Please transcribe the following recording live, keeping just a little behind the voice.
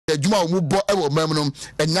adwuma wo mu bɔ e wo mam no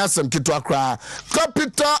enya asem kitwa kra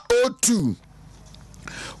capital O2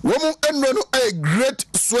 woman enro a great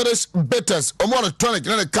Swedish bitters omo tonic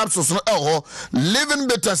na capsules no living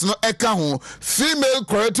bitters no eka ho female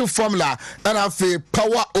corrective formula and afi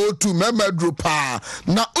power O2 memadru pa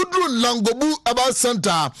na udru langobu about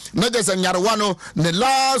center na just nyarwa no ne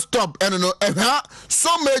last stop no ehwa so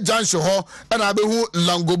me junction ho and abehu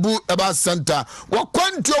langobu about center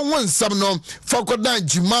wakwantu won nsam no fokodan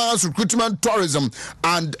jimas recruitment tourism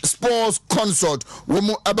and sports consult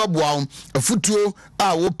womu ababoa afutuo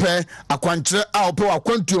a wope akwankyere a wope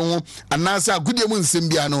wakwantuo ho anansa agudie mu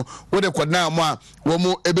nsembia no wode kwadna mu a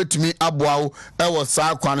womu ebetumi aboawo ewo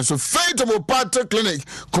saa kwan so Faithful Party Clinic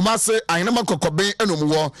Kumase ahinama kokoben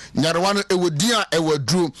enom wo nyarewa no ewodin a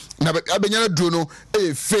ewadru na abenya dru no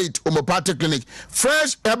Faithful Party Clinic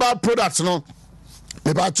fresh herbal products no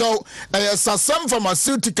Mebacho Sasam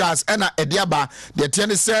Pharmaceuticals and Ediaba, the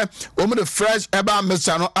Tiani say, the fresh Eba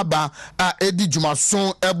Messano Abba, Edi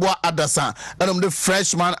Jumason, Eboa Adasa, and the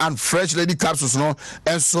freshman and fresh lady capsules, no,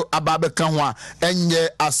 and so Ababe Kanwa, and ye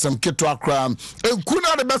as some Kitwa cram. And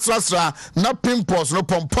Kuna the best rastra, no pimples, no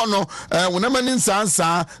pompono, when I'm in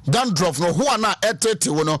Sansa, dandruff, no Huana etete,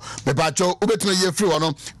 no, Mebacho, Ubetme ye free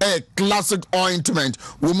one, a classic ointment,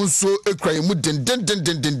 woman so a cry, muddin,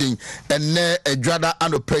 din, and ne a drada.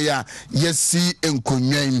 And prayer yesi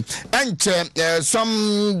enkunyen and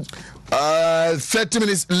some 30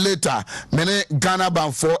 minutes later many Ghana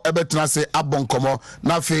banfo ebetena se abonkomo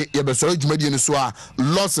na fe yebesoro djumadi ni so a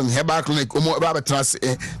Lawson Herbal Clinic omo ebetena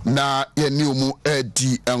se na ye ni omu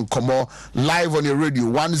edi enkomo live on the radio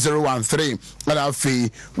 1013 and fe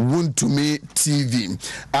Wontumi TV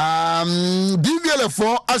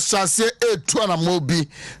DVL4 ashase etu na mobi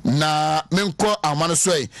na menko amane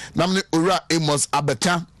so na me owura Amos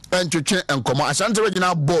abeka and Komo Ashanti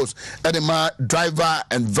Regional Boss Edema Driver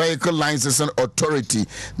and Vehicle License Authority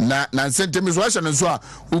na sente miswasha nso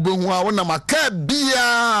ubehua wona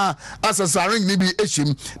makabia asasaring ni bi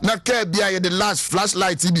eshim na kabia ye the last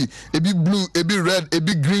flashlight bi ebi blue ebi red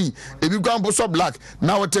ebi green ebi gwambo so black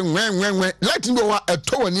na wote nwen light ngo wa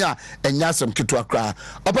etowani a enya asem kitwa kra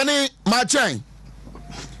opani ma chen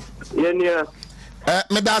yenia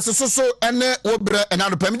medase so ene wobre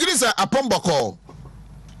enado pam giri se apomboko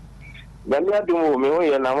Namina dum me ho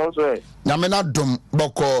ye na mo so e. Namina dum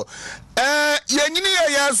boko. Yenyini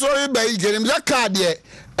ye so e ba igerim za card ye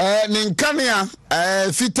ne nkanea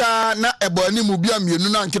fita na eboni mu bia mienu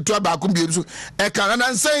na nketo ba ko bia so kan na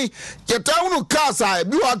nsen yeta hunu cars a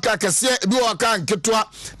bi wa ka kese bi wa ka nketo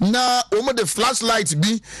na omo the flashlight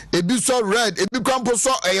bi ebi so red ebi kwampo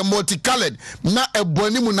so multicolored na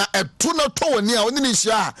eboni mu na eto no to woni a oni ni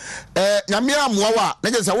hia nyame amoa wa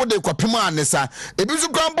na je se wo de kwapem anesa ebi so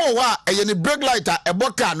kwampo wa ne brake light a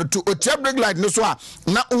eboka no to otia brake light no so a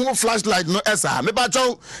na wo flashlight no esa me ba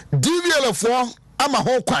chow DVL4 ama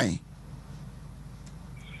ho kwan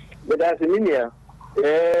Bedase minia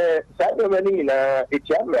sabe mani na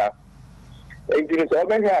etiamra engine so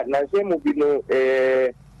be ha na se mu bi no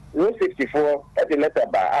 164 at the letter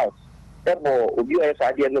by out ebo obi o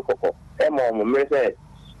sa de no kokko e mo mre se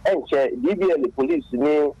enche DBL police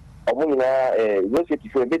ni omo na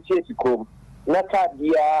 164 be tie sikrom na ka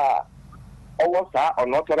dia owo sa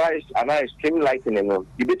unauthorized and extreme lighting no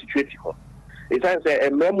you be to treat ko e say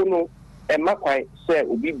ememu no Emma quite say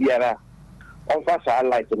ubi biara on fast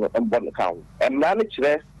light no embon account and manage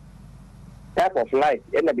the type of light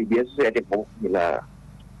in the BBS edible na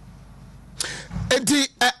enti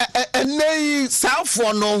enei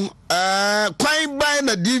safo no kwan ban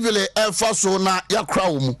na divile efo so na yakra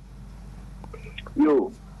wo mu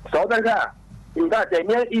yo so that in that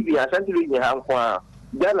any EV essentially in Hankwa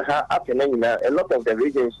then ha after na a lot of the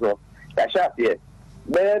regions no that sharp here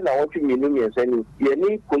Then I want to mean saying, you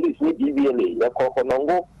need police need DVLA, your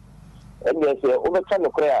Kokonongo, and there's over time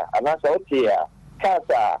of prayer, and that's out here.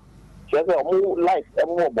 Casa, just a more life, and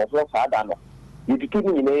more but not Sadano. You keep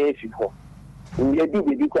me in a issue. You do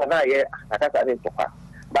with you can I can't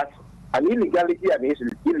but an illegality and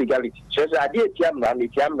illegality. Just a dear camera, the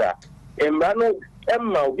camera, and Mano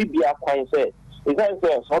Emma Bibia Quine said, is that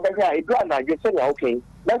so that I do not just say, okay,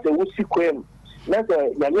 that's a woodsy cream. That's a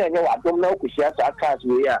Yanya, I don't know, because she has a cars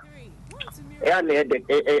we are. And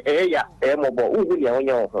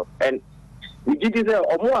we did this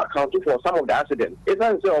or more accounting for some of the accidents. If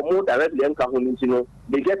I say or more directly and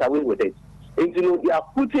they get away with it. And they are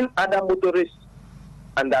putting other motorists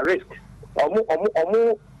under risk. Or more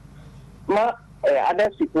other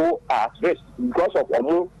people are at risk because of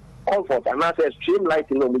more comfort and also extreme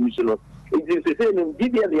lighting on the mission. It is the same in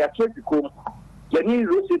DBL, they are critical. You need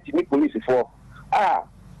road safety police for.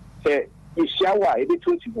 Say you shower every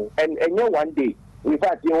 20 and one day. In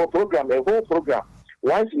fact, your program, a whole program,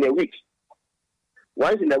 once in a week.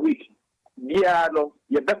 Yeah, no,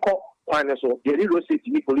 you back up on so you really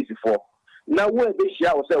see police for. Now, where they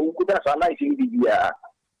shower, say, who could have a light in the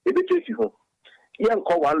every 20 you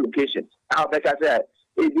call one location. How like I said,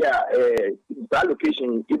 that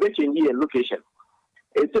location, you bet change your location.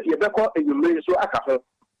 It's you back up and you made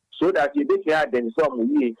so that you make here then some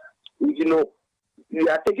you know, you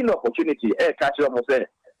are taking the opportunity, catch them and say,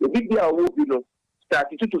 the big deal will be no start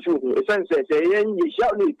to show a sense say, you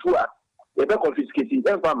shall need to you back confiscated,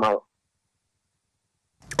 then from out.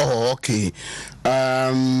 Oh, okay.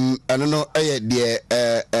 I don't know.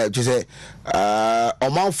 To say,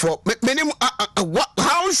 amount for minimum.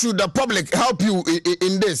 How should the public help you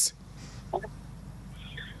in this?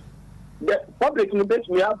 The public will bet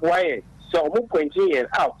me up why. So I'm pointing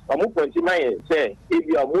out. I'm pointing my say if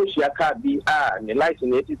you are motion card be and the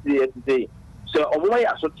license today. So I'm why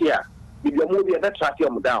I so here. If you move the track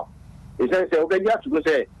you down. It's say okay, you have to go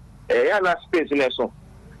say, na space in there so.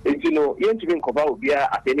 If you know, you ain't even cover will be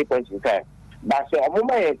at any point in time. But so a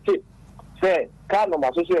moment say, car no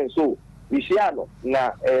so we share no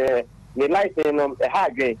na the license a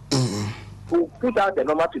hard game. Who put out the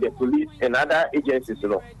number to the police and other agencies, you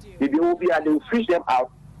know. If you will be, they will fish them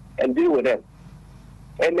out and deal with them.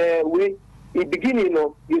 And we, in beginning, you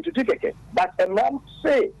know, you to take it. But a man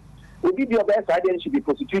say, will be your best idea should be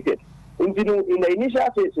prosecuted. In the initial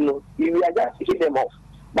phase, you know, we are just taking them off.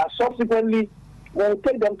 But subsequently, we'll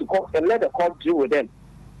take them to court and let the court deal with them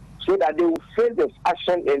so that they will face the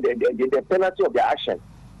action and the penalty of their action.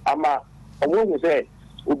 I'm going to say,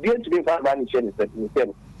 we'll be able to be found by the chain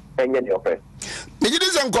and then your friend. It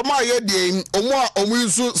isn't come out yet,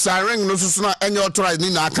 the siren no sooner and your try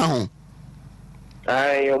in account.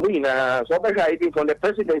 I mean, so better from the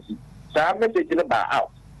presidency. So I'm messaging about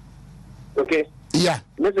out. Okay? Yeah.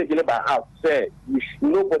 Messaging about out. Say,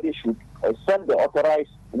 nobody should except the authorized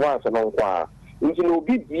ones and all. You know,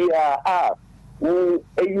 be who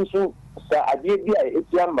a use sa idea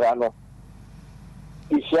it's Yambrano.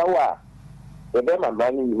 Ishawa, the Bema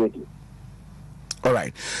money waiting. All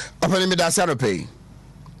right. Open me that pay.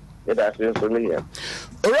 That's familiar.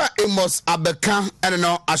 All right, Amos Abeka, I don't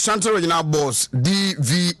know, Ashanti Regional Boss,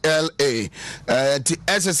 DVLA, to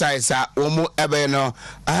exercise, Omo Ebeno.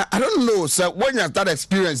 I don't know, sir, when you have that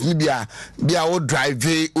experience, Libya, be our drive,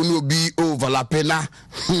 uno be overlappena,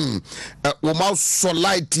 Oma so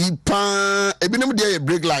light, pan, ebinum dia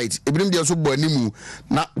brake light, ebinum dia so bonimu,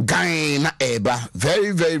 na gain, na eba,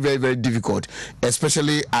 very, very, very, very difficult,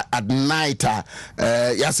 especially at night,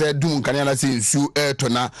 yase dum kanyana si su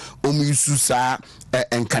tona, omusu sa,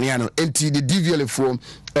 and Kanyano, empty the DVL form,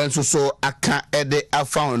 and so I can't add the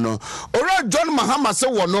found no. Alright, John Mahama say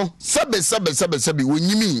one no, sabe, when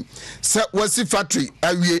you mean, say what's the factory,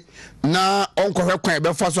 na uncle her quite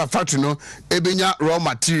be fast factory no, ebenya raw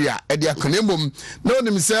material, and the aconymum, no,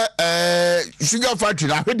 them say, sugar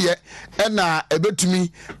factory, I heard yet, and a bit to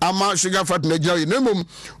me, I'm sugar factory, no,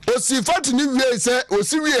 o see factory, say, o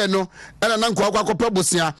see, no, and an uncle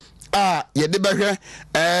Pabusia. Ye de behwe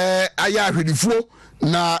aya hwedifo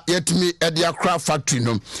na yetimi edia craft factory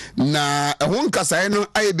no na ehon kasae no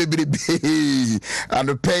aye bebrebe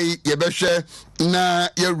anopei ye behwe na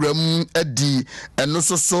yewram adi eno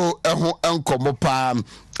soso ehon enkomo pa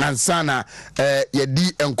ansana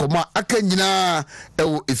yedi enkomo aka nyina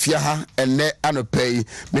ewo efia ha enne anopei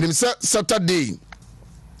menim Saturday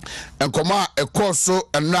Nkoma ekoso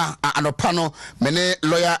na anopano mene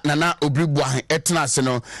lawyer nana obribua etena se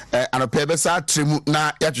no anope sa tremu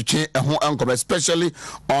na yatwetwe ho nkoma especially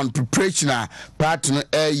on preparation part no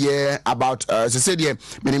about se say de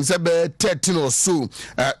menim se be 13 or so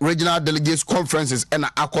regional delegates conferences na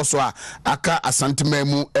akoso aka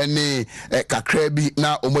asantemamu ene kakrabi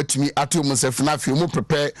na omotimi atom se fina fi mu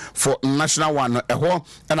prepare for national one eho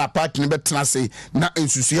na part no betena se na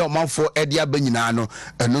ensusu ya omanfo ede abanyina no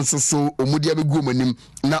eno so omudia be gu manim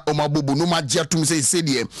na omabobo no magye atum se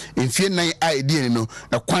de enfie nan idea no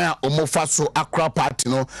ekwan a omofa so akra party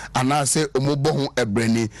no anase omobo ho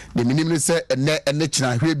ebrani de minim se ene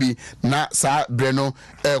kina hwebi na sa bre no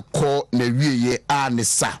ekọ na wieye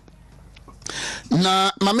anisa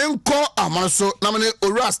na mamenko amaso na mane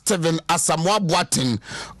Ora Steven Asamoah Boateng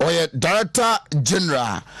oye Director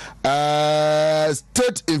General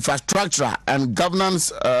State Infrastructure and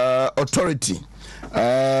Governance Authority.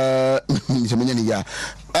 Good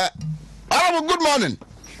morning.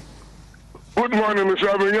 Good morning,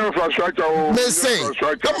 Mr. Infrastructure. They say,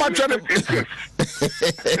 come on, Me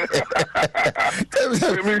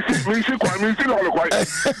see quite.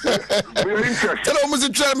 Tell me, Mr.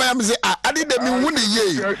 Chairman, I did the me winning ye.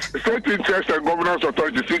 State interest and governance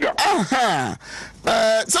authority figure.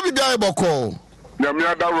 Some of the boko.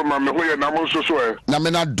 Namia Daruma, me Namo so.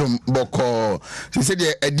 Namena dum boko. She said,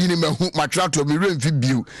 a dinner my trout to be real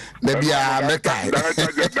view. Maybe a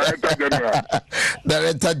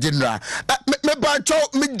Director General. Me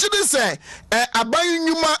bacho me jide say aban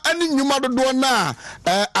nyuma ani nyuma dodo na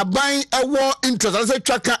aban ewo interest as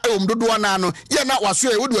twaka e dodo na no ye na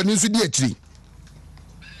waso e wodi ani nso di akiri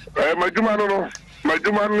majuma no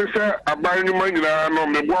say aban nyuma nyina no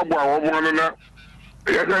me boaboa wo bo no na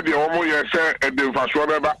ye say de wo mo ye say e de faso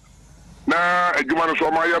beba na adwuma no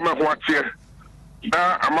so ma ye me ho atie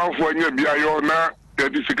na amanfo anya bia yo na e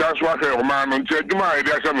di sika so ahwe o ma no nti adwuma e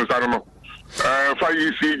de ahwe me sa no 5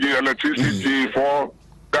 ECG electricity for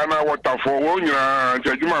Ghana water for one year.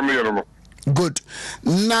 Good.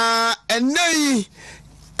 Na enei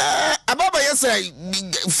ababa yes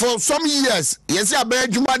for some years yes abaya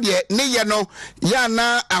juma de ne ye no ya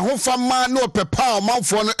na ahofama na opepa o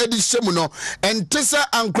manfo no edi hyemu no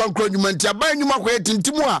entesa ankronkro juma nti abaya juma ko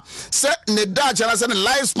yetintimu a se ne da chala se ne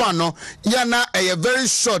lifespan no ya na very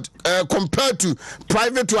short compared to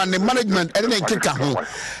private one management and then kika ho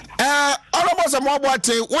almost a mobile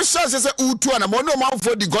thing we shall say utu na mo no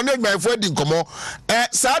manfo di gonne manfo di nkomo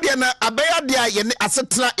saade na abaya dia ye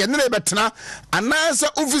asetena ye ne betena ananse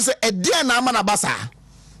office edia na ama na basa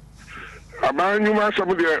abanyuma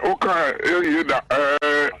sabu de oka yeda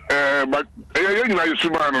but ye nyina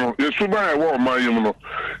yesuba no yesuba e wo ma yim no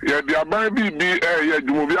ye de aban bi ye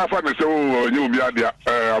dwumo bi afa ne se wo nye obi adia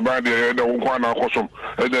aban de de wo kwa na akosom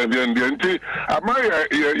de nti ama ye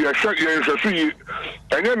hwesu yi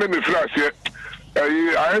enye ne me flase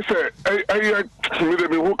I say me de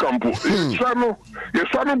me hu kampo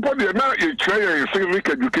yesano po de na ye kire civic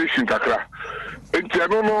education kakra enti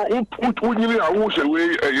no unyini awo se we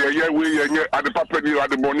ye at the papa ni at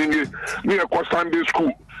the morning ni e ko Sunday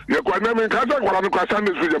school ye ko na me ka ta ko na ko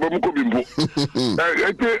Sunday school je ba mu ko bimbo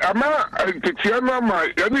enti ama titia na ma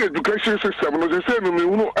any education system no se no me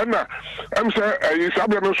hu na am say yi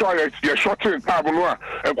sabe no so ye shorting tab no a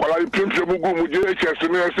e ko la pimpie mu gu mu je HS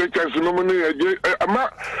no SHS no mu ni ye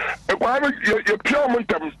ama e ko ye pure mu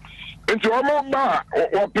ntam enti o mo ba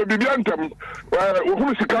o pe bibia ntam o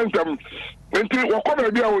hu sika ntam enti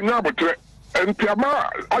wakoma bia onya abotre enti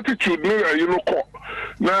ama attitude ni ko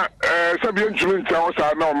na sabe ntumi ntia o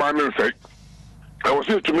sa na o ma ne nsai I was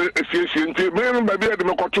here to me enti me no ba bia de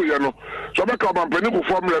me kwato ye no so be ka o mampani ko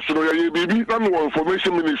form reso no ye bibi na no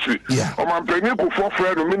information ministry o mampani ko for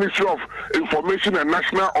friend ministry of information and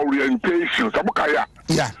national orientation sabuka ya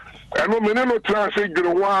and when no try say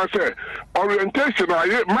say orientation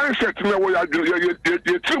aye mindset na wo ya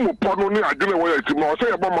ye timu pono ni adwene wo ya timu o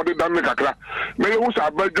say ebo mode dan ne kakra me ye wo sa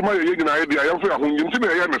abadwuma ye nyina ye dia ye fo ya hunyi nti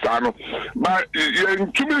na ye me sa no ba ye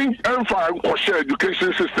ntumi enfa nkoshe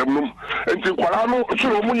education system no nti kwara no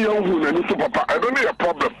so mu ye hu na ni to papa I don't need a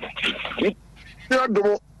problem ya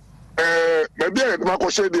do me bia ye ma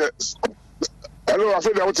koshe de hello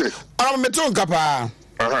afi da wote me to nkapa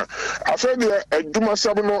I said a Juma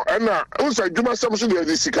Samuno and also Juma Samuel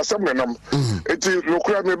the Sikasamanam. It is no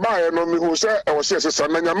crab me by and on me who said I was yes, a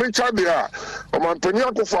son, and I mean Chadia or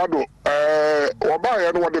Montaniaco Fado or by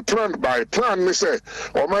and what the plan me say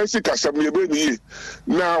or my Sikasam baby.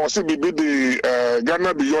 Now I see be the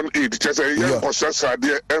Ghana beyond it, just a young process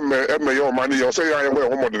idea, your money, or say I am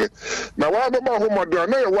home of it. Now, what about home of the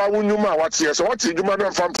other? Why would you know what's here? So what's you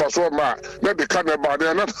man from Fasoma? Let the cannibal, they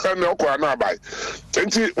are not no by.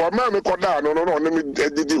 Nti wa ma me koda no me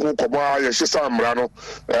didi hu komo ya hisa amra no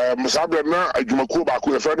musabe na adwumakuo ba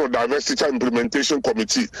ko efe no diversity implementation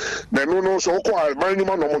committee na no so ko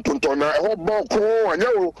almanyuma no motonto na ho bo ko anya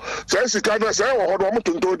o se sika na se wo ho do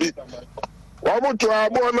motonto di wa moto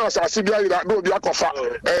abo na asase bia ira do bi akofa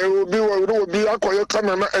obi akoye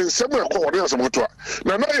kana na ensem e ko ho de asomoto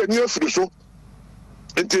na ye ni afiri so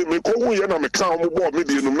nti me ko hu ye na me kan mo bo me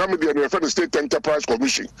die num na me die no the State Enterprise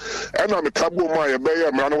Commission and na me ka bo ma ye be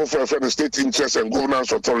ye mra no for the State Interest and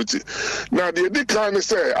Governance Authority na the di kan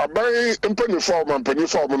say aban mpani form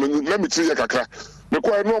na me ti ye kakra me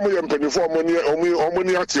ko no mo ye mpani form ni omo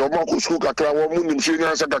ni ati omo ko school kakra wo mu nim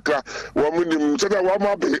hwenya sa kakra wo mu nim se da wo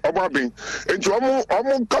ma be nti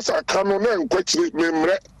omo kasa ka no na nkwachiri me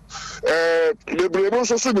mre the brain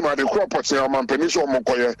so soon ma the crop pot na mampani so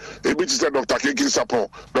mokoye ebi ti say Dr. Kiki Sapon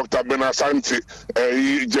Dr. Benasanti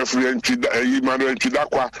Jeffrey Emmanuel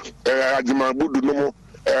Chidakwa Ajima Budu no mo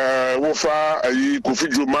wofa Kofi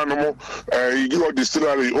Juma no mo Igbo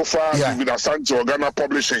Distillery wofa David Asante Ghana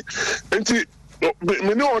Publishing enti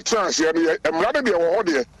me no trans ya ne emra de wo ho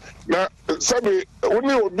de na sabe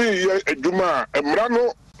woni obi ye adwuma emra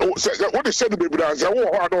no wo de said bebre anza wo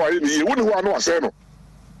ho ado aye ni woni ho ano ase no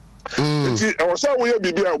nti e wo say wo ye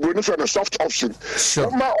bibia bro no na soft option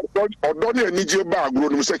ma odo ne anije ba agro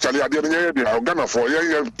no se chale ade ne ye bia Ghana for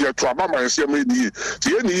ye to abama ese ma di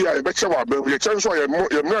ti ye ni ya e be che wa ba ye chen so ye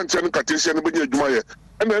mra nche no katesia no be adwuma ye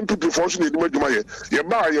and NPP for so eduma adwuma ye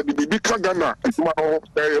ba ye de bibi ka Ghana adwuma no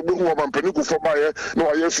ye bu ho ma mpani ku fo ba ye no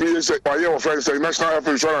wa ye free say wa ye wo friend say national health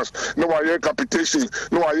insurance no wa ye capitation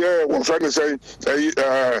no wa ye wo friend say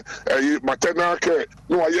maternal care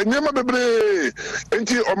no wa ye nyema bebre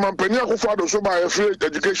enti o ma mpani akufo ado so ba ye free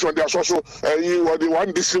education dia so wo the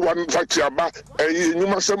one this one factory aba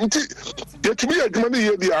nyuma sem nti ye tumi adwuma ne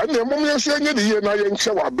ye dia na mom ye so nye de ye na ye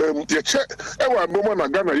nche wa ba mu ye che e wa bo na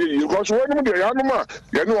Ghana ye because wo no de ya no ma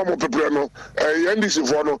ye no mo pepre no ye ndisi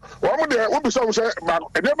fo no wo mo de wo bi so say ba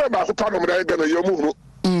e de ba ko pa no mo de Ghana ye mu huru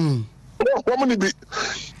wo mo ni bi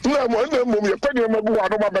na mo ye pa ni mo bu wa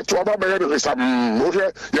no ba beto ba be ye de sam wo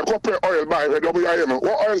hwe ye ko pe oil ba ye do mo ya ye no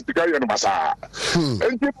wo oil ti ga ye no basa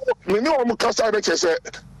enti me ni wo mo kasa de che say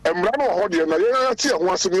emra no ho de na ye ti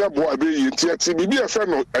ho asem ye bo abe yi ti bibi e fe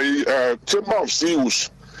no chamber of CEOs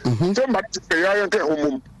chamber ya ye ke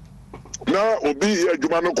homum na obi ye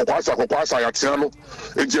adwuma no kokwasa ya tia no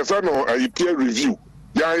enti fe no peer review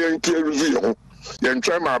ya ye peer review ho ye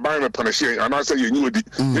ntwa ma ban me panahye anase ye nyi odi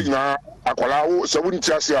nyina akwala wo se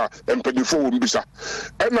wonti ase a empadifo wo mbisa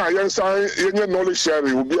na ye nsan ye nye knowledge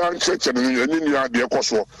sharing obi an cheche ne ni ade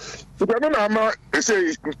ekoso no na ama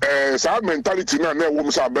say sa mentality na wo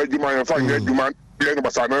msa ba adwuma ye fa nye adwuma ye ne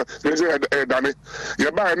basa na ye say dane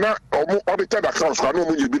ye ba na omo audited accounts kwa no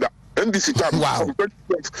mo ye bi da NDC time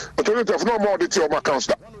authority no more audit your accounts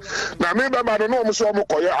da na me ba no mo so mo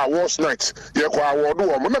koye awards night ye ko award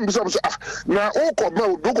wo mo na me so na o ko ma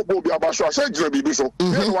o do ko bi abaso ase jira bibi so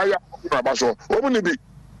ye wa ya abaso o mo ni bi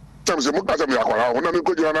tamse mo kaza me akwara ho na me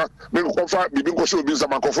ko jira na me ko fa bibi ko so bi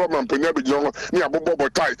sama ko from mpanya bi jira ni abobo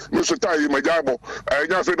botai me so tai ma jabo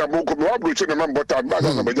nya fe na mo ko me wa bro che na mo botai ba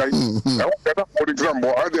na ba jai e wa na ko di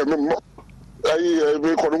trambo ade me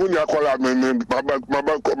me ko no nya kola me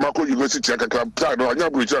mako university akaka plan no anya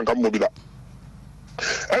bridge anka mo bi da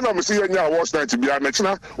ena me see nya awards night bia na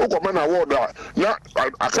china wo ko na award na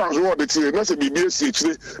accounts award ti na se bibia si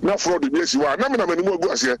chire na fraud bia si wa na me na manimu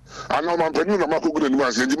agu ase ana ma mpani na mako gu na nimu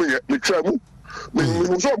ase ndi me twa mu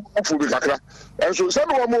me so afu bi kakra enso se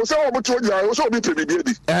no mo ti oja wo so bi pe bibia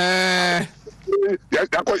di ya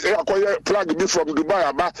akoye plug bi from Dubai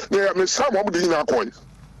aba me sam mo di na akoye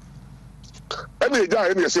any guy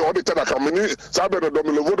any say all the time come ni sabe do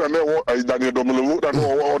domilevo da no Daniel domilevo da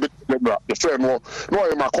no all the friend no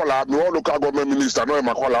e makola no local government minister no e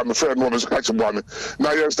makola no friend no me catch boy me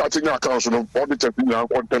na you starting your account no all the time you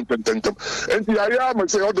content and the area me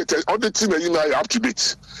say all the thing you know up to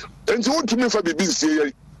date and you want to me for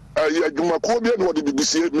BBC adwuma ko bia no the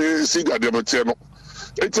BBC me siga de me no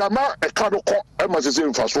etama e ka do ko e ma se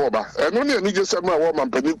mfaso ba eno ne ani je sem a wo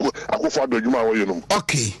mampani ku akofo adwuma wo yeno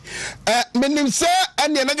okay menim se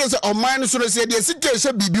ene na je se oman so se de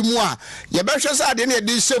situation bibi mu a ye be hwe se ade ne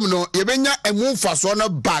de hyem no ye benya emu mfaso no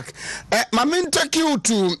back ma me take you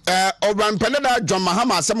to Oban Peleda John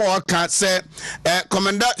Mahama asem o ka se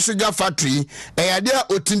commander sugar factory ade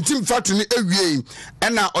otintim factory ni ewie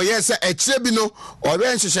ena oye se ekire bi no obe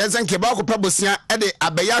nhyehyɛ se nke ba ko pebosia de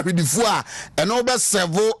abeya hwedifo a eno be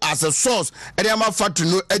as a source Ediama factory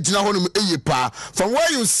no ejina honum eyipa from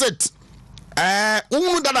where you sit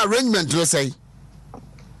that arrangement you say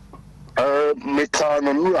me can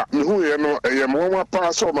no me hu ye no ye mo pa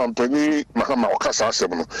so mampani Mahama okasa asem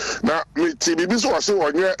no na me ti bibi so ase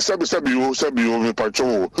onye sebi o me pacho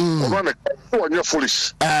o ma na onye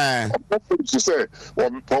foolish foolish say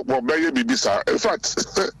wo be ye bibi sa in fact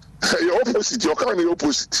your opposite your kind of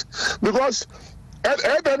opposite because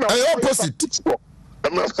opposite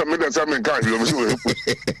I'm not coming to some kind of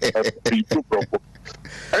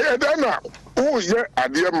oh, yeah, I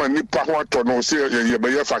dear money, Pahua Tono, say,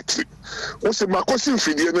 your factory. What's the Macosin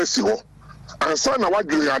Fidian SEO? And son, what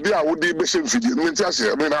do you idea would be mission Fidian?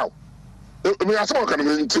 I mean, now. I mean, I saw kind of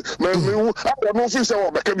I don't know if you say,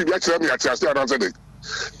 but can be actually at Chester and answer it.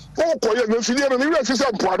 Oh, Koya, no Fidian, and you have to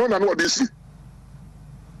say, Pardon, and what this.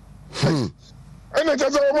 And it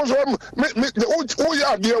has almost the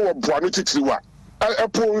yeah, dear one, Pardon,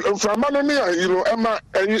 from Manomia, you know, Emma,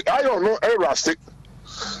 I don't know, rustic.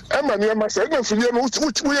 Emma, near myself,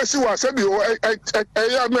 which we see what I said,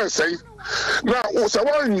 I say. Now, was a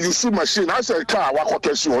one you see machine, I said, car,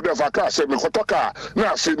 what you whatever car, said, me, car,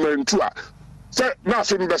 now, film to her. Say,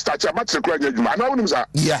 nothing best touch a match,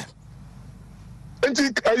 yeah.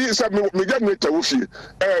 I said, me get me to wufi.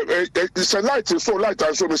 It's a light, so light,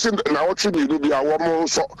 and so we send now what you need to be our more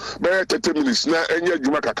so by 30 minutes. Now, and yet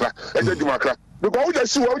you make a crack, and then you make a because we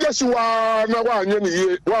just see now one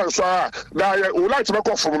year, one so that we like to make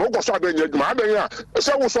off from no so then you man,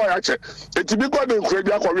 so we saw actually. It be good in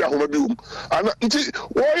Korea, Korea, home doom. And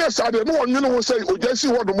what I no one you know say, we just see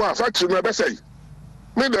what the more factory never say.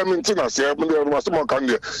 Me dem maintenance here, me dem was more can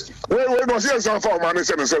there. We no see some for man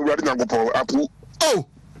say we are Nyankopon apu. Oh.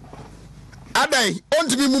 Adai,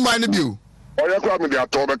 want me move mind you. Oya kwa me dey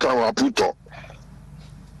ato be kan apu to.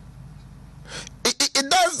 It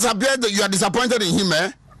does appear that you are disappointed in him,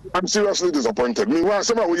 eh? I'm seriously disappointed. Me wa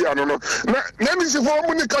some we are no. Na me see for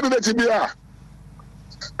money candidate bi a.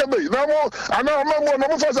 Ebe na mo ana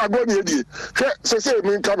mo first agbo ni edi. Say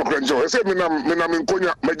me kan no krenjo. Say me na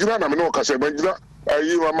nkonya, magina na me no ka say magina.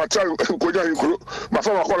 Ayi wa macha nkonya hikuru. Ma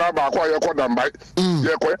fa makola ba akwa ye kodambai.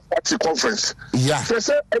 Ye ko party conference. Yeah.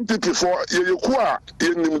 Say NPP for ye ku a ye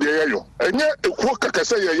nim de ye yo. Enye eku kaka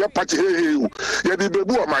say ye party he ye di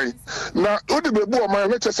bebu oman. Na odi bebu oman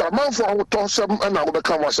na chese amanfo ahoto sem na wo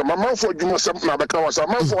beka wasem. Amanfo adwuma sem na beka wasem.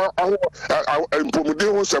 Amanfo impomode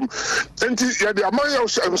ho sem. Enti ye di aman ye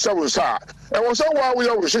sem sa. E wo say wa wo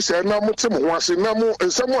ye wo hye na mo tem ho ase na mo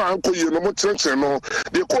nsem anko ye no mo trenchen no.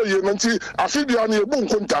 De ko ye no nti afibia na ebu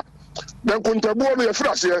nkunta. Then Kuntabu no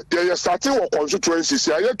yefrase ye starting wo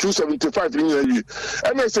constituency ye 275 in ye.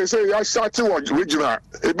 And say ya starting wo regional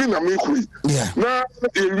e bi na me kuri. Na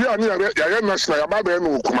ewi ani ya national ya ba be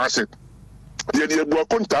no Kumasi. Ye de ebu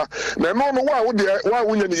kunta na no wa wo de wa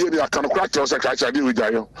wo nya ne ye de aka no kra che se kra che de we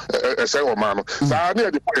jayo e say wo ma no. Sa na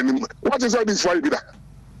ye de enim. What is all this for you be that?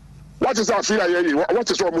 What is our fear ye? What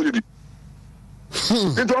is all mo ye?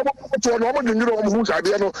 Into omo no omo dwindiro omo hu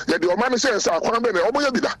sade no ye de o ma ne say sa akwan be na omo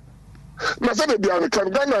ye bi da. Na say be an kan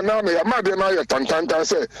Ghana na ya ma de na ya tantantan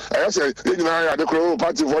say I say nyina ya de kro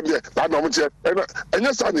party for there that no mo che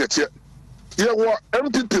enye sa na che ye wo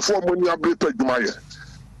MPP for money abre paduma ye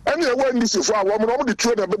ene ye wo NDC for awom no mo de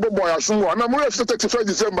tuo na bebo boy asum na mo 31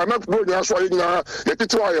 December na do nya so ye nyina ye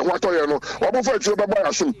tete wa ye ho atoye no obo fa tuo bebo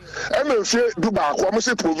asum ene fie duba akwa mo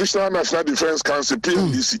say Provisional National Defence Council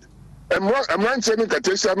PNDC I'm saying that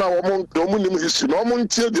they say now woman history, no one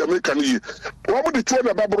tell the American ye. What the 2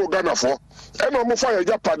 Babro Ghana for? And no more fire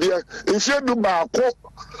Japadia. If you do back,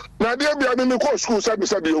 now there be an equal school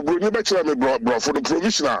service at the Bring bachelor me brought for the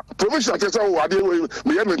provisional. Provisional test out what they will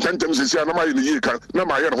be having 10 times this year, no my year, no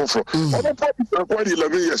my year for. Quite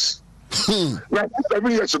 11 years. Now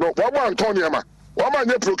 11 years ago, what about Antoniama? What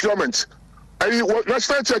about procurement?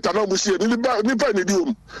 National Church and almost here, Nipa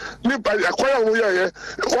Nidium, Nipa acquire away,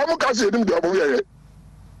 one more cousin in the away.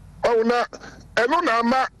 Oh, now, and no,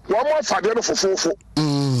 one more father for 4. A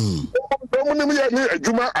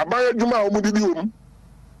Juma, a Maya Juma, Mudium.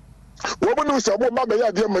 Woman who said, "What Baba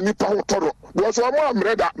Yadia Manipa Toro was one more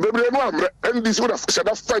read, baby, and this would have said,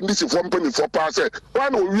 I find this if 1.4 pass.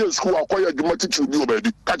 One will real school acquire Juma teach you,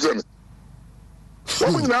 baby. Cousin.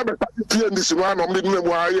 Woman now PNDC one on the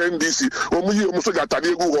NDC, Omu Muso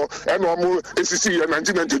Gatadiego, and Omu ACC in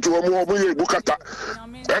 1992, Omu Bukata.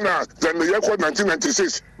 And then the year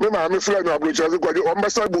 1996, remember, I'm a friend of which has got on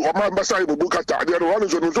Masai Bukata, the other one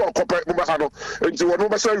is on the corporate Mahano, and you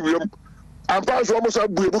want Masai William, and pass almost a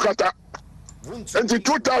Bukata. And in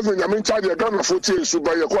 2000, I'm in charge of Ghana 40 years to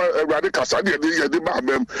buy a radical Sadia, the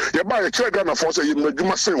Babem, you buy a chair Ghana for say, you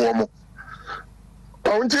must say one more.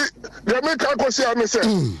 The American question say,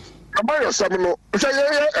 "About your seminal,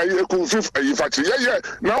 you could fifth a factory. Yeah.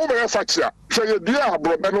 Now, my factory, so you dear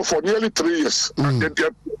Brobeno for nearly 3 years.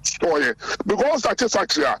 Because that is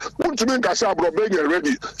factory, won't mean that I Brobeno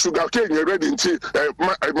ready, sugar cane ready until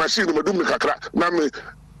machine Madum Kakra. Name.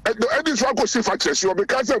 And this one could see factories, you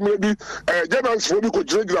because maybe generals for me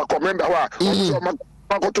could regular commander.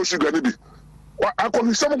 Makoto sugar. I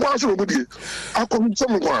call some question with you. I call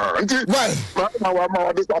some one. Why?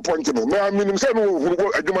 Disappointment. I mean, say no,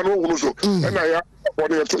 a human also. And I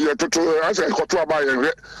want to answer a control by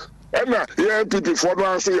and yeah, people for no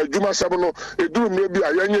answer. Juma Sabano, a do maybe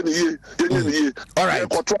a young year. All right,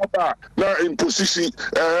 control now in position.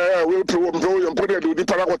 We'll put it to the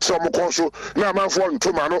Paragot some council. Now, my phone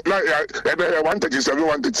to Mano, and I wanted to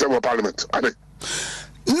 717 Parliament.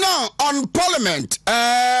 Now, on Parliament,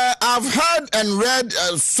 I've heard and read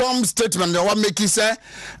some statement that one making say,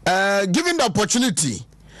 given the opportunity,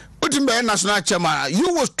 Wontumi national chairman,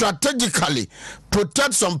 you will strategically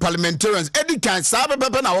protect some parliamentarians. Eddie can serve a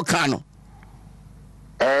na wakano.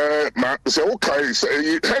 Ma say okay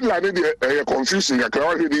say headline dey confusing ka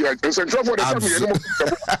wa hedi and central for the family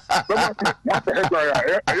what the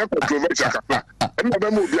headline I controversial ka and na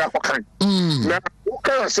mo bi akokan na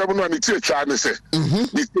okay asem no ani tie twa ne say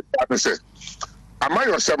ni tie ne say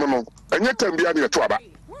amayo asem no enye tambia ne to aba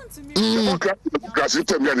democracy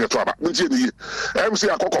tambia ne to aba ntie ni MC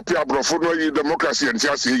akokopia abrofo no yi democracy and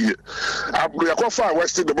tia say yi abro yakofa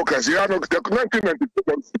west democracy ya no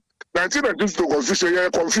 1992 confusion you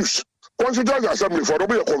confused. Constitutional Assembly for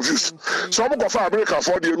be confused. Some go for America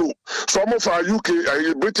for the no. Some for UK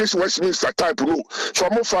British Westminster type no.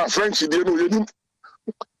 Some for French they no. You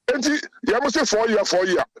must say 4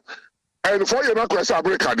 year. And 4 year na kwese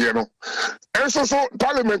America there no. And so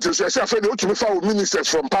parliament is say after they to for ministers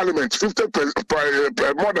from parliament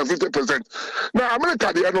 50% more than 50%. Now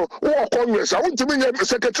America there no who Congress I want to be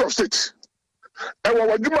Secretary of State. And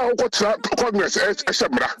what you might go Congress as a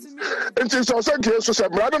bra. And since I said yes, so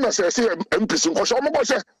brother, I say MPs, because I'm going to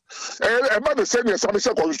say about the same as I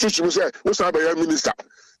constitution say, who's not a minister.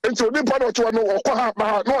 And so the part of one or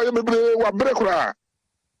no, I may break.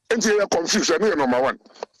 And so confusion, number one.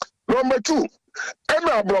 Number two, and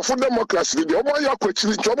I brought for democracy, the one you're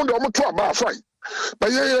questioning, trouble to about fight.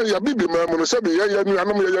 But yeah, baby, man, say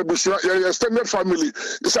yeah, standard family.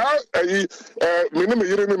 It's me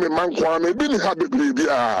man kwan be ni ha baby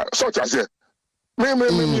such as me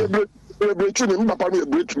brechu ni papa me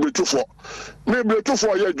brechu for me brechu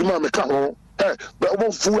for ya adwuma me ka ho but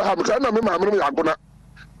wo fu ha me ka na me ma me agona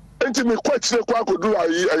enti me kwatire kwa kodu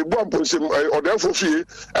ayi bomb nsem odefo fie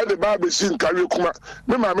e de ba be sin kare kuma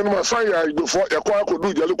me ma me no fa ya igofo ya kwa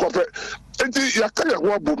kodu jale kope enti ya ka ya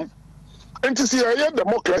ho abom enti si ya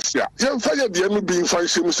democracy ya fa ya de no bi fa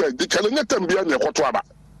nsem say the challenge tambia na ekoto aba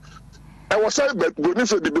I was saying that we need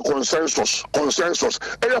to be consensus.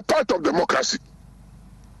 A part of democracy.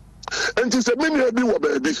 And it's a mini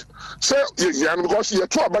baby. Say, because you're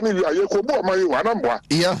too abandoned, you are my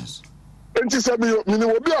yes. And it's a mini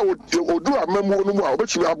will be able to do a memo,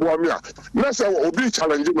 which you have Bawumia. Next, I will be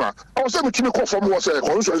challenging. I was saying to me, from was a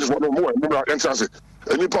consensus for no more and answer.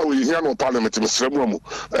 Any power we hear no parliament in the same room.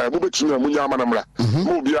 Mubituna Munyamanamra,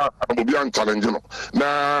 Mubia challenging.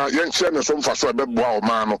 Now, young Chen some for so bad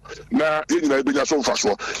man. Now, you know, be so for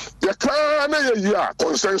so. You can't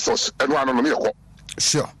consensus and one on the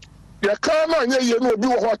sure. You can't you be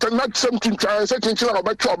what not something trying, setting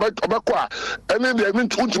about and then they mean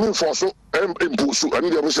to for so impulse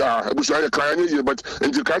and there was a crying, but in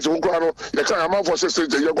the case of Grano, you can't amount for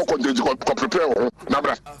sisters, you go to prepare.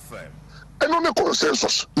 Nabra. And on the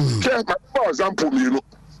consensus. For example, you know,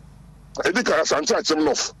 I think I sent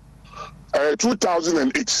enough.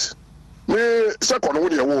 2008. Me second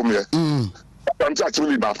one year Wontumi. I'm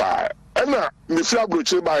actually Bapa. And the flag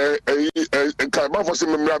broche by a Kaiba for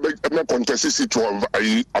some contest seat of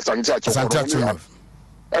a Santa.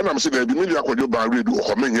 And I'm saying the media could do by radio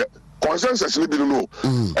or many consensus. We don't know.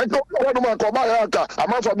 And what do I call my Aka?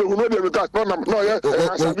 I'm out of the no,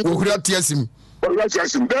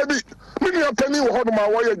 Baby, many a penny will hold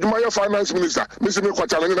my finance minister, Mr.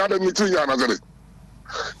 Mikwacha, and other meeting another.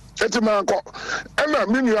 Etimanko, and I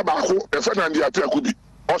mean about who a friend and the appear could be.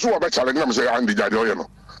 Also, about challenging say Andy Jadiono.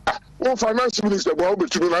 Oh, finance minister, well,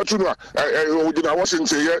 but you know, I wasn't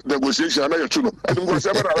saying negotiation, and I don't know.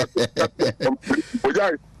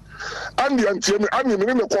 Andy and Timmy, I'm in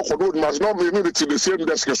the court road must not be to the same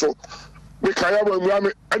desk. So, we can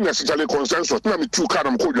unnecessarily consensus. Let me 2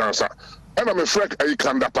 column code answer. And I'm a freak a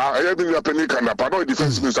candapa, I have been a penny candapa, no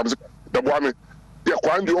defense minister, the woman. They are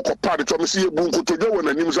quite the upper part to see a boom to go and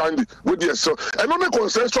a news Andy with yes. So, and on a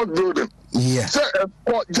consensus building. Yes.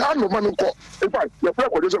 John, man, in fact, the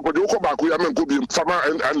freak was just go back. We are meant to be Fama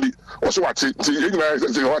and Andy. Also, what it or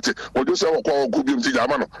just could be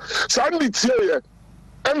Yamano. Sandy,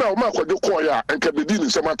 and now Mark would call ya and can be dealing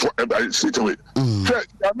some sit away. I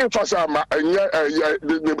mean, Fasama and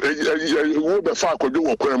would the far could do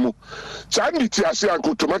a quemu. Sandy Tiasi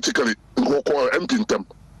automatically go call empty them.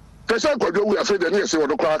 Because I could do we are afraid that yes, what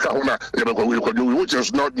the crack which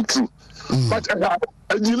is not true. But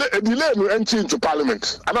a delay will enter into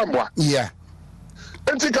parliament. And I'm what? Yeah.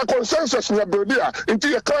 And take a consensus in the Berdia,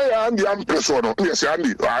 into a clear and the Ampresono. Yes,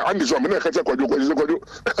 Andy, Andy, so many Andy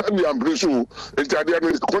Ambresu,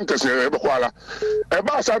 Italian contest in Ebaquala. A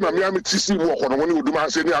bass and a Miami TC walk on one who do my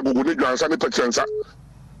senior Abu and Sunny Pachensa.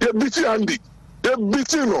 A bitty Andy, a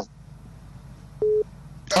bitino.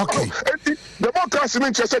 Okay. Democracy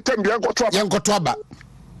means a certain young Cotraba.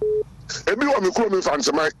 Everyone will call me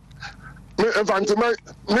fancy my.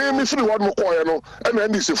 Me free one more coin, and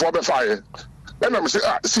then this is for the fire. and I'm saying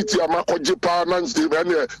city amakoje pa nansi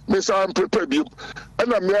and me say I'm prepared you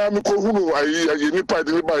and I'm me ko hunu ayi nipa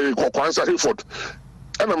de ba ko kwansa Hayford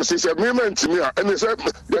and I'm saying me man to me and they say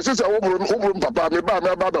yes say wo papa me ba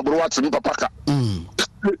bro wat me papa ka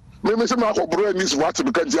me say ma ko bro ni wat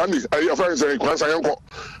because ani ayi fa say kwansa yanko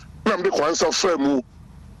na me kwansa famu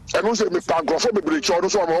and also me pagrofo be breach or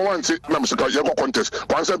so am want na me say yanko contest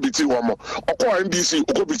kwansa biti wo mo okọ NDC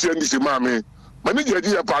okọ biti NDC ma me mani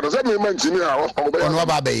jeji ya pa say me man to me ono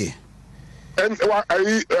ba be and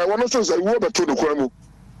one also say wo beto de kwa mu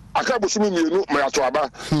aka bosumi mienu me ato aba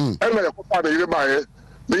and na yakopa na yire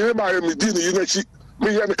baaye me di ni yinachi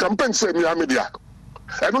me ye the campaign say me amedia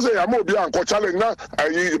and also ya mo bi anko challenge na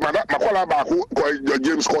ayi makola ba ko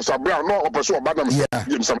James Costa Brown no opeso obadam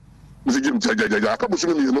James James jaja aka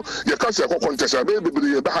bosumi mienu ye ka say ko contest be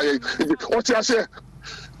be ba haye o ti ase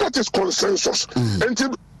that is consensus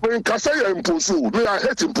and when kasa ya imposu me I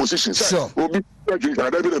hate imposition sir obi drink na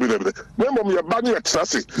be me ya ba ni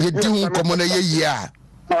etrase ye di hu komo na ye yia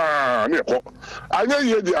me ko anya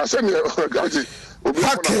ye di ase me gaji obi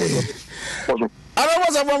okay I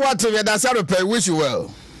was a one to me that's how to pay wish you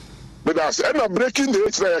well but that's and breaking the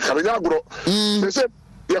age na karanya agro they say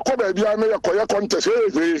ye ko ba bia na ye ko ye contest ye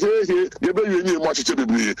be ye ni mo achiche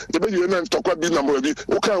bebre ye be ye na ntokwa bi na mo bi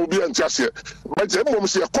o kan obi antiase but ye mo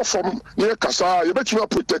se ye ko fom ye kasa ye be tuma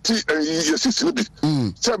protect ye sisi bi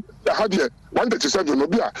say ya hadie 137 no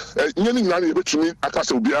bi a nye ni nyane ye be tumi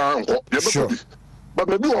akasa obi anko ye be bi but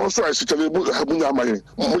maybe also I see Habunya May,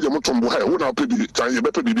 Mutombo, who now pay the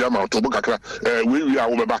better be amount to Bukaka, we are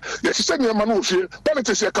over. Yes, she said, Manu,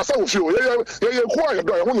 politics, a Casa of you, quiet,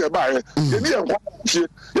 I only buy it.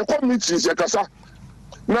 You call me, Casa.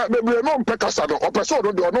 Now, maybe a non Pecasano or Pessoa,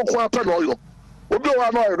 or no quiet oil. Obi wa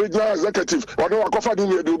na regional executive or no akofa ni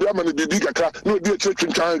me do bi amane bibi kaka no di church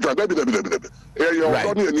in China baby you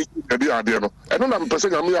only any dey ade no eno na mpese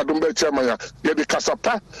nyame adom ba chairman ya ye de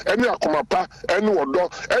kasapa ene akomapa ene wodo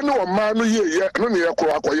ene o ma no ye no ne ye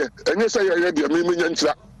koro akoye enye se ye de me nya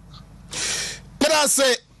nchira let us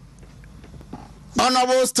say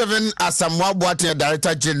Honorable Stephen Asamoah Boateng,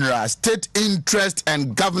 Director General, State Interest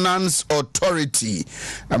and Governance Authority.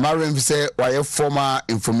 Amarim say why former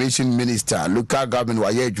Information Minister, local government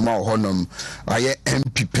why Juma Honum, why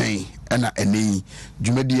NPP and any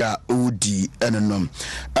Jumedia OD and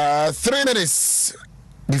 3 minutes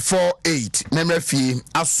before 8. Nemefi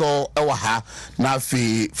aso ewaha na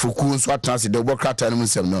fi fuku so atanse de bokrata no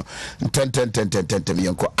musem no 10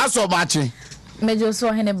 yanko aso machi Mejo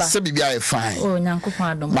so hene ba. Se bibia e fine. Oh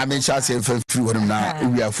nyankopon adom. Ma mencha se mfa firi wonum na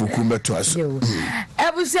wi afoku meto aso.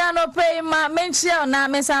 Ebusia no pay ma menchia na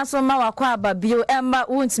mensa so ma wakwa aba bio emma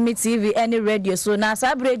Wontumi TV any radio so na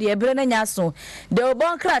sabredi ebre na nyaso. De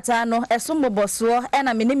obon krata no esombo boso e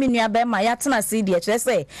na menimi nua ba ma yatena CD kire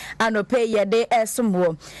se anope ye de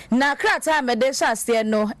esombo. Na krata me de shase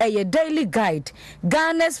no ye daily guide.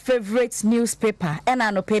 Ghana's favorite newspaper e na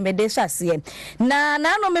anope me de shase. Na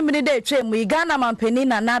no memini de twemu Ghana mampeni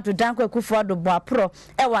na nadu dankwa kufuado boapro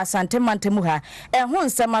ewa asante mantemu ha ho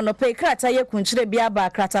nsema no pe krata ye kunchire bia ba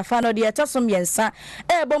krata fano de etosom yensa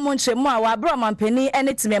ebo munchemu a wa bro mampeni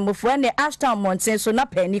ene timemufo ene Ashton Mountain so na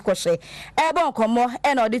pani kwhye ebo nkomo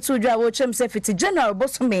ene odi tudwa wo chem se fiti General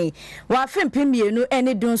Bosome wa fempemienu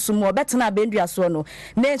ene dunsumu obetena bendua so no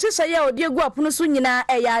na nhihye ye odi egu apono so nyina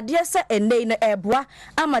eya ade se enei no eboa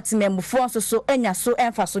amatimemufo nso so enya so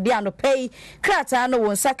emfa so de anope krata no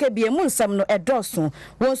wonsa ka bie mu nsem no edoso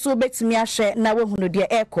wonso betimi ahwe na wohunu de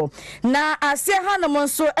eko na ase hanom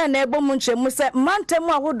nso ena ebo munchemu se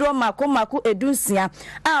mantemu ahodo mako edunsia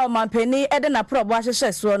a omampani ede na probo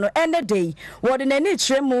ahyehyɛ so no ene dey wode nani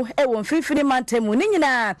kyeremu ewo mfifini mantemu ni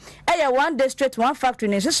nyina eye one district one factory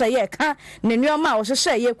ne hyehyɛ ye ka ne nneoma a wo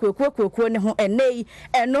hyehyɛ ye kwekuo ne ho enei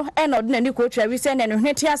eno ena ode nani ko twa wi se ne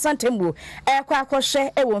hweti asantemu ekwa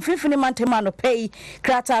akɔhwɛ ewo mfifini mantemu anopei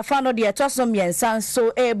krata fa no de etosom yensan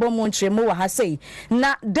so ebo munchemu wa hasei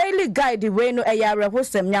na daily guide we no eyare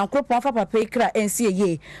hosem nyankopon fa papa ikra ensie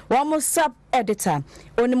ye wo mo sub editor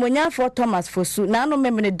onimonyanfo Thomas Fosu na no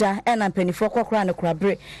memene da ena mpanifo kokora ne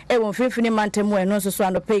korabre e won fifini mantemu eno nso so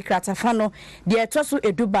anope krata fa no de etoso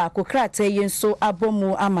eduba akokrata ye nso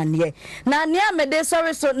abomu amane na ne amede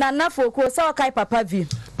sorry so na nafo ko sa wakai papa vi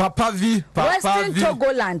Western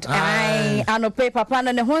Togoland ai anope papa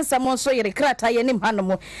no ne honsam nso yere krata ye nim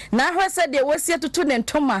hanom na hwese de wosie tutu ne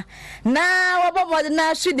ntoma na wabomode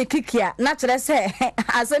na hwidi kikia na kire se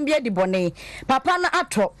asembia di bone papa na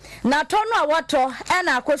ato na to no awato ena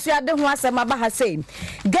na akosua de ho asema ba ha sei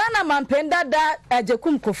Ghana mampenda da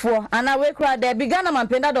ajekum kofo ana we kura da bi Ghana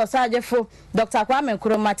mampenda da osajefo Dr. Kwame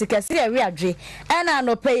Nkrumah tikasi ewi adwe ena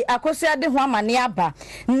no pay akosua de ho amane aba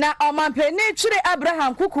na omampeni twire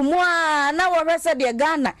Abraham kukumu a na wo hwese de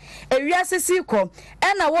Ghana ewi asisi ko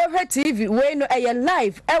ena wo hwe TV we no eye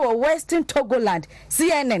live ewo Western Togoland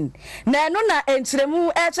CNN na eno na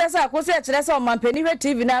entremu echese akosua echese omampeni hwe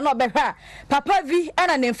TV na no behwa papa vi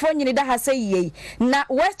ena ne mfonyini da ha sei ye na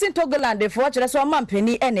Western Togoland for echese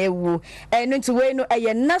omampeni ena ewu eno nti we no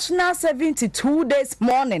eye national 72 days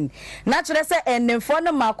morning na se enemfo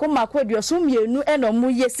no mako aduoso mienu eno mu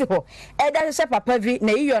yesi ho eda se papa vi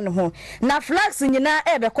na iyo no ho na flags nyina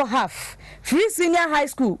ebeko half free senior high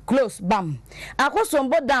school close bam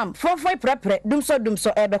akosombo dam fonfoi prepre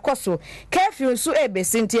dumso ebeko so curfew so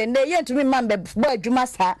ebesintie na yentumi mambe bo adwuma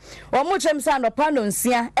sa omo chemsa anopa no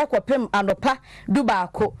nsia ekopem anopa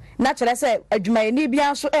dubaako na kire se adwuma eni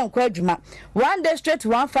bia so enko adwuma one day straight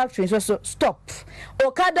one factory so stop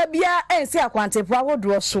okada bia ensi akwantepo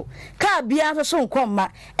awodo so ka bia so nkomma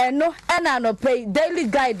eno ena no pay daily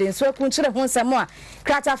guidance we kunchire ho nsemo a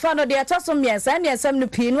kratafa no de ataso miensa ne ensem no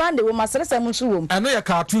pii no ande wo maseresem so wom eno ya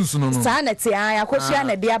cartoons no sanete akosua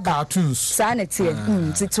na de aba cartoons sanete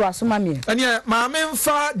titu asoma mi ene ma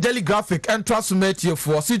memfa daily graphic and transformative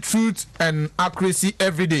for see truth and accuracy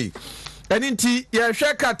every day eninti ye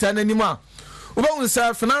hwe kata nanima wo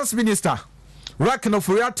say finance minister Rakno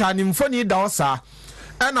for your time mfoni da osa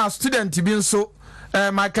ena student bi nso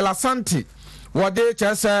Michael Asante wode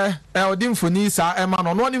chese odi mfoni sa ema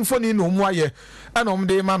no no mfoni no mu aye ena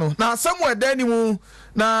omde ma no na asem da ni mu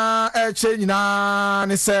na eche nyina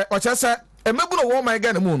ne se o chese emebu no wo my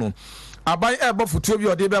ga na mu no aban ebo futuo bi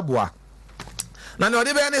ode beboa na ne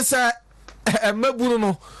ode be ne se emebu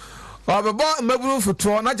no obebo emebu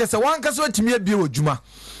futuo na chese wan kaso atimi abie odwuma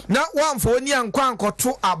na wamfo ni ankwa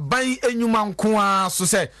ankoto aban enyuma nko a so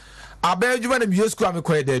se aban adwuma na biye school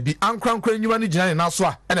amekoye da bi ankran enyuma no gina ne naso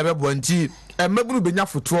a na bebo nti emeburu benya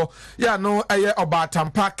foto ya no eye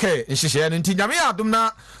obatampa ke nhihye no nti nyame adom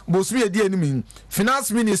na bosumi edi anim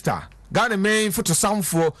finance minister Ghana main foto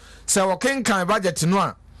samfo se wokenkan budget no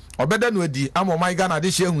a obeda no adi ama my Ghana de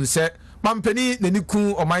hye hu se mampani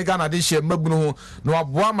naniku my Ghana de hye mabunu ho no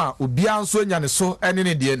aboa ma obia nso nya ne so ene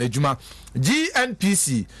ne de adwuma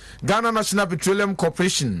GNPC Ghana National Petroleum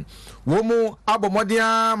Corporation wo mu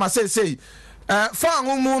abomodia ma sei fa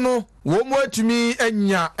mu no wo mu atumi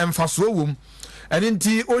anya emfaso wom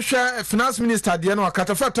eninti o hwe finance minister de no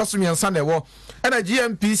akatafa toso miensa na wo ena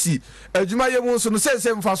GNPC adwuma ye mu so no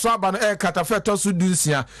sei mfaso aba no katafa toso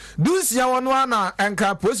dunsia wono ana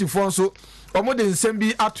enka posifo nso omo de nsem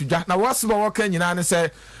bi atudwa na woseba woka nyina ne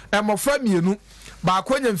se emofa mienu ba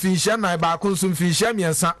akonya mfinhia na ba akonso mfinhia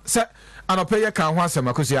miensa se anope ka ho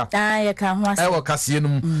asema kosia ye ka ho asema ewo kasie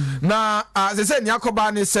num na se ni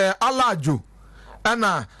akoba ne se alajo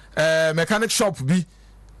ana mechanic shop bi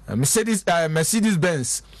Mercedes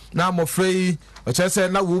Benz na mofrei o chese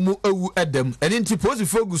na wo mu ewu edem eni nti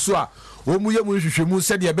posifo guso a wo mu ye mu hwehwemu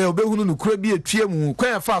se de be obehunu no kura bi etue mu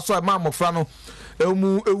kwan fa so ma mofra no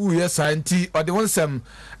emu ewu ye santi ode wonsem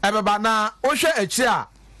ebeba na o hwe achi a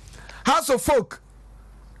House of Folk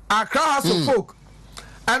Accra House of Folk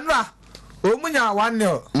anra omunya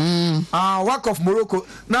 1-0 work of Morocco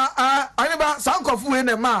na aneba sankofu we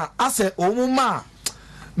na ma ase omuma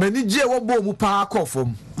mani je wo bo mu pa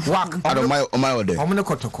akofom work my ode omne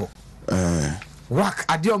kotoko work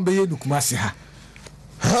ade ombe ye nukumase ha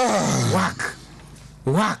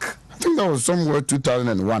work I think that was somewhere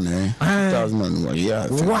 2001 2001 yeah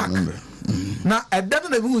work na edem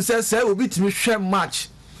na bi say obi timi hwe match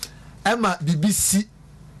ema BBC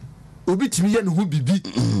obi timi ye no hu bibi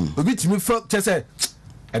obi timi fa chese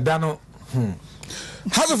edano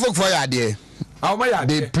House of Folk for ya there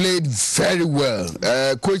they played very well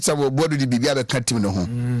coach Sabobodo di bibia be kan team no ho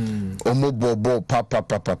omo bobo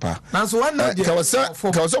papa na so one na ka was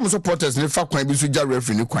some supporters ne fa kwan bi so ja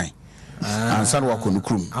referee ni kwan ansan wa kono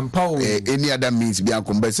krum any other means bi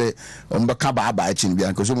anko be say ombe ka ba chin bi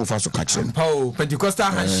anko so mo fa so ka chin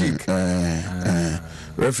Pentecostal handshake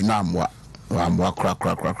referee na amwa crack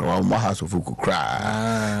wa House of Folk crack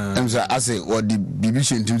emza ase what the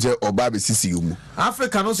BBC team say oba be sisi mu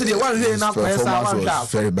Africa no say the one here na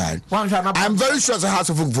was very bad. I'm very sure the House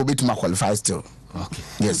of Folk for me to qualify still. Okay.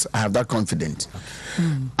 Yes, I have that confidence.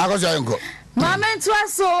 Akoso yanko. Moment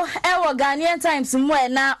was so Ghanaian Times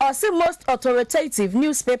na or most authoritative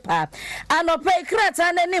newspaper and pay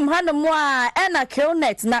krata na nim hanomwa na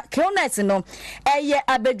Killnet no eye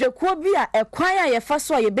abedwekobia ekwan ye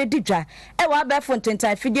faso ye bedidwa wa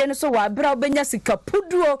befontentan fidie no so wa bra obenya sika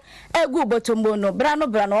puduo egu botombo no bra no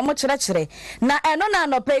omo kyerɛkyerɛ na eno na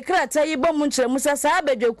no pay krata yi bom nkyerɛmu sa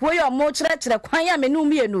abedwekuo ye omo kyerɛkyerɛ kwan ya menu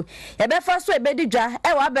mienu ye befaso ebedidwa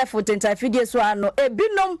wa befontentan fidie so ano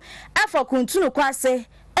ebinom afa tunu kwase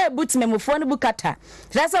butimemufo ne bukata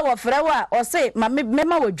rasa wo frewa o se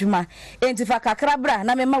mema wadwuma entifa kakra bra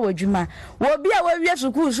na mema wadwuma wo bia wo wie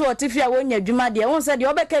sukuu so otifia wo nya dwuma de won se de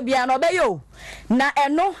obeka bia na obeyo na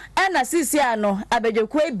eno na sisi ano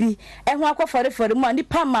abedwekwa bi eho akofore mu ani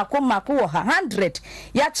pamako wo ha 100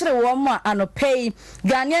 ya kire wo mu anopei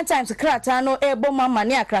Ghanaian Times krata no ebo mama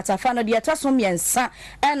ne akrata fa no de etaso miensa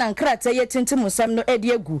na nkrata ye tintimusam no edi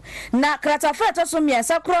egu na krata fa etaso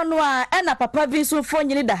miensa kro no na papa vi so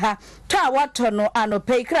fonyini da ha ta wato no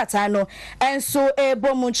anopei krata no enso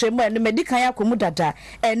ebo mu nchemu enu medikan akomu dada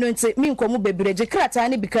enu nti mi nkomu bebreje krata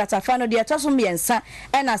ne bi krata fa no de etaso miensa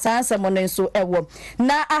na sansa mo no enso ewo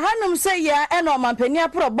na ahanum se ya eno mampani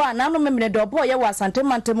aprobo anano memene do bo ye wasante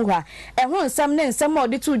mantem ha eho nsam ne nsam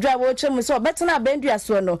odi tu dwa wo chemu se obetena bendu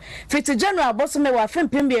aso no fiti January bosome wa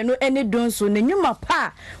fempembe no eni dunso ne nyuma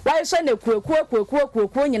pa wa ye ne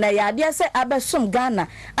kuekuo nyina ya ade se abesom Ghana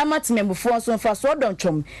amatememfo so mfa so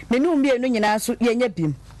dontwom menu mienu nyina so yenye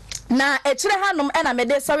bim na echire hanom na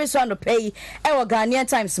mede sorry so no pay wo Ghanaian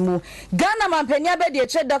Times mu Ghana mampania be de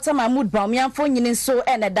echire Dr. Mahmoud Bawumia fo nyini so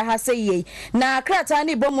na da ha se ye na krata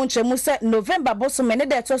ni bomu nchemu se November bosome ne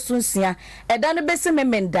de to sunsia eda no besi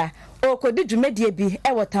memenda okodi dwumedie bi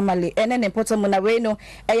wo Tamale ene ne potomu na we no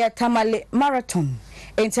Tamale marathon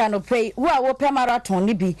entiano pay wo pe marathon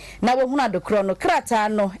ni bi na wo huna dokro no krata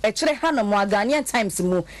no echire hanom Ghanaian Times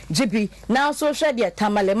mu gibi na so hwe de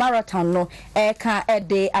Tamale marathon no ka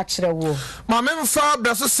ede achire wo ma memfa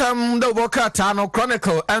brasosam da wo krata no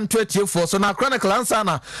Chronicle and 24 so na Chronicle answer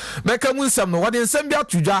na meka mu nsam no wo de nsam bi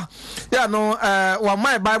atudwa ya no wa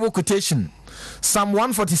my Bible quotation Psalm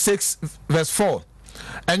 146 verse 4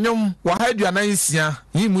 enyom wa haduana nsia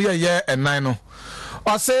yimu ye enan no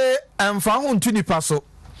o se emfa ho ntu nipa so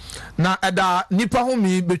na eda nipa ho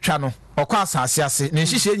mi betwa no okwa asase ase ne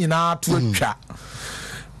nhihye nyina to atwa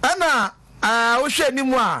ana wo hwe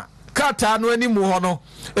nimu a kata no animu ho no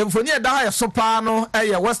emfoni eda ha ye sopa no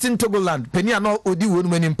eye Western Togoland peni ano odi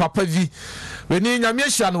wonu anim papa vi weni nyame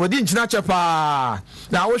hia no wodi nkyina chepa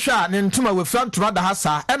na wo hwe a ne ntuma we frantuma da ha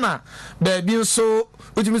sa ena ba bi nso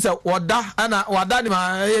utimi se woda ana wada ni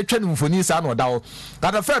ma etwa ni mfoni sa na woda wo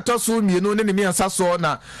kada fa to so mienu ne mi ansa so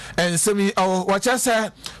na ensemi wo che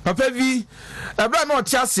se papa vi ebra na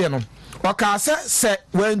otiase no waka se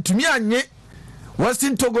wantumi anye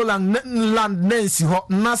Western Togoland land nancy ho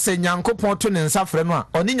na se nyankopon to ne nsafre no a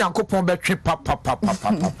oni nyankopon betwe papa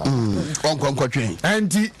onkwonkotwe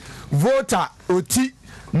and voter oti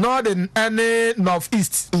northern and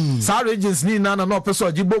northeast sa regions ni na no person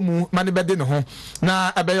ogibomu mane bede ne ho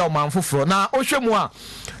na ebe ya omanfoforo na ohwemu a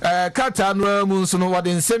kata no mu nso no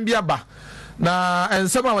wode nsem bi aba na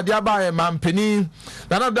ensem a wode aba e mampeni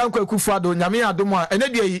na na dan kwakufu ado nyame adom a ene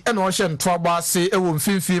de yi ene o hye nto agba ase ewo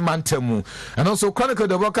mfimfi mantamu eno so Chronicle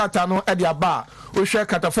de Bokata no e de aba o hwe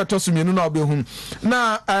katafeto sumienu na obehu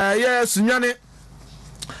na ye sunwane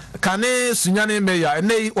kane sunwane meya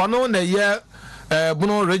ene wono na ye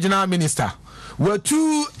Bono regional minister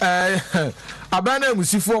watu abana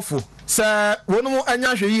musifofo se wonu anya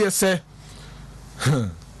hwe se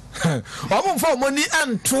omfo moni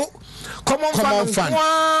anto common fan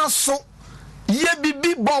so ye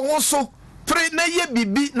bibi bo so pre na ye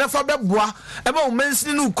bibi na fa beboa e ba o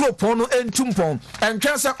mensini no kropon no entumpon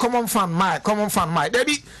entwen se common fan my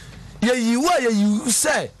dabi ye yiwa ye yu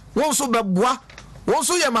se won so beboa won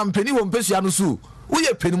so ye mampeni won pesua no so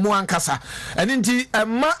uye penimu ankasa eni nti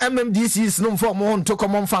emma MMDCs no mfo mo nto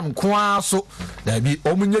common fan kwa so dabi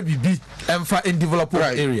omunye bibi emfa in develop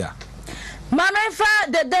area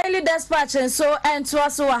Mamefa the Daily Dispatch so ento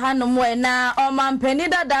aso wa hanom na omampani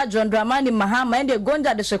dada John Dramani Mahama ende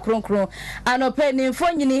gonja de shekronkron anopeni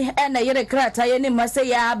mfonyini na yere krata ye ni mase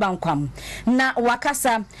ya abankwam na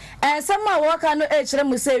wakasa ensema waka no echire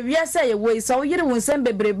mu se wiase ye wei so yere wunsem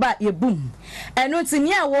bebreba ye bum eno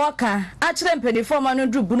ntini a waka achire mpeni forma no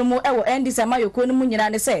drubunu mu ewo endi sama yoko no mu nyina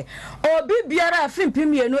ne se obi biara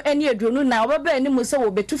afimpimienu eni edunu na obeba ni mu se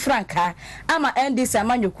wo betu franka ama endi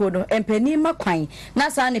sama yoko no empeni makwan na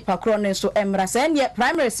sa nipa kro no so emra sa ne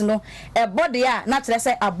primaries no body a na tere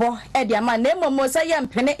say abo e de ama na momo say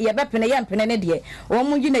yempene ye bepene ne de wo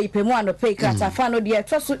mu yi na ipemu anope krata fa no de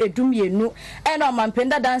twoso edumienu e na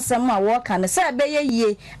omampenda dansem a wo ka ne say be ye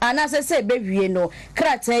yie ana say be wie no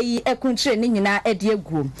krata yi ekuntre ni nyina e de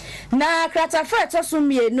aguo na krata fa twoso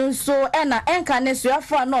mienu so e na enka ne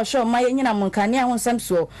suafo na ohwe ma ye nyina munkane ahonsam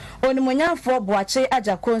so onimunyafo boache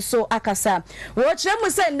ajakonso akasa wo kire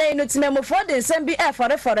mu say nei no timemufo de nsem bi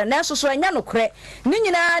e fore na so anya no kre ni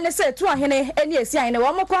nyina ne say tu ahene eni esi ahene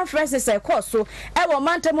wo mo conference say course so e wo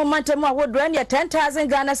mantemu awodo ne 10,000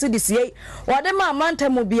 Ghana cedis ye wo de ma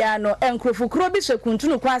mantemu bia no enkrofukuro bi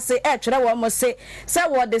hwekuntunu kwase e twere wo mo se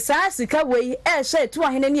wo de saa sika wei e hye tu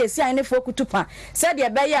ahene ne esi ahene fo kutupa se de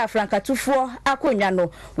be ya afrankatufo akonwa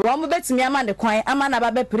no wo mo betimi ama ne kwan ama na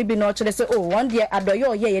ba be pribi no kire se won de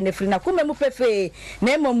adoyo ye ne firi na kumemu pefe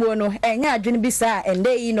na emomuo no enya adwene bi saa ende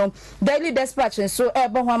yi no daily dispatch so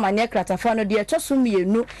ebo ho amane kratafa no de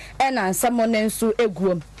tosumienu e na nsamo ne nso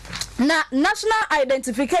eguom na National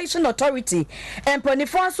Identification Authority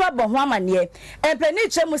emponifo so abo ho amane empeni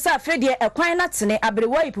chemu sa afedie ekwan na tene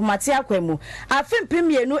abrewa ipumate akwemu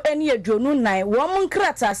afempemienu eni aduonu nan wo mun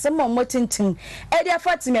krata asemo motintin e dia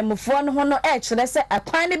fatimemufo no ho no e kire se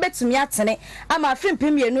ekwan ne betumi atene ama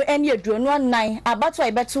afempemienu eni aduonu nan abato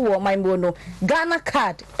ibeto wo manmo no Ghana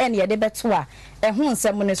card eni ye de beto a ehun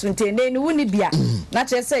nsemo ne so ntene ni wuni bia na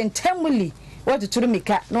kire se ntemuli what to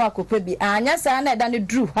mika no akopa bi anya sa na da ne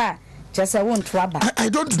dru ha just I want to aba. I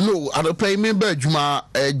don't know. I don't pay member Juma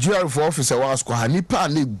GR for officer was ko nipa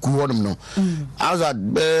ne guonum no. I was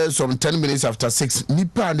at some 10 minutes after 6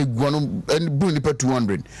 nipa ne guonum and bring nipa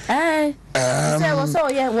 200. Say was so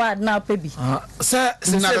yeah what now baby. Sir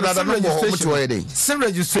some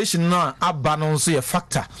registration no aba no so a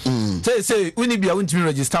factor. Say we need be Wontumi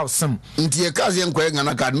register some. Nti e kaze enko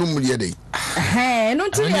ngana ka no mulie dey. No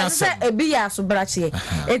ntumi say e bi ya so brache.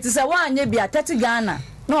 It is a one ye bi 30 Ghana.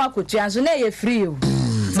 No akutuanzo na ye free o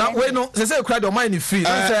na we no say cry the money free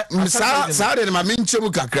sa de ma menchemu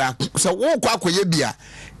kakra so wo kwa akoye bia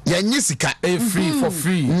ya nyisika free for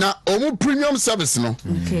free na omu premium service no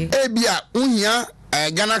e bia uhia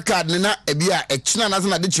Ghana card na e bia e china na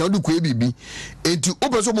na de che odu ko ebibi enti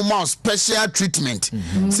opeso mo ma special treatment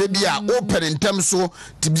se bia open in terms so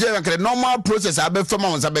tibia kan normal process abefama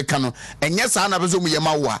won sabeka no enye sa na beso mo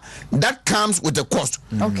yema wo that comes with a cost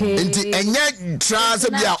enti enye tra se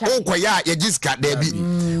bia okoya ya jiska da bi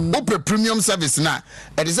open premium service na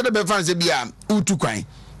e de se de be fan se bia utu kwan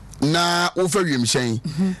na wo fa wiem hyen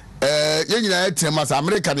you know, it's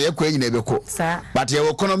America, they are but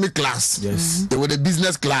your economy class, yes, they were the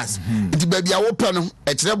business class. It's baby, I open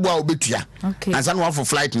a treble bit, and someone for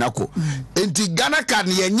flight nako. Into Ghana card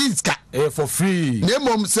near Niska for free.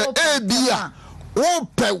 Name say, beer.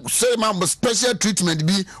 Open say man special treatment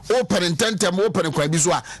be open in 10 time open in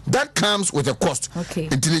Kwabiswa. That comes with a cost. Okay.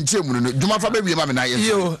 Until in Chemu, Juma for baby, mamma.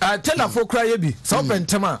 You tell her for cry be so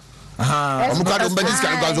pentama. Omukado mbadis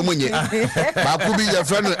kan gwazo munye bakubi ya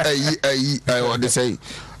friend what they say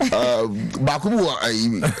bakubu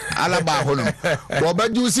alaba hono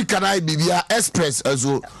obaju si kanai bibia express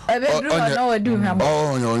azo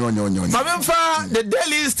Mamemfa the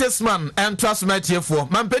Daily Statesman and Trust Matthew for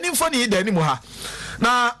mampenimfo ni dani mu ha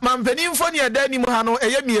na mampenimfo ni dani mu ha no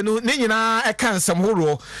eyemienu ne nyina e kan sam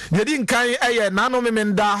horo de di nkan eye nano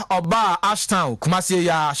memenda oba Ashtown Kumasi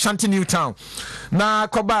ya Shanty New Town na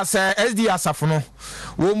koba se SD asafo no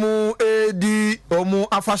wo mu edi omu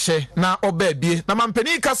afahye na obabie na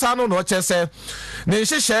mampeni kasa no no chese ne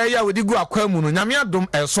nhyehyɛ ya wodi gu akwamu no nyame adom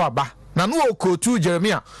eso aba na no okotu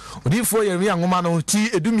Jeremia odifo Jeremia ngoma no ti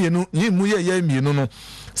edumienu yimu ye mienu no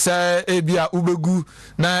se ebia ubegu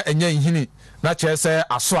na enya nhini na chese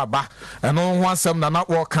aso aba eno ho asem na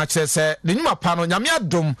wo ka chese ne nyuma pa no nyame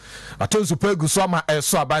adom atonsu pegu so ama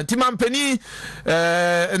eso aba nti mampeni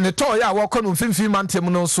ne to ya wo kɔ no mfimfini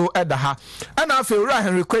mantem no so eda ha ana afa ura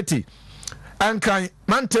Henry Kweti ankan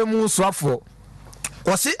mantem so afo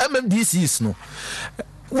wɔsi MMDCs no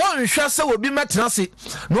one hwɛ sɛ obi mɛtena se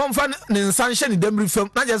no mfa ne nsanhye ne damri fam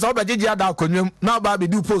na gye sɛ obagye ada akonwam na ba be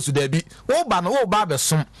di post da bi wo ba no wo ba be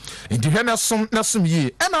som nti hwɛ na som yi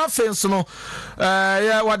ɛna afa nso no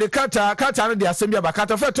ya wade kata no de asɛm bi ba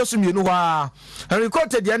kata fa tosum yenu hɔ a Henry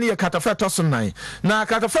Cote de ne yɛ kata fa tosum nan na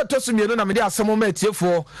kata fa tosum yenu na me de asɛm ma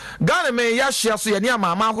atiefo Ghana me ya hye so yɛ ne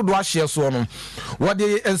ama ahodo ahye so no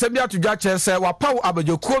wade nsɛm bi atodwa kyerɛ sɛ wapaw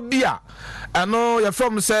abadwokuo bi a ɛno yɛ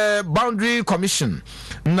from sɛ boundary commission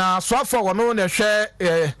na so afọ wono na hwɛ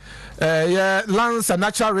lands and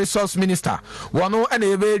natural resource minister one and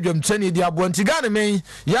a very training the abontigani me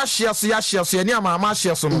yashias any Mahama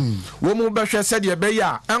shares on woman beshe said ye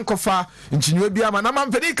beya ankofa inchinuabia manam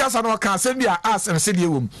penicas and can send me ass and city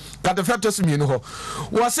womb that the fetus me no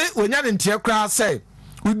was it when yan in tear say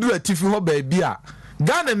we do a tiffy ho baby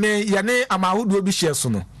Ghana me yane amahudu obi shares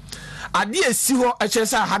no ade esi ho a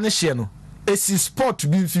chesa ha ne hye no esi sport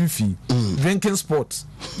bi mfimfi drinking sport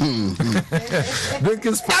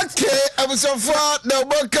drinking sport okay I'm so far the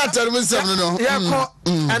book cat and we say no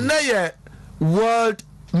and na world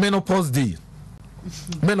menopause day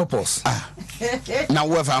menopause na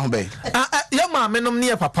wo fa ho be ya ma menom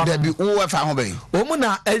ne papa da bi wo fa ho be o mu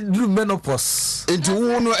na edru menopause enti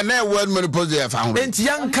wo no na world menopause day fa ho be enti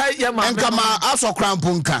yankai ya ma enka ma aso krampo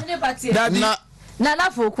nka na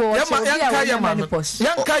Nana Foko, yanka ya ma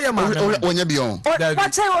wonya bion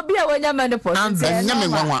what I will be a when you're menopause.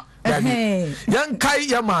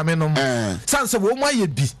 Yankai ya ma menom sanse wo ma ye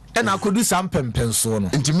bi e na akodu sam pempenso no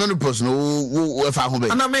enti menopause no wo fa ho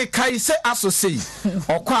be ana me kai se aso sei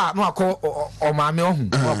okwa no akọ o ma me ohun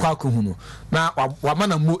okwa akohu no na wa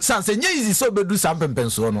mana mu sanse nye easy so bedu sam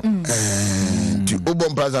pempenso no ti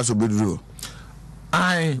obom plaza so beduro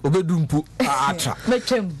ai obedu mpu atra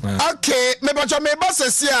Mechem. Okay, me bacho me boss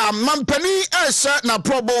sia mampani ehye na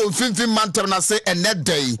probo finfin mantem na say a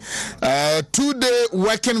day 2-day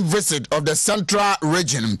working visit of the central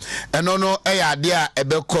region and no ade a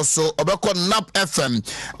ebeko so obeko NAP FM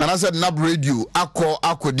and I said NAP radio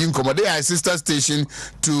akodi nkomo dey sister station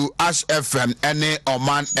to Ash FM ene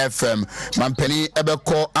Oman FM mampani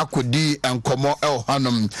ebeko akodi nkomo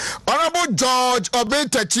hanum Honorable George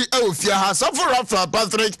Obentachi ofia ha safo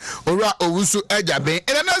Patrick Ora Owusu Ejabe.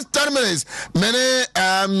 In the next 10 minutes, many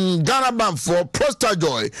Ghana Bank for Prosper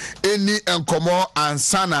Joy, any Nkomo and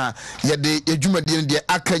Sana, Yede Ejumadi de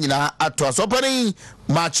Akanyina Atwas opening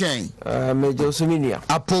Marching. Major Suminia.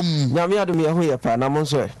 Apum Yamia de Mia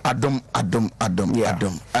Panamonso. Adom.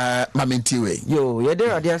 Mamintiwe. Yo,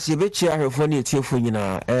 Yedera dia Sibechi her phone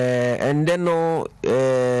Tifuna, and then no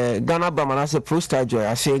Ghana Bamanasa Prosper Joy,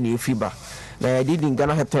 I say new fiber. Did in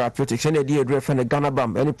Ghana Therapeutics and a dear friend Ghana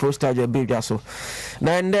Bam any postage or big so.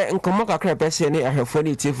 Now and then Komoka crap any I have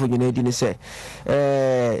funny tiff when you didn't say.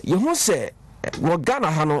 You won't say what Ghana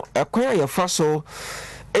Hano acquire your fossil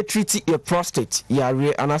a treaty your prostate,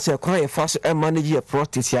 yare, and I say acquire fossil and manage your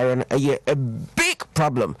prostate, yare, a big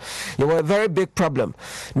problem. You were a very big problem.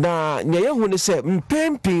 Now, Nya when they say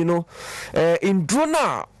Mpempino in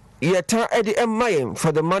Drona. Yeta edi mayem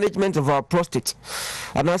for the management of our prostate.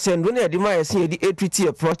 And I said, when edi mayem see the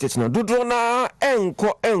treaty prostate no. Dudro na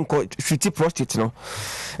enko treaty prostate no.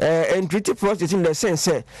 And treaty prostate in the sense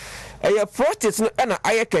say. Aya prostate no na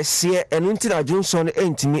aya kese enu ntina Johnson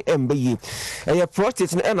entimi embayi. Aya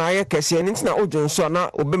prostate no na aya kese enu ntina Johnson na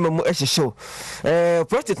obemamu ehyehew.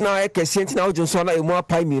 Prostate na aya kese ntina Johnson na emu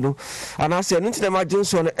apai mi no. Ana se enu ntina ma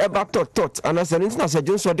Johnson eba tot. Ana se enu ntina se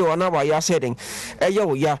Johnson de wana wa ya sedin. Eya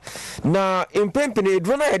wo ya. Na impempene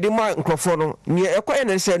eduro na yede ma nkrofo no. Ne ekwa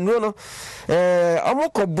ene se nuro no.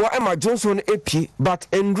 Amokobo ema Johnson epi but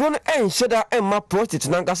enduro no enhyeda ema prostate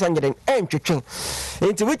na nkasa nyeden entwetwe.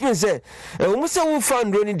 Enti which means almost a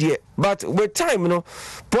fund running dear, but with time,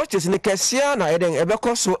 purchase in the cassia, na eden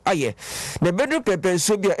ebeko so aye. The bedroom pepe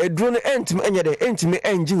so be a drone ent me any ent me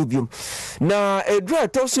and jubium. Na a draw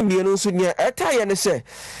tossing me no sunya attire and say,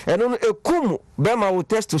 and on a kum bema with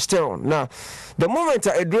testosterone. Now, the moment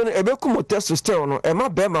I drone a bekum testosterone, and my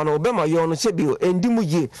bema no bema yon sebio and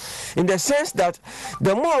dimuye, in the sense that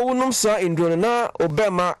the more unum sa in drone na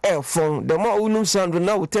obema air phone, the more unum sound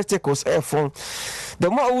now with testicles air phone. The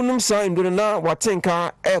more unum sign do na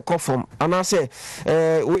watenka air coffin and I say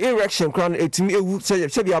we erection crown it me say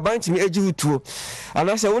be about me eju tuo and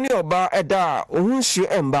I say only oba eda ohunsu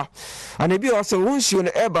emba and e bi o say ohunsu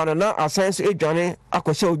na eba na ascience edwane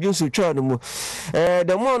akose odwunsu twa no mu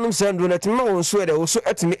the more unum sign do na tema wonsu e so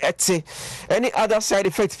etimi ete any other side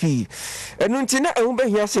effect fi enu ntina ehun be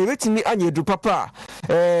hia say betimi anyedu papa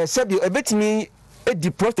say bi ebetimi edi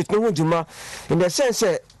prostate no hojuma in the sense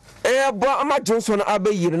ama Johnson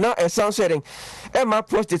abayir na esan sharing ma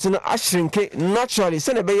prostate no ashrinke naturally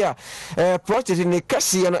sene be ya prostate ne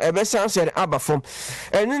kasi no ebesan sharing abafom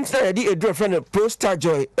enuntina ye di edro friend prostate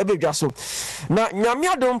joy ebedwa so na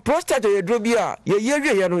nyamiadom prostate edro bi a ye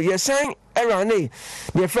yewie no ye san erane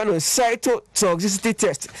the friend cytotoxicity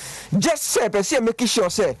test just say person make sure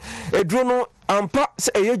say edro no ampa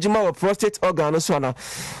eyejuma wa prostate organ so na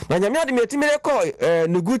nyame ade metimi rekọ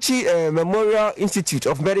Noguchi Memorial Institute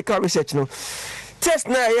of Medical Research no test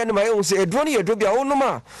na ɛyɛ no ma yɛhu sɛ aduro no yɛ aduro bi a wonom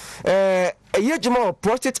a ɛyɛ adwuma wɔ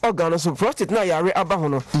prostate organ no so prostate na yare aba ho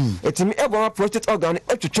no ɛtumi ɛbɔ ma prostate organ no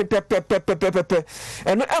atwitwe pɛpɛpɛpɛpɛ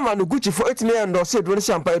ɛno ɛma no gukyifo ɛtumi ɛndɔɔsɛ aduro no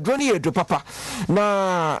hyɛ ampa aduro no yɛ aduro papa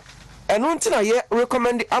na ɛno nti na yɛ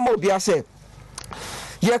recommend ama obiara sɛ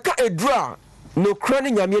yɛka aduro a no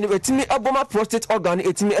chronic nyamie no etimi aboma prostate organ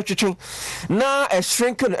etimi atwetwe na a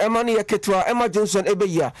shrink no ema no yeketwa ema Johnson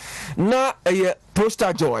ebeya na eye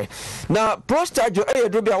prostate joy na prostate joy eye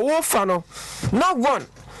do bia wo fa no na one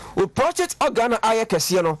wo prostate organ aye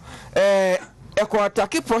kese no eko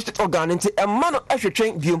attack prostate organ nti ema no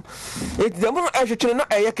ahwetwen biom enti dem no ahwetwen na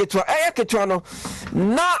eye ketwa no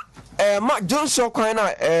na ma Johnson kwan na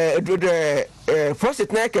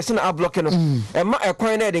prostate na kese na block no ma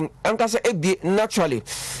kwan na den anka se ebie naturally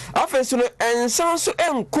afenso no ensan so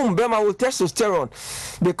enkum be ma wo testosterone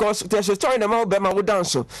because testosterone na ma be ma wo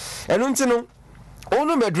dance eno nti no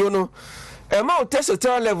onu medro no ma wo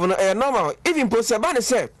testosterone level no normal even post ba ne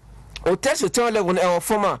se o testosterone level no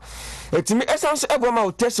forma etimi essence eboma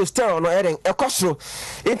o testosterone no eren ekosoro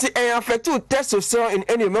enti affect testosterone in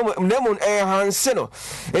any nemo hanse no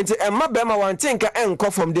enti emma bema wantinka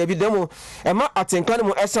enko from there bi demo emma atinka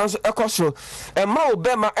no essence ekosoro emma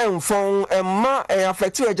obema enfon emma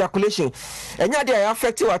affect ejaculation enya de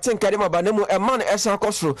affect watinka de ma nemo emma no essence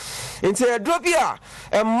ekosoro enti edrobia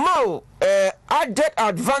emma added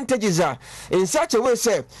advantages are in such a way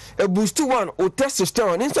say a boost to one or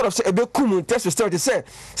testosterone instead of say a bit common testosterone to say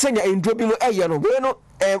ya indrobi no no we no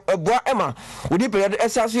boa emma we dey period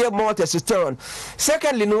essence here more testosterone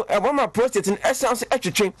secondly no a woman prostate in essence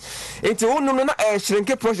etwetwe into wonu no na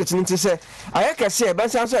shrinke prostate nti say ayeka say be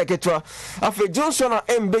essence eketwa afa Johnson na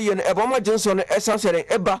embe no e boma Johnson essence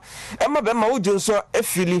eba emma be ma wo Johnson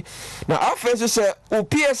efili na afa so say o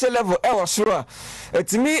PSA level e was sure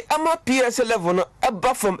etimi ama PSA level no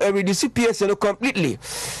eba from a reduce PSA no completely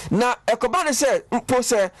na ekobane say mpo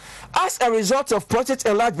say as a result of prostate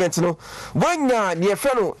enlargement no when near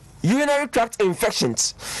fellow urinary tract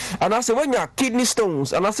infections and I say when your kidney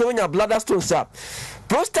stones and I say when your bladder stones up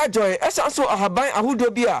prostate joy also a haban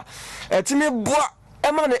ahudo bia etimi boa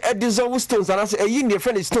Emma dissolve stones and I say a yin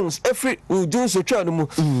friend stones every will do so mu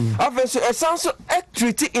so a sounds a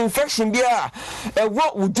treaty infection bia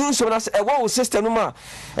what would do so as a what system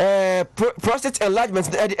prostate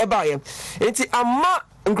enlargement the ebaye enti ama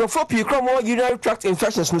nkrofo pii kro mo urinary tract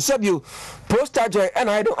infections no sabio prostate joy and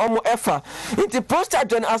I don't almost ever enti prostate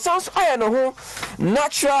joy sounds I know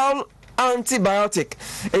natural antibiotic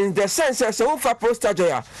in the sense so for prostate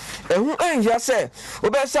joy who enja say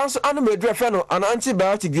obe sounds animal fe no an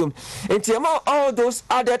antibiotic biom enti all those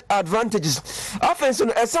added advantages often so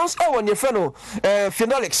sounds when you fe no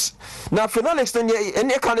phenolics na phenolics no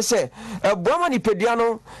any can say boama ni pedia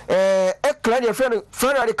no clear your friend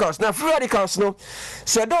free radicals na free radicals no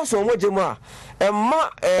say those on wojemu a emma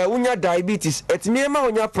unya diabetes etimi ema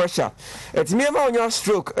unya pressure etimi ema unya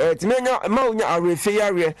stroke etimi ema unya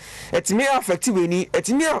arefeyare etimi affect weni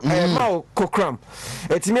etimi ema kokram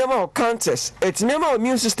etimi ema cancers etimi ema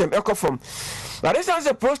immune system ecoform na this is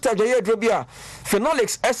a prostate ye drobia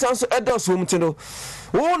phenolics essence edos womtino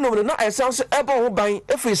no na essence ebo ho ban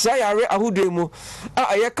efiri sa yare ahudemu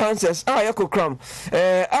aye cancers aye kokram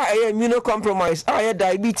aye immunocompromise aye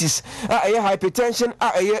diabetes aye hypertension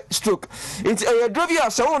aye stroke into aye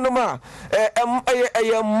drobia so no ma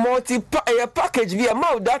aye multi package via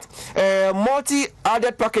mouth that multi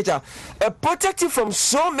added package protected from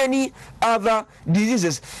so many other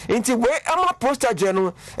diseases into where am prostate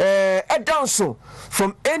journal down so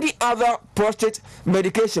from any other prostate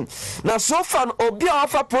medication now so far obia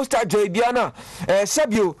afa prostate joy biana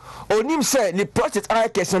sabio onim say ni prostate eye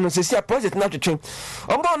kese no se sia prostate na twetwe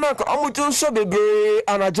ombo na ka omo Johnson bebre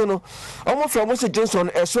anajo no omo from Mr. Johnson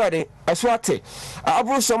eswate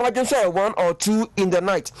abru so ma Johnson 1 or 2 in the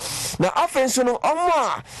night na afenso no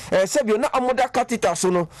omo sabio na amoda catheter so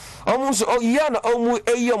no omo so ya na omo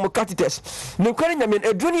eyi omo catheters no kwani nyamen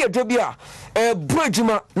edroni edrobia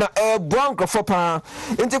brojuma na bwanko for pa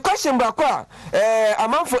into question ba kwa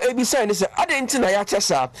amanfo abisa ni say adenti na ya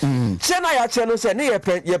chesa chena ya cheno say ne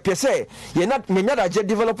ye pese ye na nyada je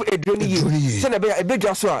develop edroni yi se na be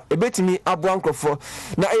ebedwa so a ebetimi abwanko for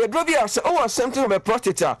na edrobia say oh something of a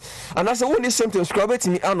prostate and I say what is symptoms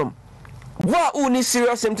crobetimi anom what only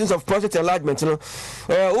serious symptoms of prostate enlargement no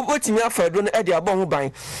wotimi afa edro no e de abon ho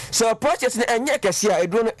ban so prostate no enye kese a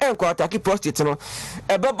edro no enko attack prostate no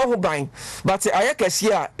ebebo ho ban but aye kese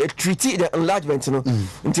a treat the enlargement no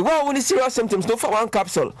nti what only serious symptoms no for one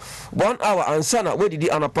capsule 1 hour and sana we did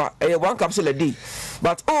anapa one capsule a day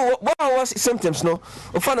But what was symptoms no?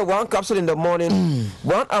 We find one capsule in the morning,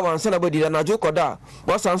 1 hour and send about the Najo Koda.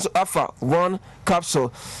 What's answer after 1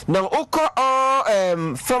 capsule. Now, all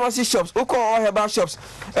pharmacy shops, all herbal shops,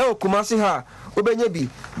 Kumasi ha. Ubenyebi,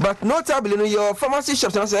 but notably in your pharmacy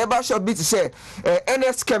shops and herbal shop be to say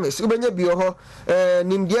NS chemist, Ubenyebi or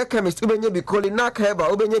Nimdia chemist, Ubenyebi Colinac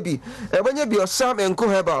herbal, Ubenyebi or Sam and Co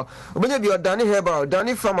herbal, Ubenyebi or Danny herbal,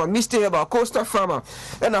 Danny farmer, Mr. herbal, Costa farmer,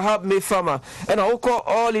 and a Hub May farmer, and I will call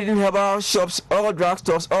all leading herbal shops, all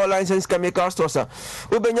drugstores, all licensed chemical stores.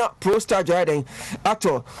 Ubenya Prostar Joy at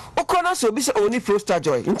all. Okona so be only Prostar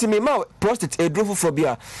Joy. Into me, prostate a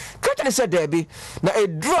drophobia. Can't said there be now a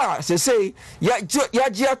draw, say.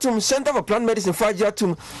 Yajiatum Center for Plant Medicine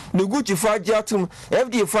Fajiatum, Nuguchi Fajiatum,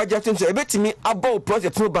 FDA Fajiatum, so a bit to me about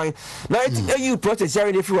project no buying. Now it's you project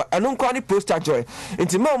sharing if you are an unqualified Prostar Joy.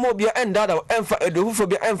 Into more mobile and that or Empha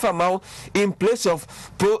Enfamau in place of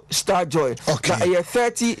Prostar Joy. Okay. Now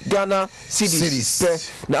 30 Ghana cities.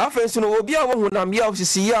 Now friends will be our one I'm yao to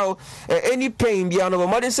see yao any pain beyond our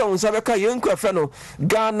modern sounds Sabaka Yunko Feno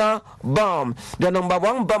Ghana Balm. The number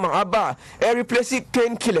 1 balm Abba replace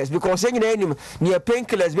painkillers because saying any near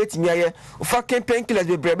painkillers bet me fucking painkillers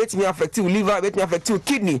be bet me affect you liver bet me affect you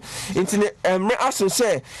kidney into aso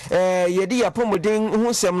say yedi apomodin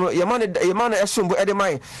hu sem no yamana esombo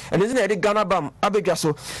edemai and is na the Ghana Bam abedwa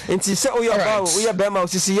so into say oya ba oya bema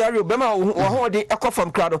osisi yare bema wo ho de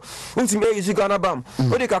ekofam krado untimi use Ghana Bam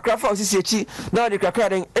o de kakra fa osisi echi na de kakra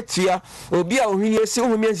den etua obi a ohini esi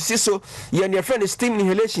ohumi nsisi so ye ne friend steam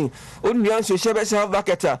inhalation onua so shebe se have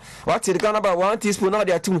bucket what the Ghana Bam 1 teaspoon na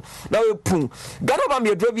de atum na we pum Ghana Bam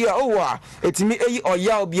ye drobia owa etimi eyi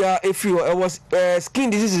oya obia efi it was skin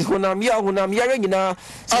diseases honam yare nyina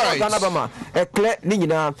Ghana Bam ekle ni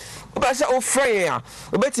nyina oba se o frey a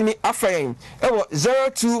obetimi afrey e wo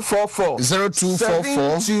 0244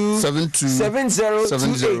 0244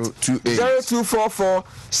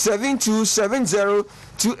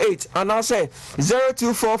 727028 and I say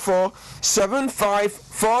 0244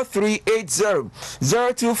 754380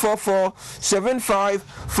 0244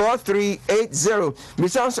 754380. Me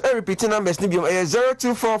sounds repeating numbers nibium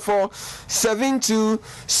 0244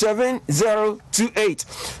 727028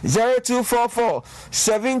 0244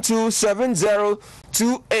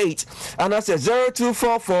 727028 and I say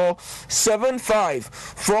 0244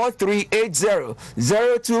 754380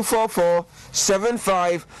 0244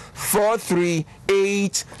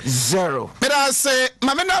 754380. But I say,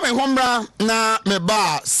 Mamena me hombra na me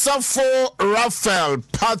ba Safo Raphael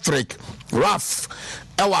Patrick Raff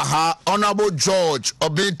Ewaha Honorable George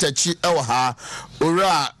Obintechi Ewaha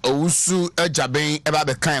Ura Owusu Ejaben eba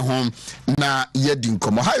be kan home na yedi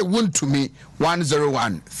nkomo. Hi Wontumi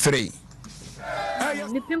 1013.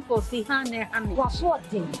 The pimples see honey. What's what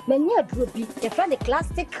thing? Many a droopy, a friend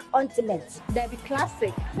classic ointment. They be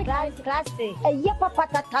classic. Classic. A yappa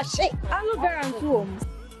patatache. I look around to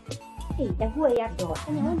hey, and who are your dog?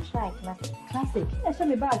 And I won't try classic. I show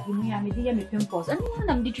me back with me, I'm me pimples. And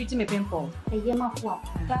I'm treating me pimples. A yama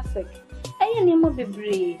classic. I am a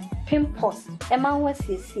baby pimples. A man was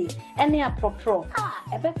see. And they are pro. Ah,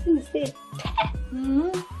 I bet you say.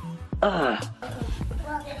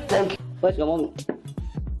 Thank you. What's your mom?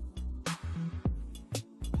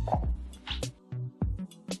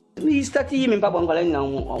 We started him in Papa now. Let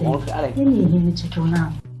me check you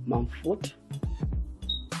now. Mumford.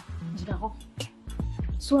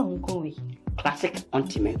 So I'm going. Classic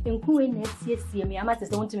ointment. I'm going next year. See me. I might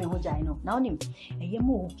just want to me who I know. Now, him. A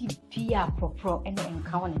yamo Pia pro and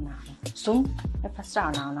encounter now. So, a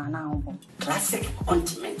pastor now. Classic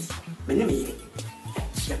ointment.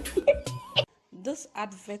 This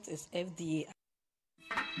advert is FDA.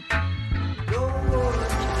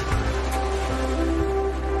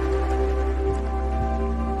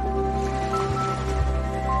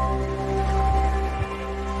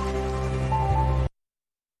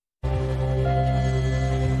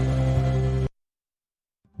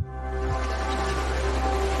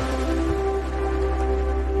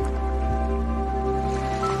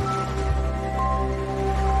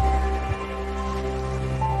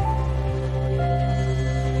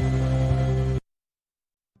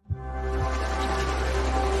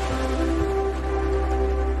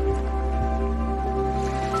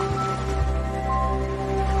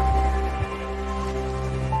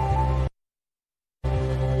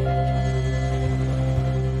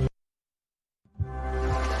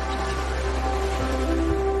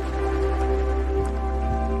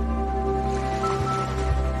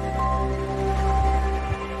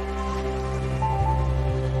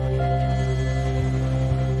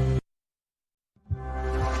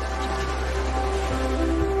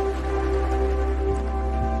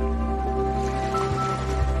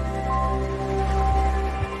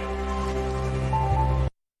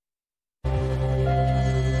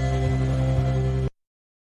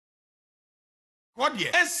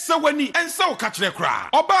 Odie, Ensawani, Ensaw Kachrekra,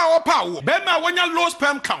 Oba Opa, Bema Wanya low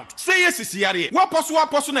sperm count, say yes, Siari,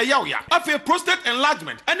 Waposu na Yawya, Afe prostate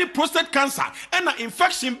enlargement, any prostate cancer, and an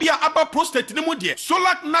infection be a prostate Nimudie,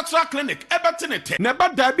 Solak Natural Clinic, Ebatinete,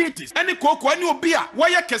 Neba diabetes, any cocoa, any beer,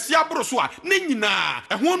 Waya Kesia Brosua, Nina,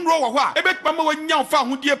 a one row, Ebet Mama Wanya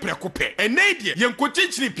found Hudia Precope, and Nadia,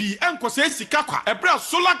 Yankotichi P, and Kose Sikaka, a bra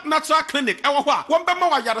Solak Natural Clinic, Awa, one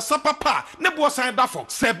Bama Yara Papa, Nebo Sandafo,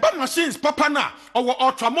 Seba machines, Papa na, our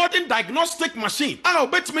ultramodern diagnostic machine, I'll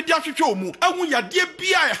bet media show mu, and we are dear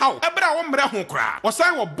BI how, Ebra Omra Honkra, or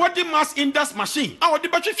sign our body mass index machine, our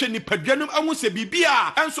debatation in Pedranum, and we say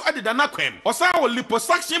BBR, and so added an aquam, or sign our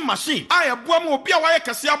liposuction machine, I have one more Biawaya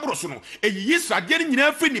Cassia Brosuno, a years are getting in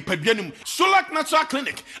every Pedranum, Solak Natural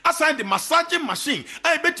Clinic, aside the massaging machine,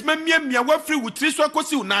 I bet me free with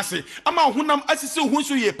Triswakosi Nasi, Ama Hunam Asisu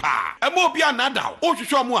Hunsu Yepa, a more Bia Nada, or to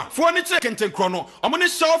show more, for any check and chrono, I'm on a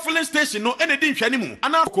shelf filling station, no anything anymore,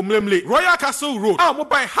 and now Kumlemle, Royal Castle Road, I'm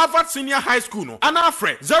by Harvard Senior High School, no, and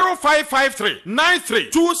Afre 0553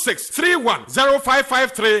 932631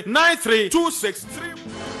 0553 932631.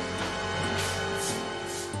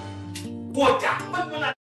 What?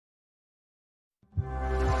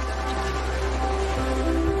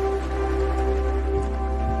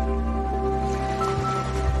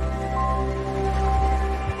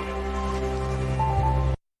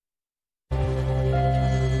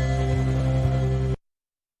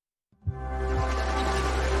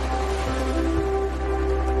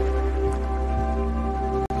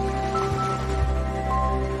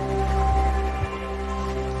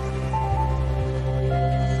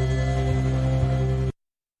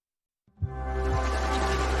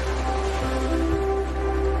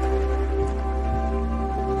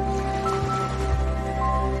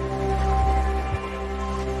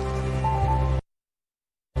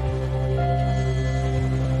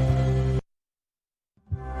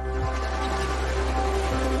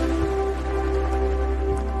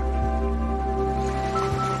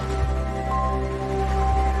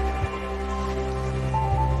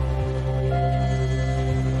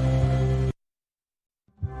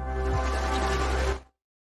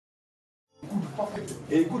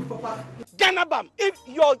 A good papa. Ganabam, if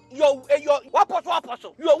your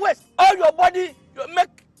apostle, your waist, all your body, you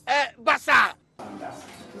make bazaar.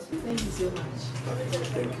 Thank you so much.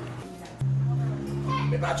 Thank you.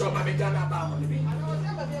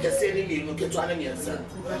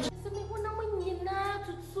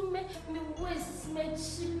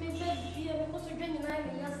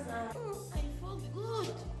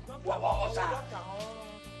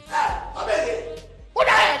 What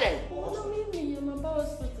are you doing? I'm about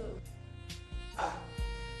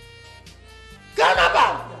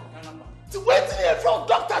Ganabam! To wait here from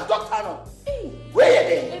doctor no. Where are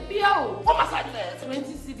they? What must I do?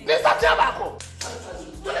 20 cities. This is Tiabaco.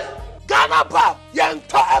 Ganabam! Young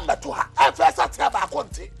to Emma to her. I first at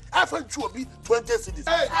Tiabaco. I think you will be 20 cities.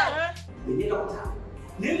 We need doctor.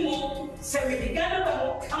 Nemo, say we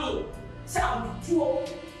Ganabam come. Sound two.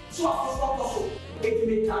 So I it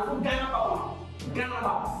may come Ganabam.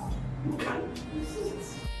 Ganabam. You can.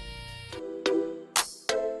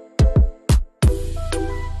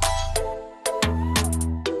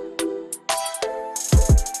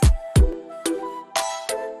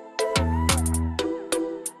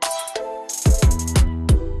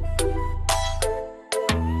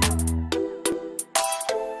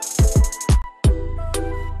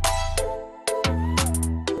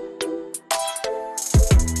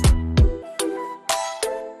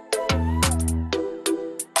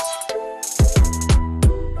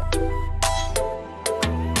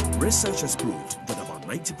 Research has proved that about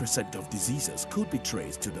 90% of diseases could be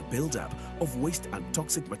traced to the buildup of waste and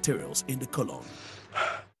toxic materials in the colon.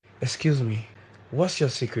 Excuse me, what's your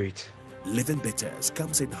secret? Living Bitters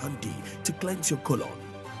comes in handy to cleanse your colon.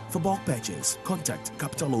 For bulk purchase, contact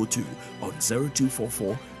Capital O2 on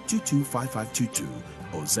 0244 225522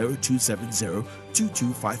 or 0270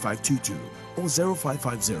 225522 or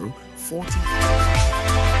 0550 40.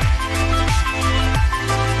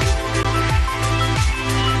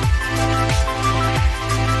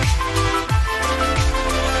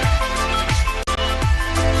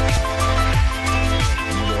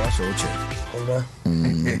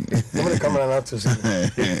 I'm camera not to see.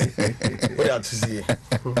 What are to see?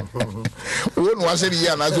 When was it?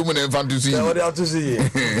 Yeah, as women and fantasy. What are to see?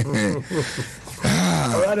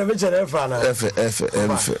 Ora me chere fa na. F.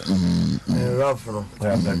 Rough no.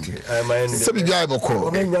 Se bi bia iboko.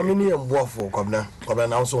 O me nyame ni emboafo kwabna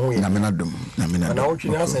na so ho ye. Na me na dum. Na wo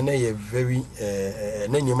twini ase na ye very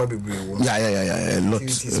na nyema bebre wo. Yeah,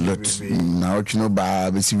 lot. Na wo twino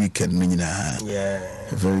ba be si weekend no nyina. Yeah.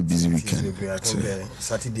 Very busy weekend.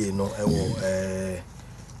 Saturday no ewo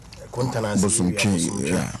containers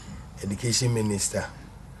yeah. Education Minister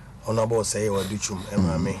Honorable say Waduchum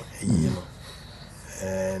Emame no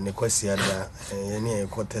ne kwasi ada any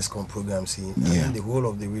test program see the whole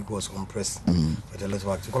of the week was compressed but let's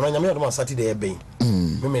work kono nyame do Saturday e bay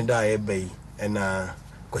me da e bay and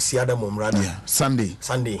kwasi ada momrada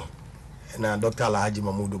Sunday na Dr. Alhaji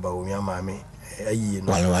Mamudu Bawumia mame ayi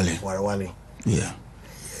no wale yeah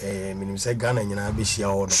minim say Ghana nyina be shia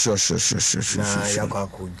ho no sure na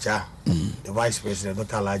yakoja the vice president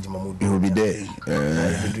Dr. Alhaji Mamudu will be there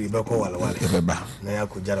be ko wale na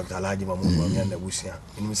yakoja Dr. Alhaji Mamudu amia na busia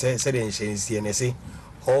minim say the insurance say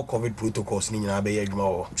all COVID protocols ni nyina be adwuma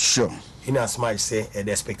ho sure in as much say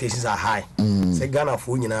the expectations are high say Ghana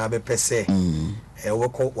fo nyina be pese we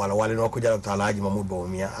ko wale no yakoja Dr. Alhaji Mamudu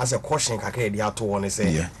amia as a caution kakra dia to one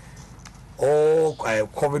say all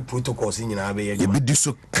COVID protocols in Abbey. You be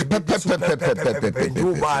so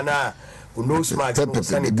bana no smart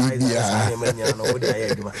sanitizer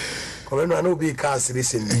no be cast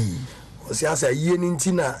recently. Osiasa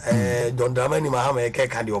yenintina Don Dramani Mahama e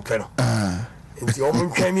ka di opera. Nti o mun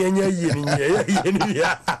kwami anya yeni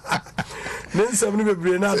ya. Nensam ni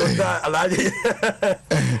bebre na Dr. Alhaji.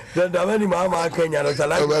 Don Dramani Mahama Kenya no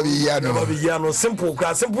Alhaji.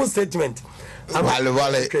 Simple statement.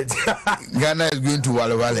 Wale. Ghana is going to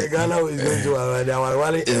Wale. Ghana is going to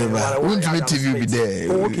Wale. Wontumi TV be there.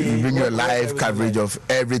 Okay. Bring your live coverage of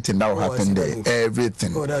everything that will happen there.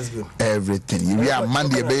 Everything. Oh, that's good. Everything. You are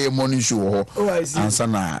Monday be morning show. Oh, I see. And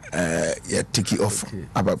sana take it off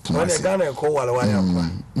about When Ghana call Wale.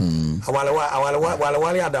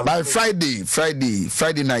 By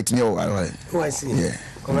Friday night near Wale. Oh, I see. Yeah.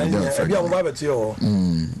 Na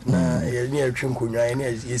ye twinkonwa ne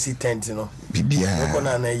yesi tent no bibia ko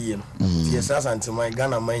na yi no yes asantima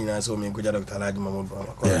Ghana man na so me nkoja Dr. Alhaji Mamudu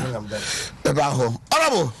ko ngam da ba ho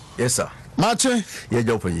honorable yes sir mache ye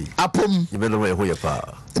jopo yi apom ye belo we ho ye pa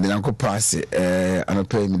de nanko pass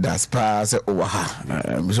anope mi das pass o wa ha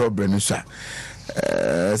mi so brenu sa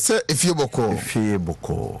se ifie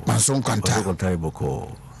boko mason kwanta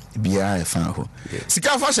boko bia e fa ho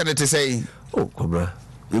sika fashion te say oh kobra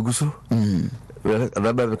yeguso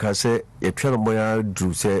anaba be say ye twere moya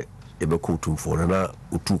dru say e be ko tumfo na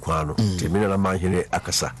otu kwa no temina na manhene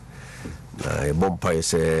akasa na e bompa ye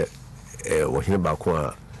say wo hine ba ko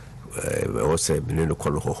a wo say mine no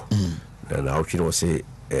kono ho na awtwire wo say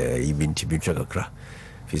ibinti bi twakakra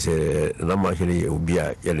fi say na manhene ye obi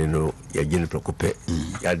a ye no ye gine prokope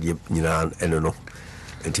ya de nyina eno no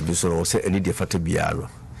enti bi so wo say eni de fata bia no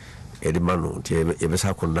e de manu ti e be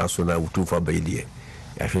sa ko na so na utumfo abayidie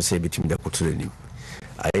ya hwe say bitim da kotreni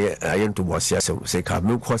ayentu bosia se ka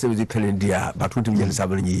me ko se bi pelendia batuntum yen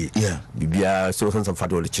sabani yi bibia so san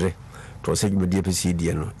fado le kire to se me die pesi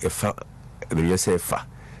die no e fa me ye se fa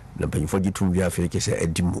na panfo gitum bia fe ke se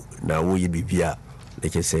edimu na wo ye bibia le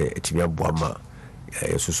ke se etimi aboama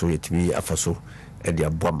susu etimi afaso e dia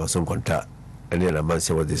aboama so konta ene na man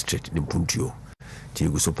se wa district ni puntuo ti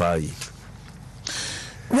guso pai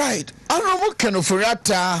right honorable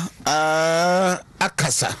Kenoforiata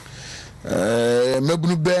akasa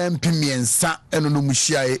mabunu bem pimiensa eno no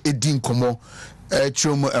muhia edi nkomo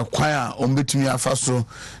chromo ekwan a ombetumi afaso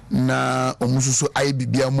na omususu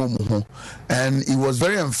aibibia mo and he was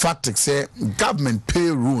very emphatic say government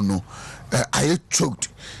pay rule no I choked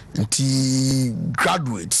nti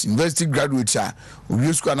graduates university graduates a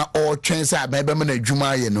we school na all chance abebe na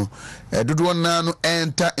adwuma ye no dodo na no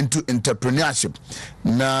enter into entrepreneurship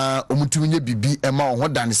na omutumi nye bibi ema ho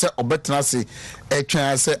dan se obetena se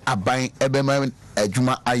etwan se aban ebema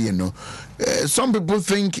adwuma aye no some people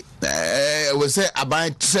think we say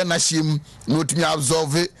aban se na shim no tumi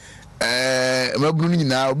absorb it mabunu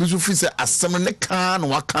nyina obisu fi se asem ne kan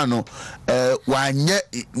waka no wanye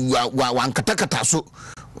wankatakata so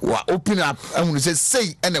wa open up and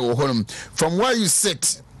say and from where you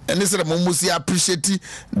sit and this is the appreciate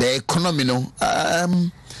the economy no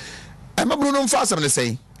I'm mabunu no fast am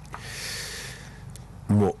say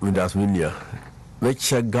mo mindas minia me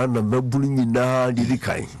che Ghana mabunu nyina didi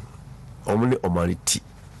kai omne omaniti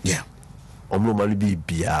yeah omno mali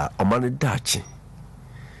bibia omane dachi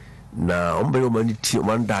na ombe omaniti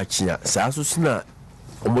omanda dachi ya sa so sina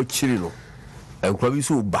omochiri no enkwa bi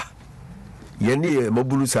so ba yɛne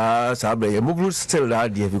mabulu saa bɛ yɛ mabulu still la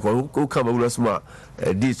adeɛ because woka mabulu asoma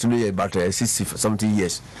date no yɛ about 60 something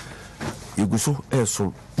years yɛgu so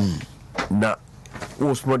ɛso na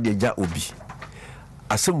wo small de gya obi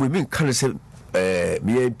asɛm we mean kan sɛ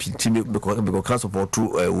me PT me because can support to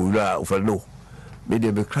wura offer no me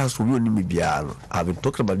de be class we oni me bia no I've been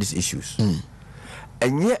talking about these issues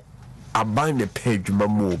and yet aban the page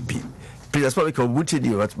mamo bi please probably can buti di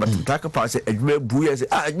but talk about say adwuma bu ya say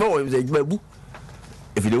adwuma wo say adwuma bu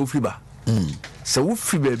if you dey free ba so wo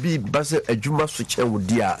free ba bi ba say adwuma so che wo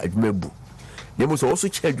dia adwuma bu ne mo so wo so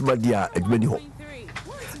che adwuma dia adwuma ni ho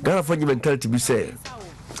Ghana for mentality bi say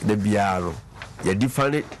the biaro ya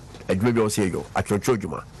define adwuma bi o say yo atwocho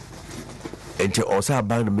adwuma enti o say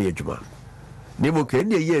aban no me adwuma ne mo ke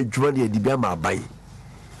ne ye adwuma ne di bia ma aban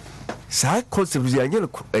sa concept ya nyɛ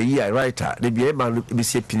ayi writer de bia ma no bi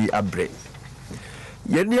se pini abre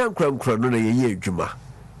ye ne ankra no na ye ye adwuma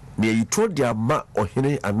ne yi to dia ma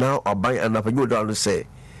ɔhene ana aban ana panyo da no sɛ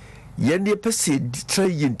ye ne pese tra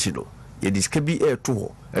yinti no ye diska bi to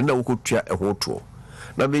ho ɛna wokotua ɛho to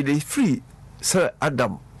na me de free sɛ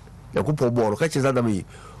Adam yakopɔ bɔɔro ka kyɛ Adam yi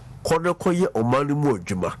kɔne kɔyɛ ɔman mu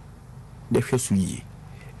adwuma na hwɛ so yi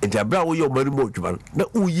enti abra wo ye ɔman mu adwuma na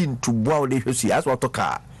uyi ntuboa wo ne hwɛ so yi aso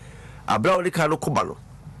atoka abra wo ne ka no koba no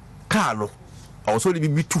ka no ɔso de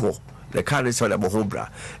bibi to ho na ka ne sɛ le bɔ ho bra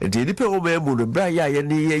enti ni pe ho ma mu no bra ya ye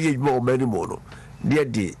ne ye adwuma ɔman ni mu no ne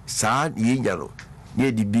de saa ye nya no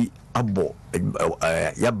ne de bi abɔ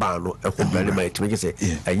ya ba no ɛho bra ne ma etime sɛ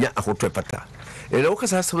anya ahoto pata ene wo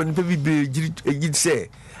kasa sɛ ni pe bi giri sɛ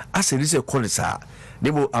asɛri sɛ kɔ ne saa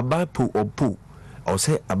ne mo aba po opo o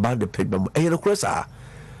sɛ aba de pe bam ɛyɛ no kora saa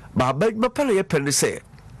ba ba pɛle yɛ pɛle sɛ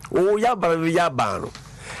o ya ba no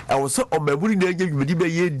ɛwɔ sɛ ɔmaburi na anya dwumadi bɛ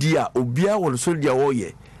yɛ di a obia wɔ so dia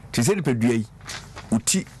wɔyɛ te sɛ nipadua yi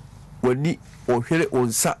uti wani ɔhwere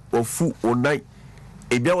onsa ofu onai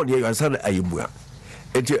ebia wɔ ne yɛ ansa na ayemua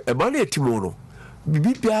enti ɛma na etimo no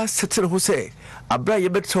bibi bia setere ho sɛ abra yɛ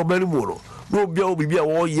bɛtɛ ɔmani mu no no bia o bibia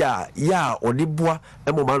wɔyɛ ya ɔde boa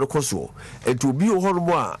ɛmɔ ma no kɔso enti obi wɔ hɔ no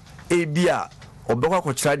mu a ebia ɔbɛkɔ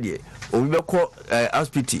akɔkyerɛ deɛ obi bɛkɔ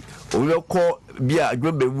hospital obi bɛkɔ bia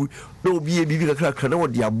adwuma bɛwu na obi yɛ bibi kakra na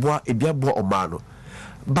wɔde aboa ebi aboa ɔma no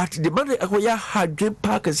but the man ɛkɔyɛ hadwe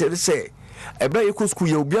park sɛ ɛbɛ yɛ kɔ school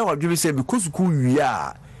yɛ obi a wadwe sɛ bi kɔ school wie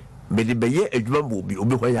a mede bɛyɛ adwuma ma obi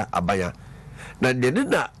hɔ yɛ abaya na de ne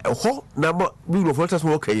na ɛhɔ na ma bi wurɔfoɔ ta so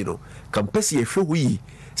wɔka yi no kampɛsi yɛhwɛ hɔ yi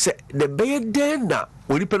sɛ de bɛyɛ dɛn na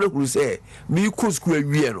onipa no huru sɛ mi kɔ school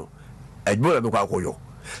awie no adwuma na mekɔ akɔyɔ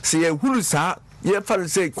sɛ yɛhuru saa yɛfa no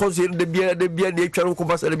sɛ kɔnso yɛno da bia ne atwa no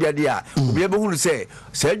nkɔba sɛ no biade a obia bɛhunu sɛ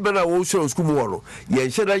saa adwuma no a wɔwosɛ school mu wɔ no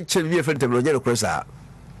yɛnhyɛ da nkyɛ no bi yɛfɛ ntɛm no ɔnyɛ no korɛ saa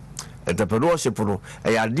entrepreneurship no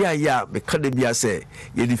ɛyɛ adeɛ a yɛ a meka da bia sɛ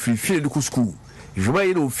yɛde firifie no kɔ school dwuma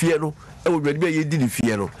yɛ no ofie no ɛwɔ dwuma bi a yɛdi ne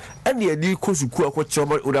fie no ɛne yɛde kɔ sukuu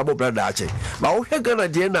akɔkyerɛ wode abɔ bra daakye ma wohwɛ Ghana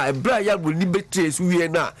deɛ no a ɛberɛ a yɛ abrɔni bɛtire so wie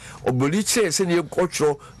no a ɔbrɔni kyerɛ sɛ ne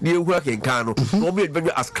yɛkɔtwerɛ ne yɛhura kenkan no na ɔmyɛ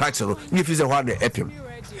adwuma ascratch no ne yɛfiri sɛ hɔ a na ɛpem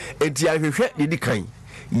enti ahwehwɛ ne di kan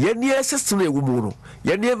yɛne system no ɛwɔ mu no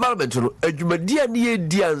yɛne environment no adwumadi a ne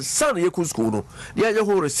yɛdi ansa na yɛkɔ school no ne yɛnyɛ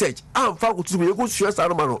ho research amfa akoto so yɛkɔ sua saa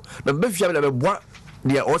no ma no na mbɛfia me na bɛboa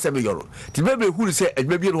nea ɔsɛ meyɔ no nti bɛbɛ huru sɛ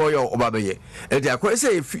adwuma bi no hɔ yɛ ɔba bɛyɛ enti akɔrɛ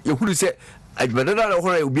sɛ yɛhuru sɛ adwuma no na hɔ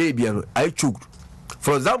na obiara bia no ayɛ choked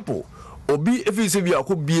for example obi ɛfiri sɛ bi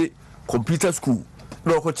akɔ bie computer school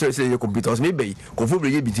na ɔkɔ kyerɛ sɛ yɛ computer ɔsɛ mebɛyi kɔfo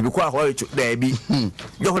bɛrɛ yɛ bi nti mekɔ a hɔ yɛ daabi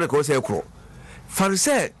nyɛ hɔ na kɔɔ sɛ ɛkorɔ fane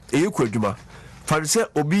sɛ ɛyɛ kɔ adwuma fane sɛ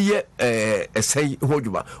obi yɛ ɛsɛn ho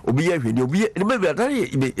adwuma obi yɛ hwɛni obi yɛ ɛnima bi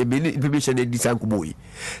adane ɛbɛni information adi saa nkɔmmɔ yi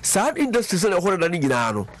saa industry sɛ na ɛhɔ no ne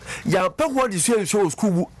nyinaa no yɛmpɛ ho ade so yɛnhyɛ wɔ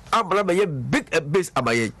school mu amana bɛyɛ big base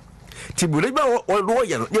ama yɛn nti bɔne bi a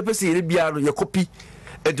wɔyɛ no yɛpɛ sɛ yɛne biara no yɛkɔpi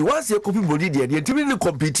nti once yɛkɔpi bɔne deɛ yɛntimi ne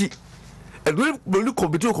compete ɛdone bɔne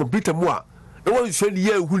compete wɔ computer mu a na wɔn nsuo ni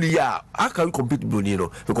yɛ ehu ni yɛ a aka yi compete broni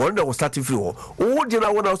no because ɔno na wɔ start free hɔ wɔn deɛ na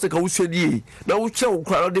wɔn na wɔsɛ ka wɔsua ni yie na wɔkyɛ wɔn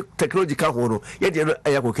kura ɔde technology ka ho no yɛ deɛ no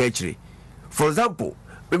ɛyɛ akɔkɛ akyire for example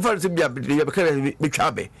nfa ne sɛ bi a yɛ bɛka na mi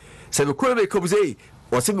twa abɛ sɛ mi kura bɛ kɔm sɛ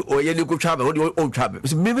wɔsɛ ɔyɛ ne ko twa abɛ ɔde ɔn twa abɛ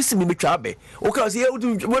mi si mi twa abɛ ɔka sɛ yɛ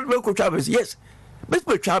wɔn bɛ ko twa abɛ yes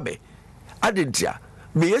mɛ twa abɛ adi ntia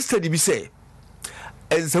mɛ yɛ study bi sɛ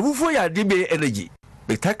nsɛmufo yɛ adi bɛ energy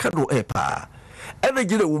mɛ taka no ɛyɛ paa.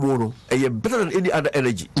 Energy na wo no ɛyɛ better than any other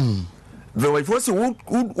energy the way for say wo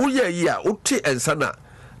yɛ yi a wo te ensa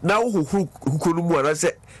na wo huhu no mu ana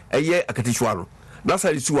sɛ ɛyɛ akatishwa no na sa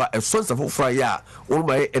isu a ɛso nsa foforo yɛ a wo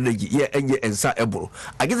ma yɛ energy yɛ ɛnyɛ ensa ɛboro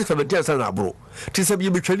agete fermentation na aboro te sɛ bi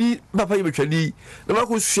betwani papa yɛ betwani na ma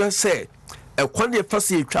ko sua sɛ ɛkwan yɛ fa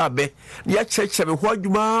sɛ ɛtwa abɛ na yɛakyerɛkyerɛ me ho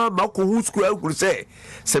adwuma ma akɔ ho sukuu ahuru sɛ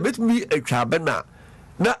bɛtumi atwa abɛ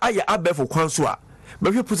na ayɛ abɛfo kwan so a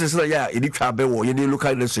bɛhwɛ process na yɛ a ɛde twa abɛ wɔ yɛne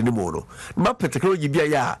local industry no mu no ma pɛ technology bi a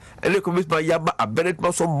yɛ a ɛne kɔmɛtuma yɛ ama abɛ no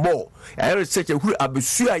tuma so mmɔ ayɛ research ahuru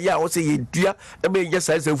abɛsu a yɛ a wɔsɛ yɛdua ma yɛnyɛ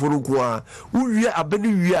saa nsɛmfo no nko a wowie abɛ no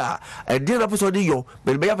wie a ɛdeɛ no apɛ sɛ ɔde yɔ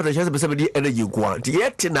bɛde bɛyɛ apɛtɛhyɛ sɛ bɛ sɛ bɛde energy nko a nti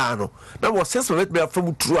yɛte naa no na wɔ sɛsɛ bɛtumi afa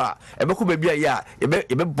mu turo a ɛbɛkɔ baabi a yɛ a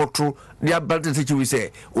yɛbɛbɔtoro ne abante sɛ kyɛwi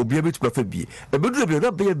sɛ obiara bɛtumi afa bi ɛbɛduru bia na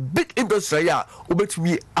bɛyɛ big industry a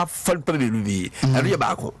wobɛtumi afa nipa bɛnu bi ɛno yɛ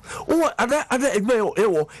baako wowɔ ada adwuma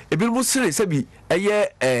ɛwɔ ebinom sere sɛ bi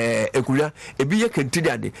ɛyɛ akunya ebi yɛ kente de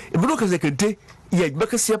ade ebinom ka sɛ kente yɛ adwuma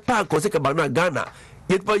kɛseɛ paa nkɔ sɛ kaba no a Ghana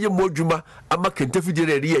yɛtuma yɛ mmɔ adwuma ama kente fidie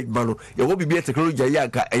no ɛde yɛ adwuma no yɛwɔ biribi technology ayɛ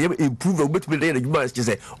anka ɛyɛ improve a wobɛtumi de yɛ adwuma kyɛ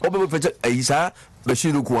sɛ ɔbɛbɛ fɛkyɛ ayi saa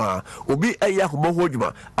machine no ko a obi ɛyɛ ahoma ho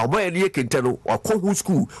adwuma ahoma yɛ de yɛ kente no wakɔ ho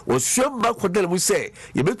school wɔsua mma kɔda mu sɛ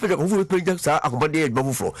yɛbɛtumi de akɔfo bɛtumi gya saa ahoma de yɛ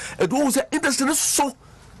adwuma foforɔ ɛdo wo sɛ industry no so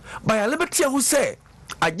bayɛ lɛbɛteɛ ho sɛ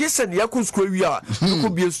agye sɛ ne yɛkɔ sukuu awie a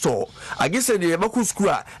yɛkɔ bie store agye sɛ ne yɛbɛkɔ sukuu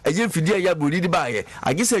a ɛyɛ mfidie a yɛ aburoni de baayɛ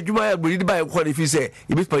agye sɛ adwuma yɛ aburoni de baayɛ kɔ ne fi sɛ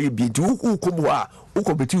yɛbɛtumi ayɛ bie nti wokɔ mu hɔ a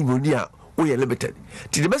wokɔ bɛti wuroni a woyɛ limited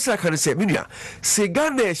nti de bɛsra ka no sɛ me nua sɛ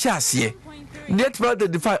Ghana ɛhyɛ aseɛ ne yɛtumi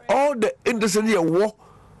identify all the industry ne yɛwɔ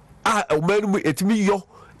a ɔman no mu ɛtumi yɔ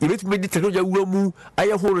yɛbɛtumi de technology awura mu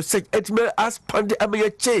ayɛ ho research ɛtumi aspande ama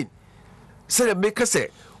yɛ chain sɛdeɛ meka sɛ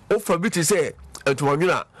wofa bi te sɛ ntomanwene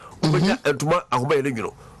a wobɛnya ntoma ahoma yɛ no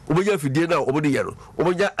nwino wobɛnya afidie no a wɔmde yɛ no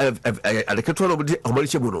wobɛnya adeketewa no wɔmde ahoma no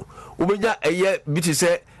hyɛ mu no wobɛnya ɛyɛ bi te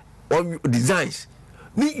sɛ designs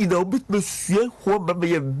ne nyina wobɛtumi sua ho ma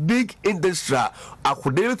bɛyɛ big industry a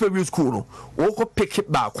akoda yɛbɛtumi wie school no wɔkɔ peke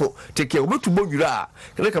baako tekɛ wobɛtu bɔ nwira a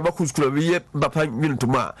kɛne ka makɔ school a meyɛ mbapa nwene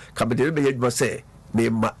ntoma a ka mede bɛyɛ adwuma sɛ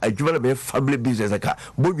mema adwuma na bɛyɛ family business ka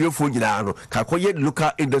bɔnwiafoɔ nyinaa no ka kɔyɛ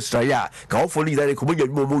local industry a ka wɔfoɔ no nyinaa kɔ bɔnya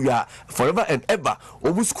adwuma ɔmɔ wie a forever and ever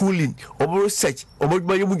ɔmo schooling ɔmo research ɔmo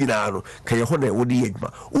adwuma yɛ mu nyinaa no ka yɛ hɔ na wɔde yɛ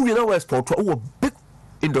adwuma wowie na wɔ export a wowɔ big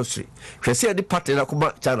industry hwɛ sɛ yɛde pattern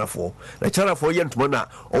akɔma Chinafoɔ na Chinafoɔ yɛ ntoma no a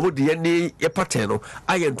ɔmo de yɛ ne yɛ pattern no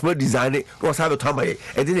ayɛ ntoma design ne na wɔsaa bɛtɔ ama yɛ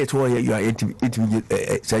ɛde na ɛtɔ yɛ yɛ a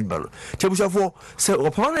yɛntumi saa adwuma no kyɛbusuafoɔ sɛ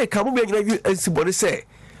ɔpama no ɛka mo bia nyina ansi bɔne sɛ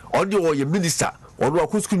ɔde ɔyɛ minister ɔno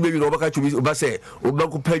akɔ sukuu bɛwi na ɔbɛka kyerɛ ɔba sɛ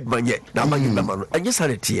ɔbɛnkɔ pɛ adwuma nyɛ na ama nyɛ bɛma no ɛnyɛ saa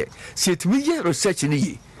ne teɛ sɛ yɛtumi yɛ research no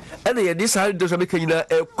yie ɛna yɛde saa industry bɛka nyinaa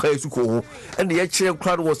ɛkɔ sukuu ho ɛna yɛkyerɛ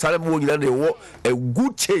nkora no wɔ saa ma wɔ nyinaa na ɛwɔ a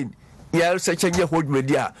good chain yɛ research nyɛ hɔ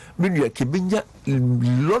adwumadi a me nua kɛbɛnya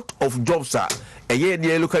lot of jobs a ɛyɛ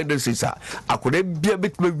ne local industries a akɔda bia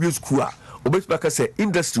bɛtumi awie sukuu a ɔbɛtumi aka sɛ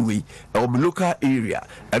industry wei ɛwɔ me local area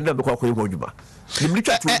ɛno na bɛkɔ akɔyɛ hɔ adwuma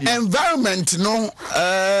environment no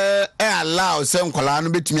allow sɛ nkwalaa no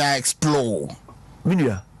bɛtumi a explore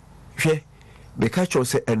menua hwɛ meka kyɛw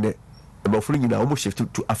sɛ ɛnɛ ɛbɛfo no nyinaa ɔmo shift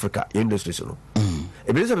to Africa yɛ industries no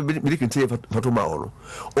ɛbɛne sɛ mede kɛnti fato ma hɔ no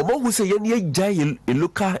ɔma hu sɛ yɛne yɛgya yɛ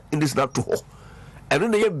local industry no ato hɔ ɛno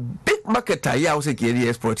na yɛ big market a yɛ a wo sɛ kɛyɛne yɛ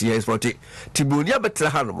export nti bɛoni abɛtena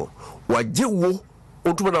ha no mɔ wagye wo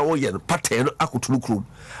ntoma no a wɔyɛ no patɛn no akotono kurom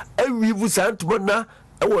awie vu saa ntoma na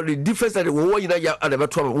ɛwɔ ne difference that wɔwɔ nyina yɛ ana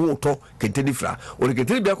bɛtɔ ama wɔtɔ kente ni fra wɔde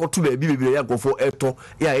kente bi akɔto baabi bebree yɛ nkɔfo ɛtɔ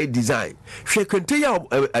yɛ ayɛ design hwɛ kente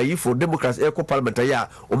yɛ ayi for democrats ɛkɔ parliament yɛ a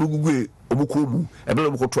ɔmo gugu ɔmo kɔn mu ɛbɛn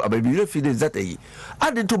ɔmo kɔto ababi yɛ fi de zata yi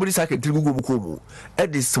adi nto mo de saa kente gugu ɔmo kɔn mu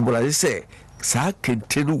ɛde symbolize sɛ saa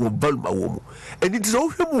kente no wɔ value ma wɔn mu ɛni ti sɛ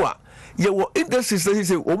ɔhwɛ mu a yɛwɔ industries na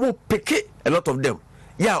sɛ ɔmo peke a lot of them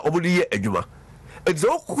yɛ a ɔmo de yɛ adwuma ɛti sɛ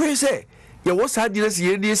ɔkɔkɔ sɛ yɛwɔ saa deɛ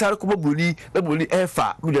sɛ yɛni saa kɔma buroni na buroni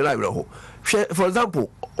ɛfa media no awerɛ ho hwɛ for example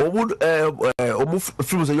ɔmo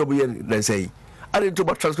film sɛ yɛbɔ yɛ nansa yi ade nto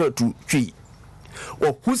ma transfer to twi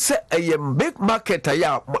wɔhu sɛ ɛyɛ big market a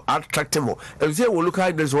yɛ a attractive mo ɛno sɛ yɛwɔ local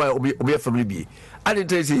industry hɔ a ɔmyɛ fam no bi ade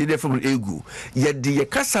nto sɛ yɛne fam no ɛgu yɛde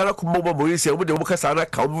yɛkasa no kɔma ma mɔyɛ sɛ ɔmode ɔmo kasa no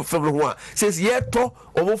ka ɔmo fam no ho a sɛ yɛtɔ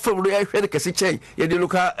ɔmo fam no yɛhwɛ no kɛse kyɛn yɛde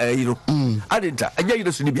local yi no ade nta ɛnyɛ yi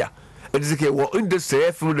no so no bia ɛde sɛ wɔ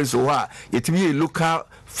industry film no so hɔ a yɛtumi yɛ local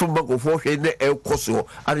film bankɔfoɔ hwɛ ne ɛkɔ so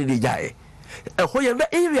ade ne gyaeɛ ɛhɔ yɛ na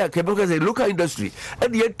area kɛbɛka sɛ local industry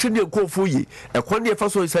ɛde yɛtwe ne nkɔɔfoɔ yi ɛkwan ne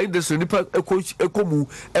yɛfa so saa industry nipa ɛkɔ mu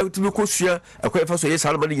ɛtumi kɔsua ɛkwan yɛfa so yɛ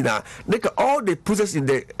saa nama no nyinaa ne ka all the process in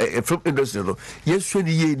the film industry no yɛsua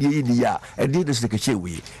ne yie ne yie a ɛde industry kɛkyɛ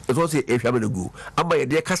wei ɛtɔ sɛ ɛhwɛ ama no gu ama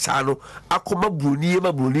yɛde ɛka saa no akɔma buroni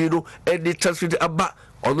ma buroni no ɛde transfer aba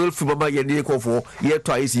ɔno fi mama yɛ ne kɔfoɔ yɛtɔ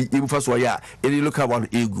a yɛsi yɛmfa so ayɛ a yɛne local one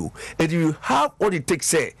egu and you have what it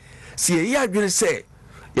takes sɛ yɛyɛ adwene sɛ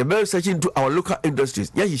yɛbɛ research into our local industries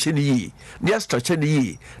yɛahyehyɛ ne yie ne yɛastructure ne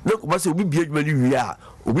yie na kɔma sɛ obi bia adwuma no wie a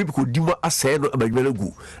obi ko dimo asɛ no amadwuma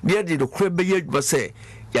gu ne de no kora bɛyɛ adwuma sɛ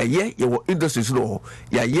yɛayɛ yɛwɔ industries no hɔ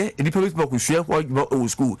yɛayɛ nnipa bɛtumi akɔsua ho adwuma wɔ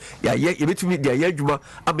school yɛayɛ yɛbɛtumi de ayɛ adwuma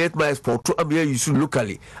ama yɛtumi export to ama yɛyi so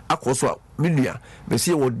locally akɔ so a me nua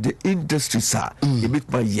bɛsɛ yɛwɔ the industries a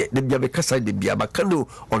yɛbɛtumi ayɛ na bia bɛkasa de bia baka no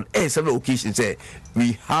on air several occasions sɛ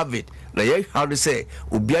we have it na yɛha no sɛ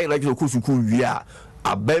obiara yɛn adwene ɔkɔ sukuu wie a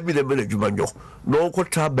aban bi na mɛ na adwuma nyɔ na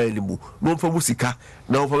ɔnkɔtra aban no mu na ɔmfa mu sika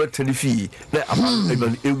na ɔmfa bɛtane fie na aban adwuma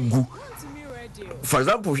no ɛngu. For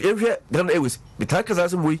example, if you Ghana Airways, the Taka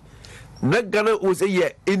Sasum na Ghana was a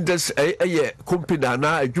year industry a year company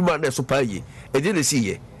na a human super ye, a didn't see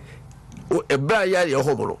ye. A bra ya your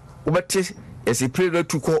homo, but as a prayer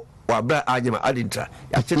to call or bra Ajama Adintra,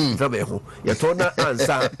 a chicken travel, your tona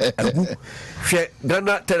answer a book, share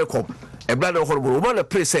Ghana Telecom, a brand of horrible woman, a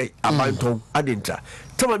place say a bantom Adintra.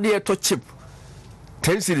 Tell near to chip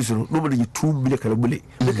 10 cities, nobody 2 million bully.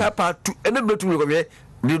 The car part to any metal.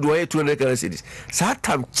 Ni do ay 200 cities sa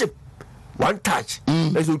time chip one touch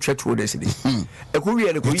let's do check 200 cities e ko wi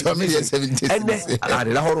ele ko 70 cities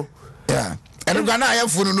ade la horo yeah and Ghana ay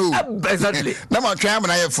funu no exactly na ma twa am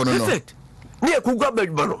na ay funu no perfect ni e ko gwa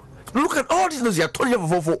baduma no look at all these ya tonye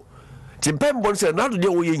fofo timpem bon say na do de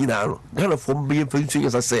wo ye nyina no Ghana fo be fa nsu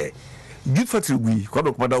yesa say youth factory gui ko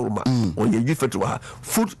be ko da uruma on ye youth factory wa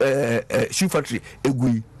food shoe factory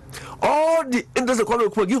egui all the industry ko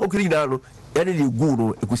gi hokiri na no yani de gu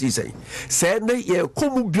no ekusi say na ye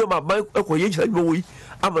komu bioma ban ekoye jira nwo yi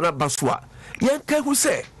amana baswa ye kan hu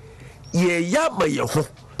say ye ya ma ye ho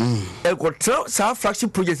ekotra sa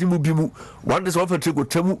flagship project mu bi mu one day so factory go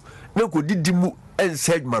tamu na ko didi mu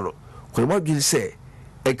ensage malo ko ma gin say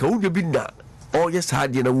e ka wudwe bi na o ye sa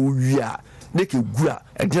de na wo wi a na ke gu a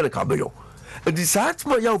e de ka beyo e di sa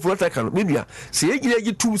tmo ya ofrota kan me nua se ye gina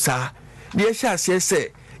gi tum sa ne ye sha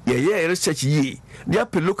say ye research ye they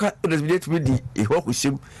pe local responsibility with the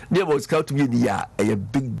hokushim they was count to be a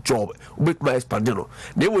big job with my expandino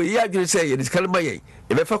they will ye agree say ye this kalma ye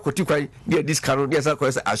e be fa koti kwan ye this canon yes I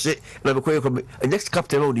say ashe na be ko next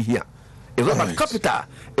captain on here it's not about capital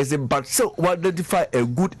it's about so we identify a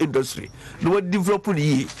good industry no one develop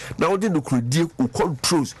ye now they no credi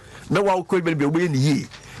controls now we ko be ye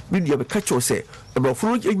me dey be catch you say about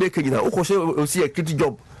for you make you na o say see a kiti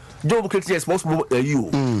job creating a small you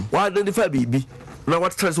why identify baby now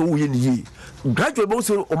what transfer we need graduate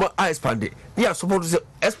most of my expand it yeah support to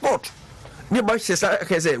export near my sister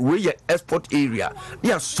say we export area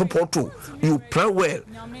yeah support to you plan well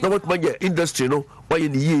now what my industry no why you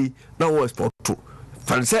need now export to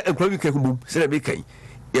fancy and probably can boom say make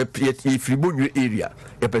if you area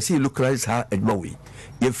you perceive localize her and Maui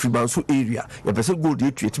your Frimanso area, your person go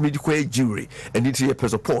to treat medical jury and into your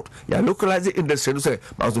support. You localize the industry, say,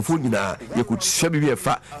 Mazofuna, you could show me a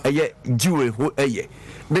fat a year jury who a year.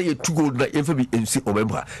 Then you to go like if be in see or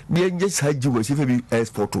member. Near just side jewels if be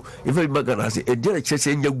export to, if I maganazi, a dear church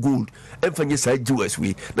in your gold, and for your side jewels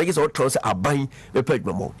we, like it's all trust are buying a peg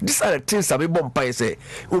more. These are the things I be bomb pie say,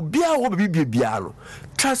 oh, be our baby biano.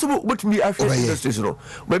 Transfer with me after industries, no.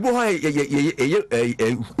 Maybe why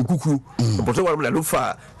a cuckoo, but what I look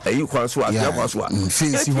for. You very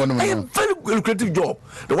lucrative job.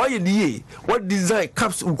 The why you what design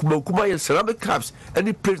caps Kumaya ceramic caps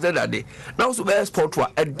any place that day. Now so export to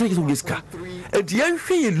a digital whisker. And the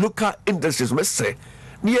young local industries must say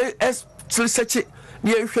near as such it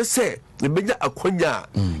near say the major Akonya,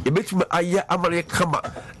 a bit my aya Amaria Kama,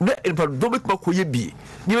 not in Padomit Makoye be.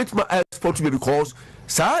 Near it my export to be because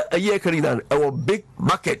sir a year carrying our big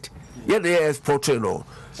market. Yeah, they export no.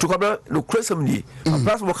 To come no question me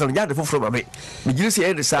plus what can you from me you see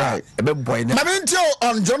any side a bit boy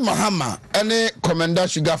on John Mahama any commander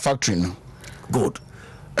sugar factory no good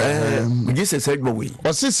you said my way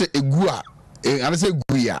or say a gua and say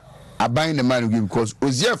guya I buying the man because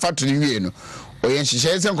Ozia factory we no or yen she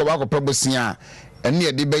says and go back probosia and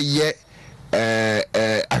near the bay ye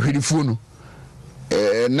a phone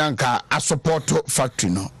nanka a support factory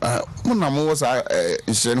no Munamo was I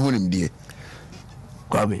send him dear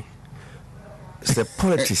Kwame, it's the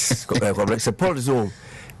politics. It's the politics.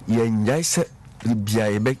 You enjoy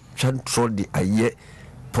the make control the aye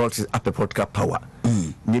politics up a political power.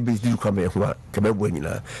 Maybe you come here, come here when you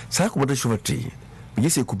know. Psychomotive shorty.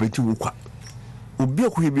 Yes, you could be too quick. Ubi a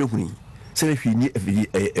quibby, say if you need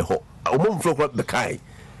a hole. A woman from the kai.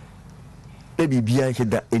 Maybe behind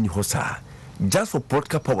that any hosa. Just for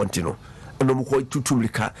political power, you know. And I'm quite too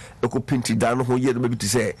lika. I could paint it down whole year, maybe to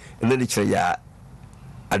say, and then it's a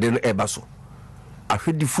I didn't ever so. I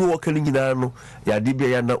heard the four killing in Ano,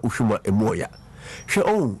 Yadibiana Ushuma Emoya. She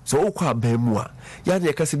own so qua Bemua. Yan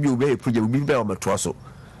Cassibu Bay project will be on my trosso.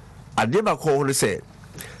 I never call her say,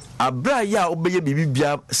 abra ya obeye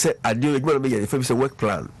bibia se ade adwuma no be ye fa se work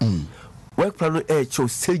plan work plan no show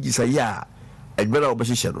stages ya adwuma na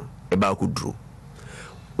obehye no e ba ko duro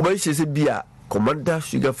obehye se bia commander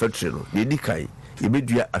sugar factory no ye dikai ye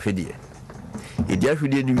bedua afedie ye dia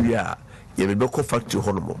afedie ni wi a ye be ko factory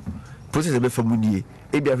hono process be fa munie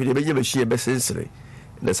e bia afedie be ye machine be sensere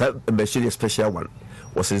na sa machine special one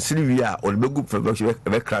was sensere wi a on be group production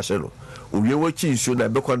be crash no we were chinsu na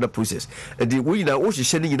be kwanda process and the we na wo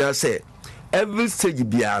hye ni nyina say every stage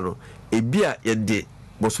bia no e bia ye de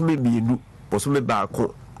bosume mienu bosume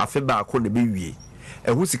baako afe baako na be wie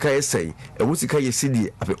ehu sika yesai ehu sika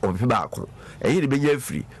yesidi afe ofe baako eyi de benya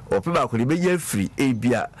free ofe baako de benya free e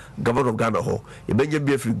bia government of Ghana ho e benya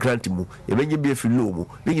bia free grant mu e benya bia free loan mu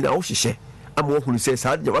ni nyina wo hye ama wo hunu say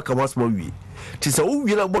sa de waka wasma wie ti sa wo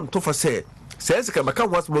wie na bon to fa say say sika maka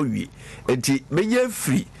wasma wie enti benya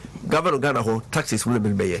free government of Ghana ho taxes mu na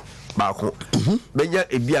benya baako benya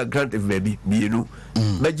e bia grant of maybe bienu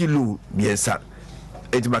meji loan biensa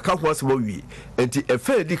enti maka wasma wie enti e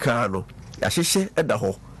fa di kan no ahyehyɛ ɛda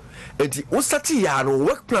hɔ enti wo stati ya no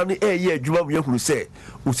work plan no ɛyɛ adwuma mu yɛhunu sɛ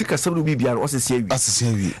wo sika sɛm no bibia no ɔsese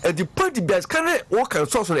awi enti point bias ka ne wo kan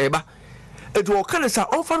source no ɛba enti wo kan sa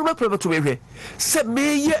ɔmfa no mapɛ to mehwɛ sɛ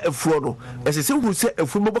meyɛ afuo no ɛsɛ sɛ hu sɛ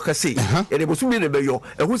afuo mɔbɔ kase ɛde bosu mi ne bɛyɔ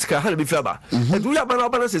ɛhu sika ha na bi faba enti wo ya ba na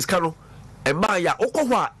ɔba na sika no ɛma ya wokɔ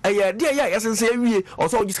hɔ a ɛyɛ de ya yɛsensɛ awie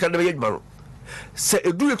ɔsɛ ɔgye sika no bɛyɛ adwuma no se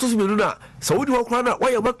edu le tosu menu na se wodi wo kwana wa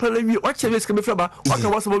ya makpala wi wa chebe sika me fraba wa ka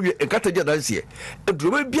wasama wi enkata dia danse edu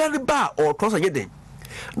ba bia ne ba o tosa yeden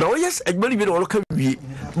na wo yes adwuma ni wo ka wi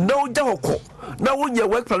na wo ja hokɔ na wo nya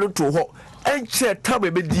work plan to ho enche taba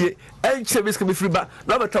be die enche be sika me friba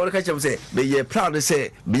na ba tawo ka chem se be ye plan se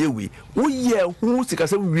be ye wi wo ye hu sika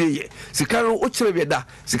se wi ye sika no o chebe be da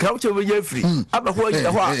sika wo chebe ye free aba ho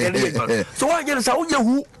ya ho a ene ye so wa ye sa wo ye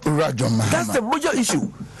hu that's the major issue.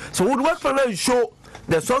 So would work plan show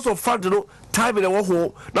the source of fund no time in the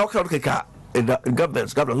war now can in the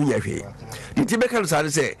government who you here. The Tibetan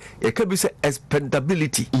side say it can be say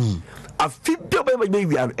expendability. A 50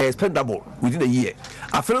 maybe are expendable within a year.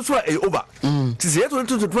 A fellow so over. To say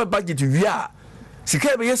to budget we are.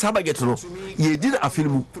 Sika be yes have get no. Ye did a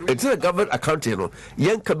film it's a government account no.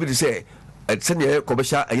 Yen can be say at senior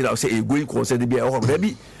commercial and you say a going concern be a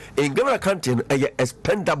maybe in government accounting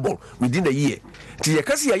expendable within a year. The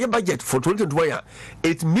Cassia budget for 2021,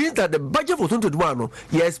 it means that the budget for 2021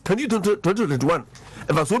 is spending 2021.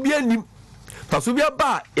 If I so be any Pasubia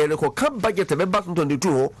bar and a come budget of back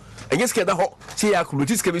 2022, and yes, get the whole see our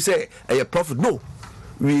communities can be say a profit. No,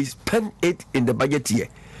 we spend it in the budget year.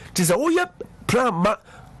 Tis a whole plan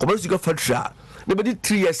commercial federal. Nobody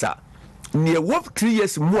 3 years, near work 3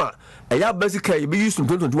 years more. A year basically be used in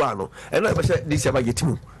 2021, and I said this year budget.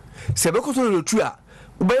 Sebeko to the true.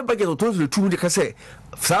 By budget of 2022, they can say,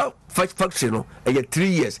 factory no, I get 3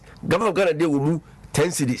 years. Government of Ghana, they will move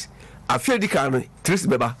 10 cities. I feel the can 3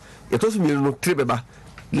 beba. You told me no 3 beba.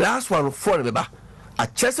 Last one 4 beba. A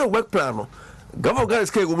Chester work plan no. Government of Ghana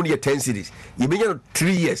is going to 10 cities. You mean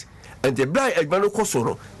 3 years. And the blind Edmano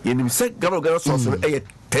Cosono, you himself Government of Ghana source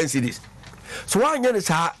 10 cities. So why is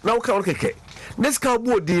now count keke. Next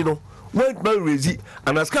cowboy dino, went my resi,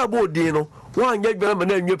 and as cowboy dino, one young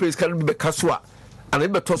man and your place can be Casua. And I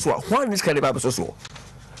better so one is kind of so.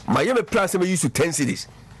 My young plus used to 10 cities.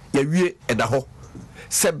 Ye and the ho.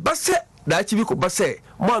 Sebasse, that you could basse,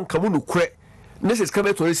 one Kamunu cre. This is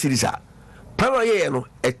coming to the cities. Parayano,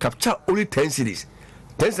 a capture only 10 cities.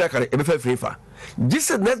 10 cities can be favor. This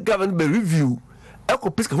is net government be review.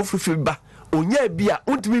 Echo Pisca for Fiba. Onya bia,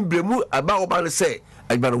 Wontumi bremu about about say,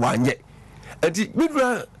 I better one yet. And the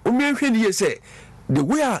midra, Umian say, the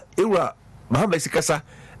way era Mahama Sikasa,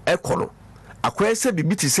 Econo. Akwa se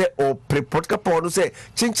bibi ti se o prepotka pon se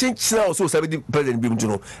chin china so sabi president bi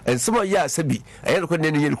mjuno and some ya sabi ayi ko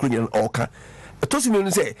ne ne yel kunya oka to so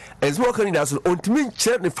me se and so kan na so ontimi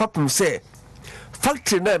nche ne fapum se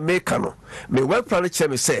factory na make no me well plan che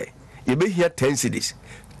me se ye be here 10 cities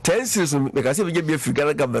 10 cities me ka se be bi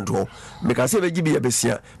African government ho me ka se be bi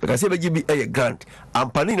abesia me ka se be bi a grant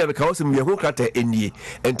ampani na me ka so me ho krata enie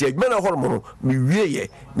enti adwuma na hormo no me wie ye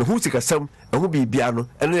me hu sika sam ehu bi bia no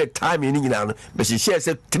ene time ni nyina no be share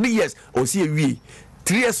say 3 years o si wie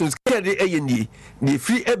 3 years so sika de ayeni ni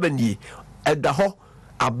free ebani eda ho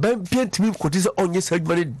aban piantimi koti se onye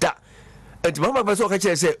sadwuma da enti mama ba so ka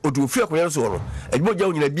che say odu free akonya so no adwuma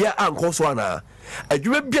gya nyina bia anko so ana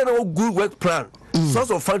adwuma bia na good work plan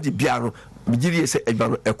source of fund bia no bigiri se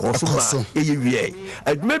adwuma ekosoma eye wie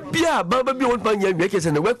adwuma bia baba bia won pan ya wie ke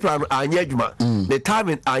se na work plan anya adwuma the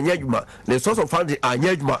timing anya adwuma the source of fund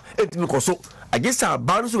anya adwuma enti koso agisa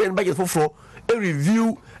ban so en budget for a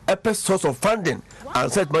review ɛpɛ source of funding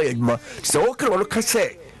and set my adwuma sɛ wɔkra wɔn ka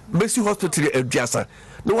sɛ mbɛsi hospital aduasa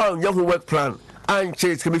na wɔn nyɛ ho work plan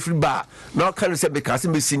ankyɛ sika bɛfiri ba na ɔka no sɛ bɛka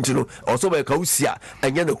sɛ bɛsi nti no ɔsɛ bɛka wo si a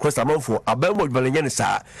ɛnyɛ no cross amanfoɔ abɛn mu adwuma no nyɛ no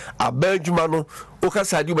saa abɛn adwuma no woka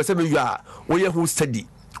saa de wobɛsɛ bɛwie a woyɛ ho study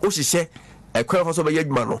wohyehyɛ ɛkwan fa so bɛyɛ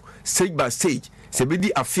adwuma no stage by stage sɛ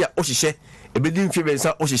bɛdi afe a wohyehyɛ ɛbɛdi mfe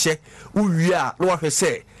bɛnsa wohyehyɛ wowie a na wahwɛ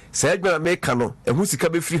sɛ saa adwuma na meka no ɛho sika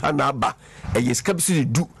bɛfiri ha na aba ɛyɛ sika bi so de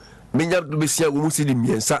du menya bɛsia wɔ mu si de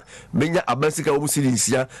mmiɛnsa menya aban sika wɔ mu si de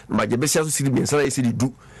nsia na magye bɛsia so si de mmiɛnsa na yɛ si de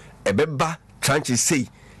du ɛbɛba tranche sei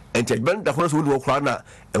ɛnti adwuma no da hɔ no sɛ wode wɔ koraa no a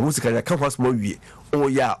ɛho sika yɛka ho asoma wie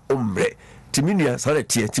ɔyɛ a ɔmmerɛ timi nua saa na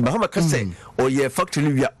teɛ nti Mahama ka sɛ ɔyɛ factory no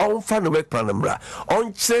wie a ɔmfa no work plan no mmra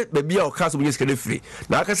ɔnkyerɛ baabi a ɔka sɛ wonyɛ sika no firi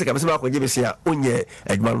na aka sɛ kabɛsɛ maakɔgye bɛsia a wonyɛ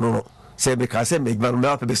adwuma no no sɛ mekaa sɛ adwuma no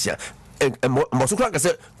mɛwapɛ bɛsia mmɔso kora ka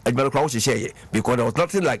sɛ adwuma no kora wohyehyɛeɛ because there was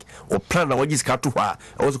nothing like ɔplan na wɔgye sika to hɔ a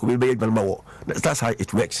ɛwɔ sɛ kɔbɛbi bɛyɛ adwuma no ma wɔ that's how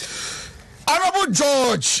it works. Honorable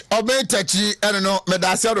George Obetachi no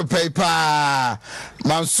medase do paper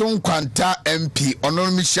Manson Kwanta MP ono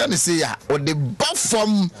mi hia ne se ya o de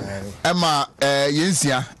bafom ema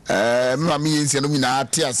yensia me mi yensia no nyina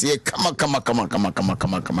ate ase kama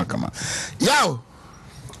yaw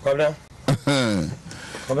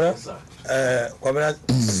kwabra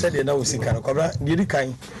said na usika no kwabra diri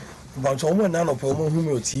kan but omo na no po mo hu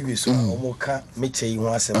me TV so omo ka me chei ho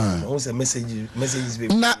asem o se messages be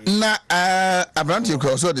na abranti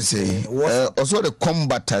ko so de say also the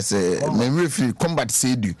combat as me referee combat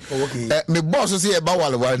say do me boss say e ba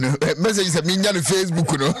walwa no messages me nya no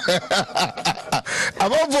Facebook no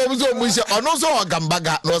abon so mu hye ono so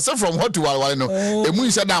ogambaga no say from hot to walwa no e mu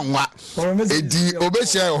hye da nwa edi obe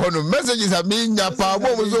share ho no messages me nya pa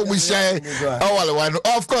bo mu so mu hye walwa no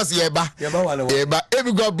of course ye ba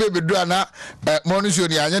every god baby do ana monisho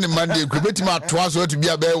ni anya ni Monday ku betima atoa so to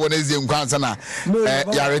bia be wona eze nkwansa na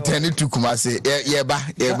ya return to Kumasi yeba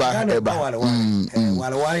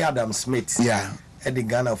wale Adam Smith Eddie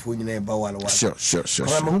Ghana for you neighbor wale sure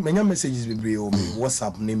many messages be on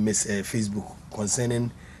WhatsApp name Facebook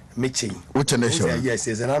concerning Michi. Which nation? Yes,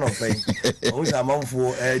 there's an of pay. Who's a month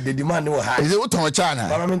for the demand no high. Is it what on China?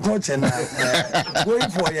 But I'm in touch and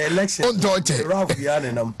going for your election. On touch. Ralph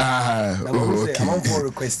Yanam. I'm for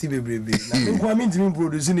request baby. I mean to me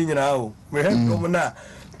producing in now. We have governor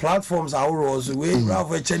platforms are also way Ralph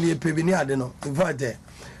Chenya Pebini. I don't know. In fact,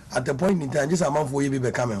 at the point in time, just a month for you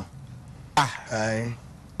be coming.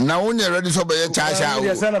 Na wonye ready so be charge out.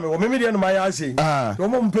 Yes, na me me dey no my ase. So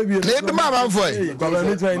mo mpe bi. Le bi ma man foi. Baba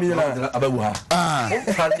me try ni na. Ababu ha.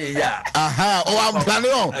 Plan ya. Aha, o am plan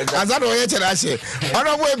on. Asa do ye chere ase.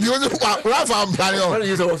 Ono mo bi o Rafa am plan on.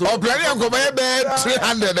 O plan on ko be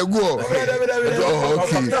 300 ago.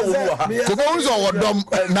 Okay. Ko ko so wodom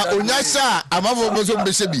na onya sha amafo bo so be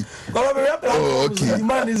shebi. Baba me plan. Okay. The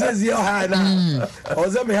man is here high na. O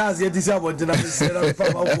ze me has yet is about na me say na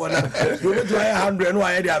papa for na. You go to 100 no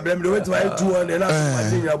I abrem do wetu ay 200 na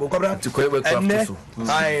machine abo kobra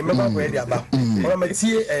I remember where they aba or ma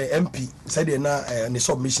tie MP said na ne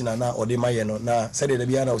submission na o de maye no na said na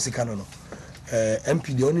bia na osika no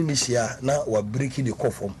MP de oni ni shia na wa break the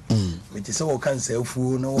conform which is so kan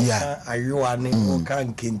selfu na o ka ayoa ne o ka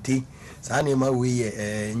nkenti sa na ma we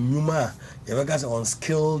nyuma ye be gas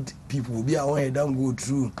unskilled people be a won head down go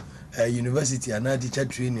through university and teacher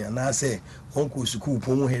training and I say onko school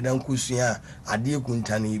pomo head and kusua ade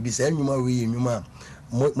kuntane bi sa nyuma we nyuma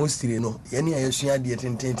mostly no yene ayesua de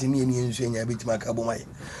tentente ne yene ensua nya betima ka bomai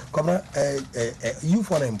koma youth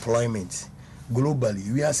for employment globally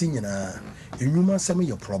we are seeing na nyuma sem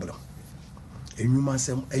your problem nyuma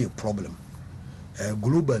sem your problem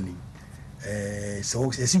globally so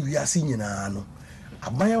see we are seeing na no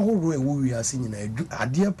abaya horo we are seeing na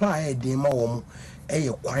ade pa e de ma wo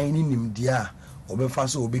eye kwan ni nimdia obefa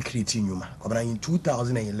so obe create nyuma kobra in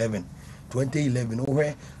 2011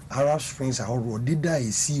 where Arab Springs ahoro dida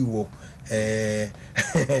esi wo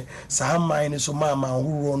sa mine so mama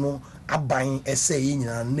ahoro no aban ese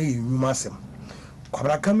nyina na nyuma sem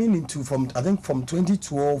kobra coming into from I think from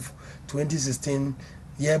 2012 2016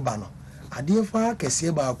 year bano adefa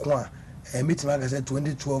kese ba ko a meeting like I said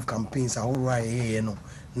 2012 campaigns ahoro aye no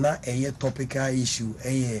na eye topical issue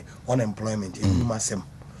eye unemployment nyuma sem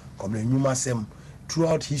kobra nyuma sem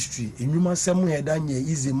throughout history nyuma sem hedanye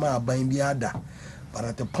easy ma ban bi ada but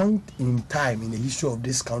at a point in time in the history of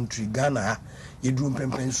this country Ghana yedrum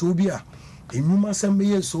pempen so bia nyuma sem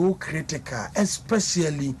be so critical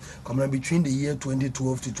especially coming between the year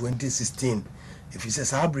 2012 to 2016 if you say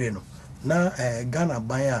sabre no na Ghana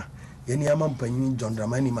ban a yeni amampanyin John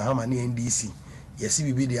Dramani Mahama ne NDC yesi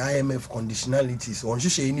bibi the IMF conditionalities on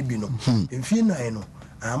hwehwe ni bi no mfie nan no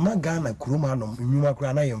ama Ghana kuruma no nyuma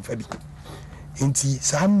kura na yemfa bi nti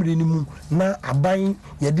saa mmere ni mu na aban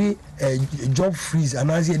yɛde job freeze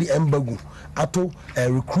anaasɛ yɛde embargo ato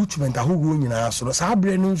recruitment ahodoɔ nyinaa so no saa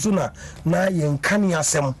berɛ no nso na yɛnkane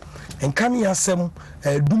asɛm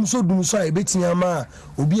dum so a yɛbɛtumi ama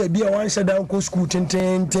obi a wanhyɛ da nkɔ school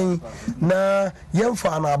tententen na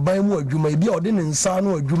yɛmfa no aban mu adwuma ebi a ɔde ne nsa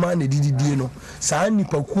no adwuma na dididie no saa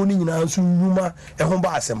nipakuo no nyinaa nso nnwuma ɛho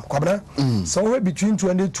ba asɛm kwabena sɛ wɔhwɛ between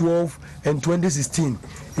 2012 and 2016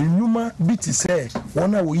 nnwuma bi te sɛ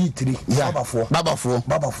wɔn a wɔyi tiri babafoɔ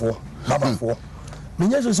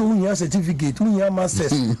menyɛ sɛ wohia certificate wohia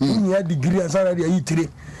masters wohia degree ansana de ayi tiri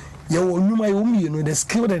yɛwɔ nnwuma yɛwɔ mmienu the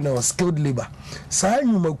skilled and unskilled labor saa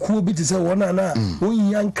nnwumakuo bi te sɛ wɔn a na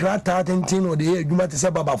wohia nkrataa tenten na ɔde yɛ adwuma te sɛ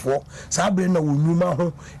babafoɔ saa berɛ na wɔ nnwuma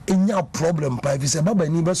ho ɛnya problem paa ɛfiri sɛ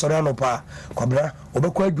babani bɛsɔre anɔpa a kwabena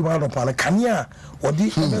ɔbɛkɔ adwuma anɔpa no kanea a ɔde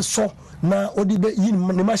ɔbɛsɔ na ɔde bɛyi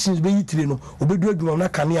ne machines bɛyi tire no ɔbɛdu adwuma na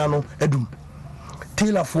kanea no adum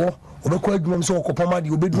tailorfoɔ obekɔ adwuma m sɛ ɔkɔpama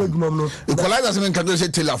deɛ obɛdu adwuma m no equalizer sɛ menka sɛ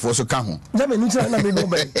tailorfoɔ so ka ho sɛ mɛnu kyerɛ na medɔ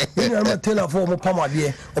bɛ ɛnuanoma tailorfoɔ ɔmo pam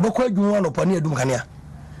adeɛ ɔbɛkɔ adwuma anɔpa ne adum kanea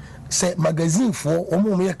sɛ magazinefoɔ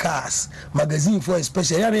ɔmo yɛ cars magazinefoɔ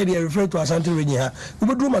especially yɛre yɛde refer to Asante region ha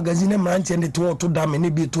wobɛduru magazine ne mmeranteɛ ne to ɔto dame ne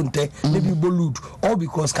bi to ntɛ ne bi bolud all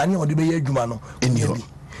because kanea ɔde bɛyɛ adwuma no ɛni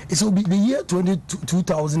so the year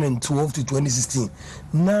 2012 to 2016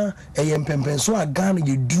 na mpempen so a Ghana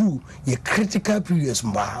ye drew ye critical periods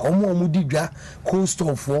mba omo di dwa cold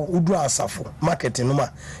store for udu asafo market no ma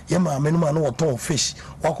ye ma me no ma no oton fish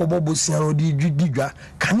wakobo bosia no di dwa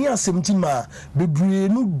kane asɛmti ma bebree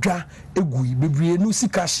no dwa egui bebree no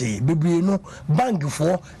sikahye bebree no bank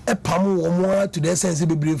for epam wo mo to the sense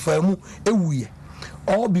bebree fa mu ewuye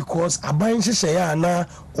all because aban hyehyɛ ya na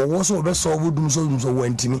ɔwɔ so ɔbɛsɔ dum so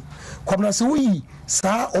wantimi kwabna sɛ woyi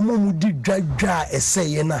saa ɔmo mu di dwadwa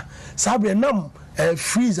ɛsɛyɛ na saa bɛ nam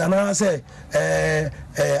freeze ana sɛ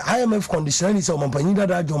IMF conditioner ni sɛ ɔmpanyin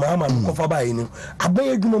dada adwo Mahama kɔfa bae no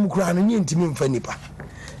aban adwuma mu kura no nyentimi mfa nipa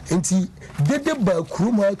enti dede ba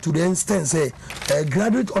kuruma to the instance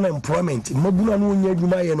graduate unemployment mabuna no nya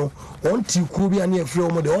adwuma yɛ no on ti kuro bi ane afre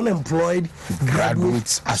omo the unemployed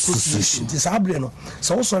graduate association this abre no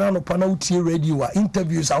so wo sora no pana utie radio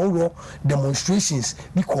interviews aworo demonstrations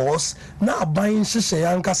because na aban hyehyɛ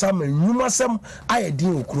yankasa ma nnwuma sem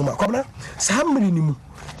ayedin okuruma kwabna saa mmiri ni mu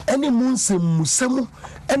ene mu nsɛmmusɛm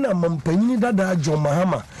ɛna mampanyini dada John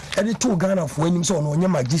Mahama ɛde to Ghana fo anim sɛ ɔno ɔnyɛ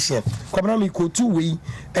magician kwabna me ko two way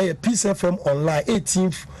Peace FM online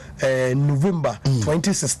 18th November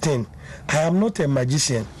 2016 I am not a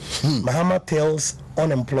magician. Mahama tells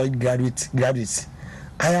unemployed graduates.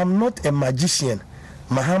 I am not a magician.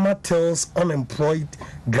 Mahama tells unemployed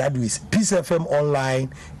graduates. Peace FM online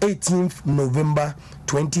 18th November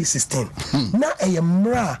 2016. Na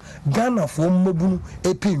eyemra Ghana for mobunu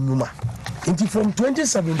epe nyuma. Inti from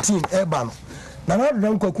 2017 ebano. Na na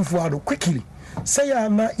do Akufo-Addo quickly. Say ya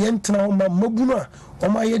na yentena ma mobunu a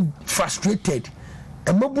oma ye frustrated.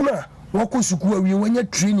 E mobunu a wako suku awie wanya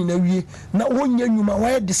training awie na wonya nyuma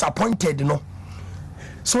why disappointed no.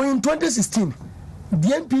 So in 2016 the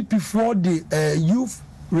NPP for the youth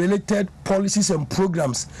related policies and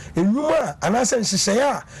programs enuma anasa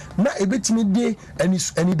nhyehyɛ na ebetimi de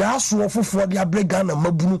ani da so ofofo de abre Ghana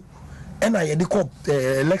mabunu and I had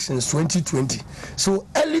elections 2020. So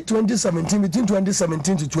early 2017, between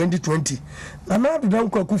 2017 to 2020, now the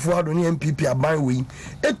Akufo-Addo NPP are buying way.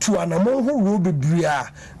 Etu anamon who will be bria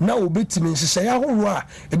now obetimi shaya who are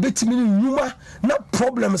a betimi numa na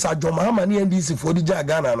problems are John Mahama and NDC for the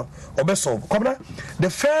Ghana no obesolve. The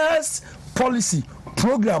first policy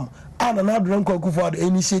program and another Akufo-Addo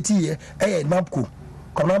initiative NAPCO.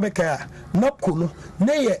 Komabeka NAPCO no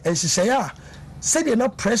neye shaya. Said you're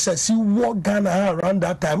not pressure see what Ghana around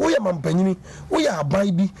that time. We are mampanyini, we are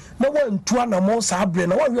baby. No one to an amount sabre,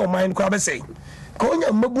 no one your mind crab say. Konya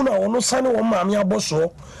Mabuna or no son or mammy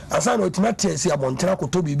abosso, as I know it not see a Montana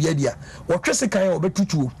Kotobi Biadia, or Tressica or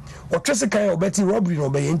Betutu, or Tressica or Betty Robbery or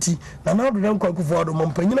Bayenti, and now the uncle for the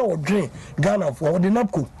Mampanina or drain Ghana for the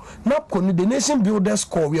NAPCO. NAPCO, the nation builders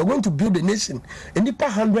call. We are going to build a nation. And the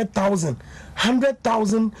 100,000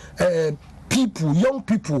 people, young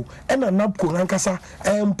people, and a NAPCO Nankasa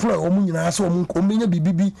employ Omunina so Omina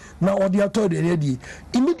BBB now or the authority ready.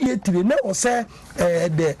 Immediately now say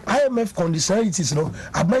the IMF conditionalities no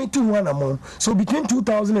about 2 amount. So between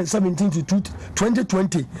 2017 to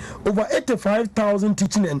 2020, over 85,000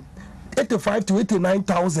 teaching and 85 to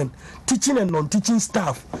 89,000 teaching and non-teaching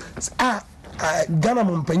staff are Ghana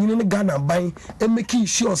mpanyin ne Ghana ban making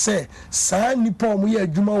sure say saa nipa omo ye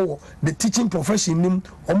adwuma wo the teaching profession nim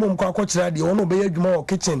omo mko akokyera de ono be ye adwuma wo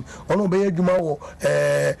kitchen ono be ye adwuma wo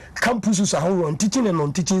campuses ahoro teaching and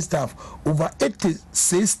non-teaching staff over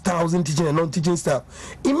 86,000 teaching and non-teaching staff.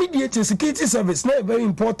 Immediate security service na very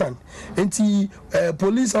important.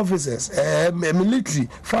 Police officers, military,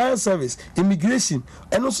 fire service, immigration,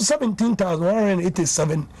 and also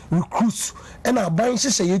 17,187 recruits. And our buying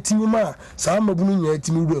sheshe yetimima sa mabunu nya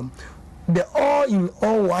yetimi the all in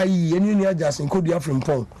all YE and you just include the African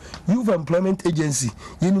Pong Youth Employment Agency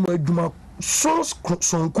Yenuma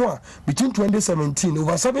between 2017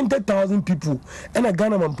 over 70,000 people and a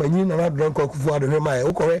Ghana Mampanyin and I drank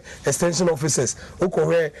Okufuado extension officers,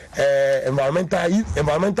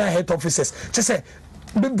 environmental health officers. Just say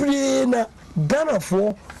the Ghana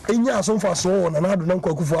for enya so fa so na na do na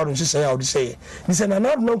Akufuado nhyehyɛ ya odi sɛ ni sɛ na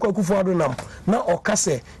na do na Akufuado nam na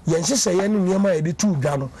ɔkasɛ yɛn nhyehyɛ ne nneɛma yɛ de tu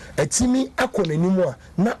dwa no atimi akɔ n'anim a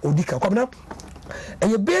na odi ka kwabena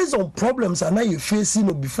and based on problems and now you facing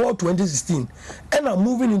before 2016 and are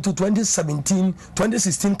moving into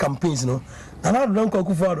 2016 campaigns, you know. And I don't go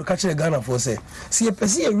for catch Ghana for say. See a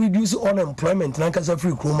person reduce unemployment and cancer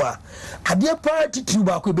free chroma. A dear party to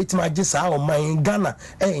back with bit my just our mind Ghana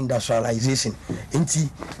and industrialization.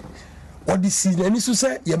 What this season, and this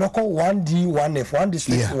say you call 1D, 1F, 1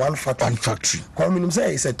 district, 1 factory. 1 factory. Coming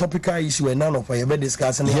say it's a topical issue and none of you be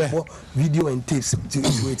discussing video and tapes to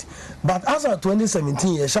it. But as of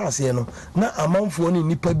 2017, you shall see no. Now a month for any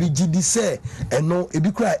nipa be GD say and no it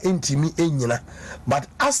be cry me enyina. But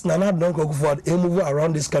as Nana don't go forward and move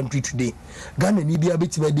around this country today. Ghana need a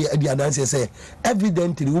bit the answer say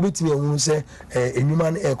evidently we bit me who say a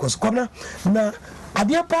human air cost corner now.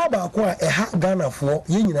 Adia pa ba ko a Ghana for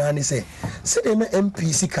ye nyina ne se de na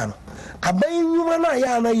MPC kan aban nyuma na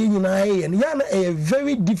ya na ye nyina ye ya na a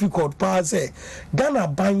very difficult pa say Ghana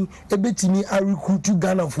ban ebetimi a recruit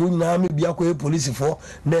Ghana for nyina me bia ko police for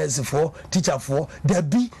nurse for teacher for there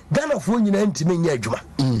be Ghana for nyina ntime nya adwuma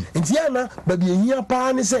nti ya na ba bi ehia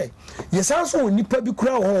pa ne se ye sanso nipa bi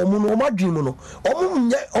kura wo mu no madwen mu no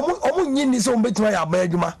omo nyi ni so betima ya aban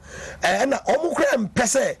adwuma na omo kura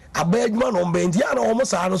mpese aban adwuma no mbe nti ya na omo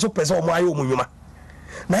sa no so pese omo ayo omo nyuma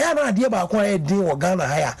na ya na ade ba ko aye din wo Ghana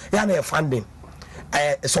haya ya na funding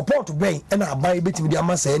support ben na aban betimi di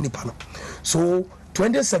amasa nipa no so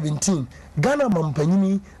 2017 Ghana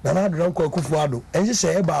mampanyini na na adran ko Akufuado enje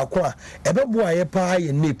se ba ko a ebebo aye pa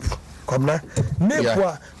ye NEP komna NEP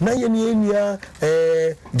a na ye ni enia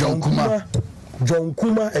John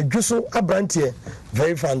Kuma Edjuso Abrantie,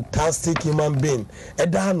 very fantastic human being.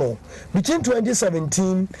 Edano between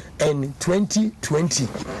 2017 and 2020.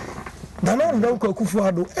 Nana Ndonko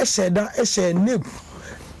Akufuado eshe NEP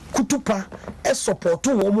kutupa support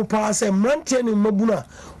wo mu pa se mrantie ni mabuna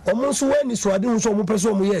omo so wani so ade so omo pese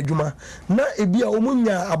omo ye adwuma na ebia omo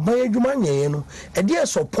nya aban adwuma nyeye no e dey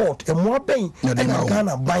support e mo aban e na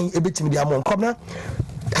Ghana ban ebetimi dia mo komna.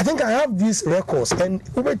 I think I have these records and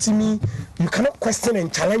over to me you cannot question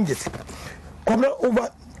and challenge it. Come over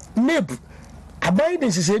NEP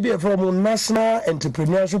abiding say from national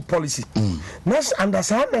entrepreneurship policy. National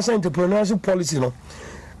entrepreneurship policy no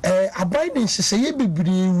abiding say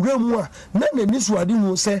bibiri wuramu a na nisu ade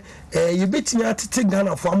mu say ye betinya tete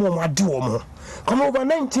Ghana for am ade wo come over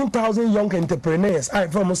 19,000 young entrepreneurs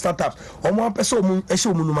from startups omo apese omo ehye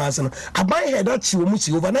omo numase no aban head achi omo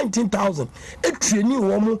chi over 19,000 etreni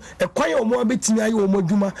omo ekwan omo abetinya ye omo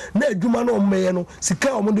adwuma na adwuma na omo ye no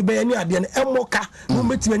sika omo de be ne ade no emoka no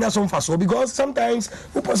betinya nya so mfa so because sometimes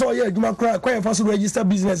who person ye adwuma kra kwa fa so register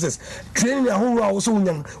businesses training ahoro a wo so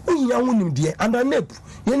nyan onya ho nimde and NEP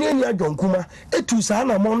ye ne nya John etu sa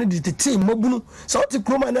na mo no de tete mabunu so te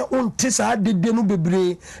kroma na onte sa dede no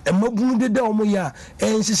bebre mabunu dede omo ya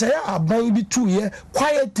enhyehyɛ aban bi tu ye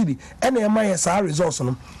quietly and e ma ye sa results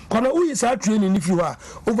no kono uyi sa training if you are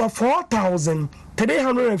over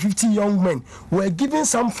 4,350 young men were given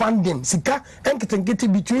some funding sika enketenkete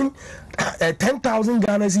between 10,000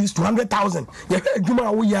 Ghana cedis to 100,000 ye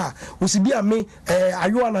adwuma wo ya wo sibia me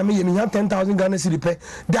ayo na me ye me 10,000 Ghana cedis pe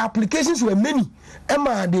the applications were many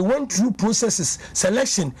Emma they went through processes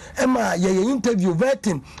selection Emma ye interview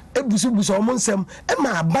vetting ebusubuso omo nsem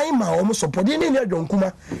Emma ban ma omo support ye ne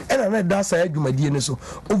adwonkuma ena na da sa adwumadie ne so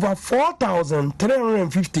over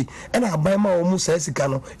 4,350 ena ban ma omo sa sika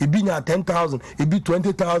no ebi nya 10,000 ebi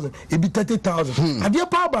 20,000 ebi 30,000 ade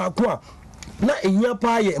pa ba ko a na enya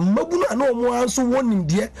pa ye mabuna na omo anso wonim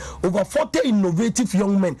de over 40 innovative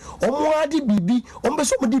young men omo ade bibi ombe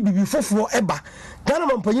so mo de bibi foforo eba Ghana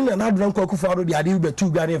mampanyin na adran kwa Akufuado de ade be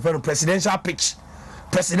tu Ghana for presidential pitch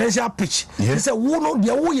presidential pitch. They say wo no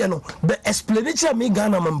dia wo ye no the explanation me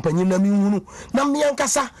Ghana mampanyin na me hunu na me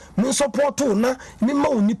ankasa me support na me ma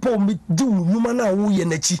onipa me di unuma na wo ye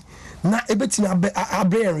nachi na ebetimi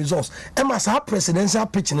abre results ema sa presidential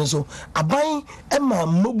pitch ne so aban ema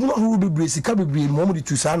mabuno ho bebre sika bebre mo mo di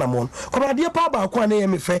tu sa na mo ko de pa ba kwa na ye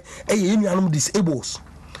me fe eye nuanom disables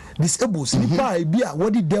nipa bi a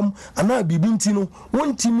wodi dem ana bibi ntino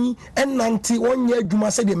wontimi enante wonye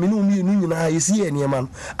adwuma se de menu mienu nyina yesi eniema no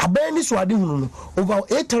aban ni so ade hunu no over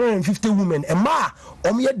 850 women ema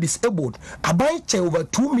ye disabled aban che over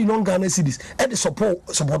 2 million Ghana cedis e de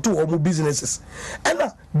support omo businesses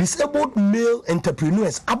and disabled male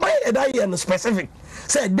entrepreneurs aban e da ye no specific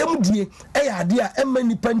say dem die e ya ade a ema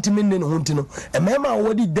ni pantimi ne ho ntino ema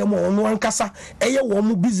wodi dem ono ankasa e ye wo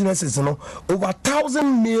mo businesses no over 1,000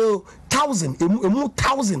 male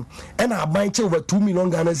 1,000 and I buy over 2 million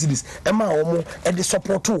Ghana cedis. Emma Omo and the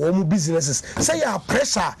support to Omo businesses. Say ya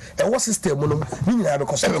pressure and what system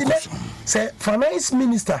because say finance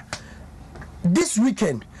minister this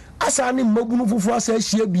weekend asani mabunu fufu asa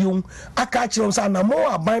hia biom aka kire say na mo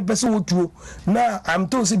aban pese wotuo na am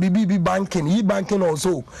to say bibi banking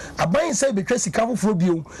also aban say betwe sika fufu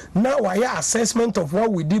biom na wire assessment of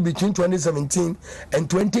what we did between 2017 and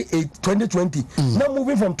 2020 now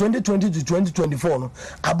moving from 2020 to 2024 no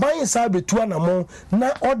aban say betua na mo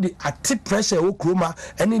na all the active pressure o kroma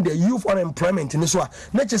and in the youth unemployment ni so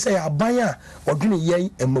na che say aban a odwene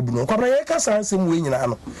yen mabunu kwabra ye ka san sem we nyina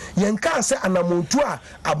no yen ka say anamontu a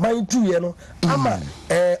aban tu ye no ama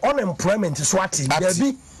unemployment so ati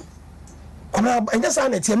there kuna njasa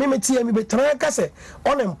na tie me betra ka say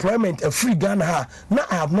unemployment a free Ghana ha na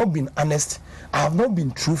I have not been honest, I have not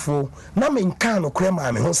been truthful na me nka no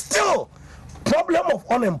krema me ho still problem of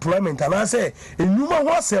unemployment and I say enuma ho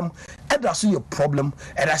asem eda so ye problem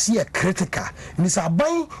eda so ye critical ni say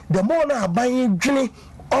aban the more na aban dwene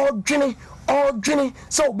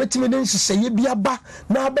so betimi den hyehyeye bia ba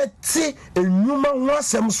na beti enuma ho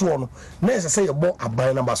asem so no na say ye bo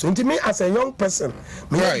aban na ba so nti me as a young person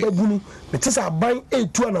me babunu me tese aban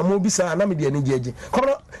etu na mo bisa na me de ani jeje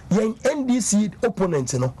kono yen NDC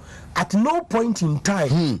opponent no at no point in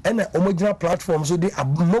time and omogina platform so they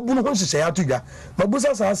mabunu ho hyehyeye atudwa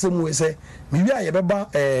mabusa sa asem we say me wi aye beba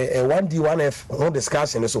 1D 1F no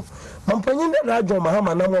discussion so mampanyin da John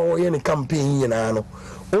Mahama na mo ye ne campaign yina no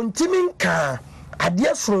ontimi nka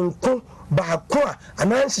adeɛ soronko baako a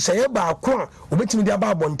anan hyehyɛ baako a obetimi de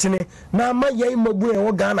aba abontene na ama yɛn mabu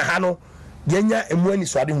ɛwɔ Ghana ha no yɛnya emu ani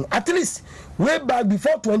so ade ho at least way back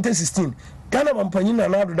before 2016 Ghana mampanyin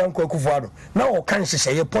na ado dan kwakufuado na o kan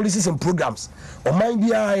hyehyɛ policies and programs o mind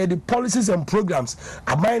bia the policies and programs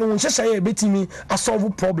aban no hyehyɛ betimi a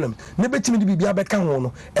solve problem na betimi de bibia beka ho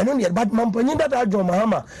no eno ne bad mampanyin da John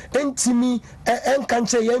Mahama entimi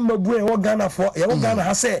enkanche yɛn mabu ɛwɔ Ghana for ɛwɔ Ghana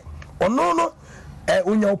ha sɛ ono no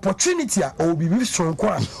onya opportunity a o bibi sonko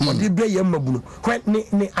a o de bre yam mabuno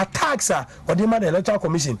ne attacks a o de ma the electoral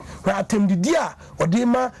commission where attempted a o de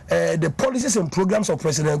ma the policies and programs of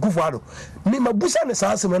President Kufuor me mabusa ne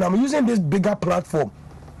sa asem na I'm using this bigger platform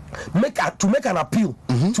to make an appeal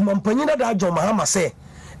to mampanyin da John Mahama say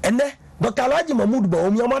ene Dr. Alhaji Mahmoud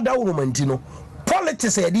Bawumia madawuro mantino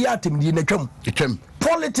politics e de atemdi na twam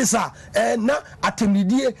politics a na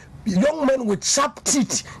atemdi young men with sharp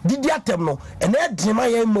teeth did atem no and edema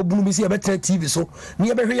ye mabunu bi se betre TV so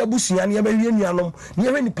ne be hwe abusua ne be hwe nuanom ne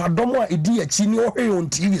hwe nipa domo a edi achi ne hwe on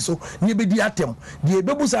TV so ne be di atem de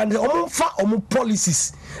bebusa ne omfa omo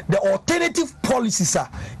policies the alternative policies are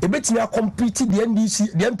ebetimi complete the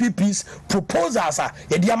NDC the NPP's proposals are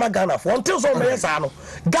ye di ama Ghana for until so me say no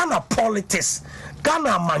Ghana politics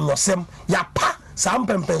Ghana manyosem ya pa some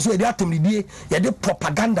pempenso ye di atem die ye di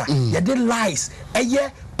propaganda ye di lies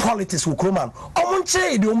eye politics wo kroman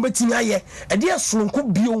omonche de ombetimi aye e de sonko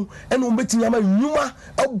bion ene ombetimi ama nyuma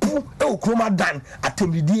abu e wo kroma dan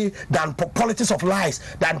atemidie than politics of lies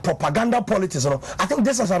than propaganda politics no I think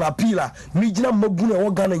this is an appeal me gina mabu na wo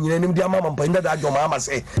Ghana nyina nim de ama mampa da John Mahama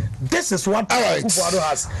say this is what Kufuor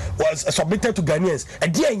has was submitted to Ghanaians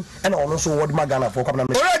again and also what Ghana for come na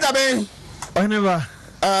me Oneva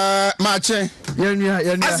mache yenya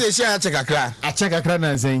ase share achekakra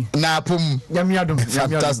na nsen na pum yamiadum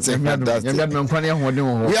fantastic nkwane hoden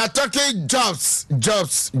ho we are talking jobs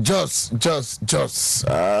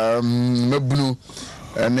mabunu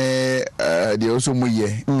ene de oso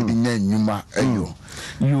moye nya nyuma ayo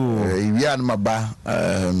we are maba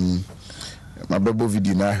mabebo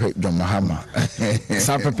video na John Mahama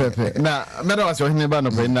sapepepe na meda wase ohine ba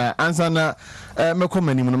no pe na ansa na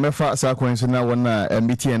mekomani mu no mefa sa kwanso na wona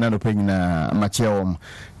MTN na no pe nyina mache wom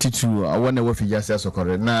titu wona wa figya se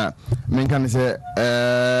sokore na menka ne se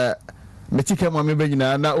metika mo me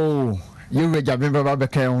banyina na oh you reja me baba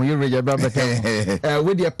beka ho you reja baba beka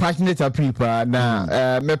with the passionate people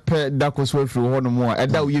na mepe dako so free ho no mo e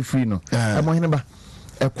da wo ye free no e mo hene ba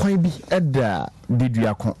e kwan bi e da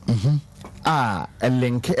dedua ko a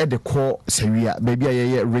link e de ko sawia baby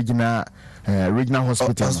aye regional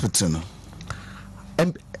hospital no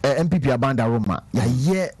NPP abanda Roma ya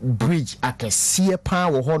ye bridge akese pa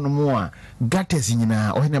wo ho no mo a gutters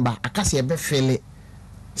nyina o hene ba akase e be fele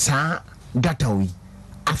sa gatawi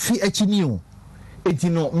afi achini o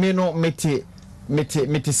etino me no mete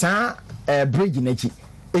sa bridge na chi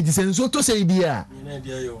eti senso to say bia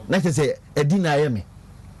na se edina ye me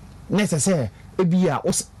na se ebia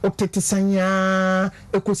o tete sanya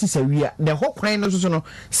ekosi sawia the ho kwan no so no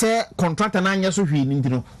se contractor na anya so hwi ni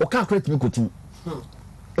ntino o ka create me kotin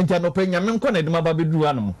enti no pe nyame nko na de ma ba bedu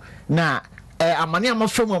anom na amane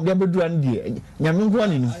amafom am de bedu an de nyame nko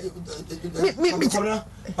ani mi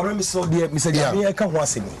abra mi so de mi se de me ka ho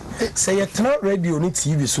asemi say ye tena radio ni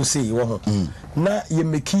TV so say wo ho na ye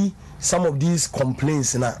meki some of these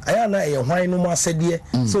complaints na aya na ye hwan no ma sede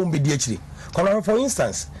so mbe di akire kono for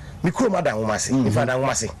instance mi kuro ma da nwomase if ada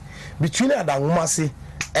nwomase between ada nwomase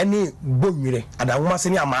any bonwire ada nwomase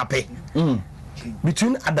ni amape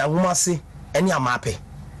between ada nwomase any amape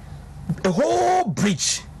a whole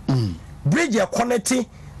bridge bridge ya connecting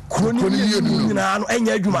kroni na no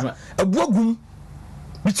enya adwuma abuagum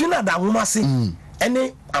between ada nwomase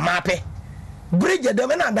any amape bridge dem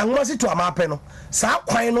na ada nwomase to amape no saa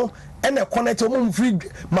kwan no ena connect mo free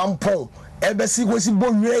mampon ebesi gosi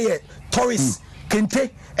bonwire ye tourist kente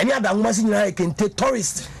any ada nwomase nyina kente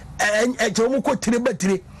tourist e mu ko tire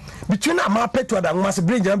batire between amape to ada nwomase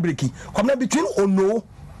bridge and breaki come between ono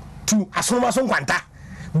to asoma so kwanta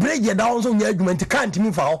bridge down so nya argument can't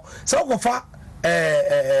me for so go fa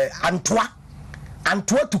Antwa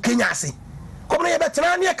to Kenya ase come na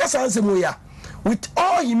betena na kasa ansemo ya with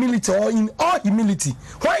all humility or in all humility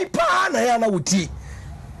why pa na ya na wuti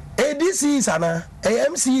ADC is ana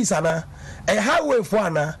AMC is ana a highway for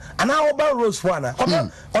ana and urban roads for ana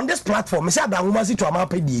on this platform me say ada nwomase to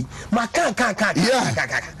amapedi ma kan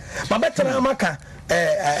ma betena maka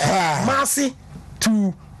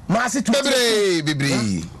Masi to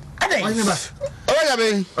Bibre.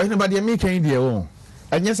 Oyina ba de me kan die o.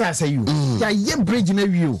 Anya sa say you. Ya ye bridge na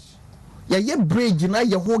wi o. Ya ye bridge na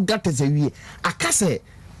ye ho gata za wi. Akase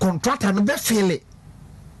contractor no be fele.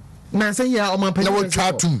 Na say ya o man pa. Na wo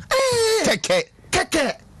twa tum. Keke.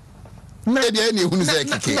 Na de na ehunu say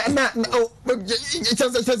keke. Na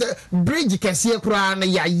bridge kese kura na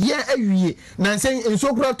ya ye awie. Na say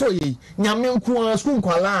enso kura to ye. Nyame nko school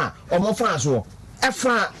kwala o mo fa so.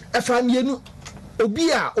 Efa mienu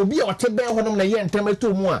obi a otebe honom na ye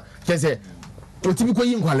ntamato mu a keze otibi ko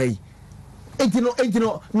yi nkwala yi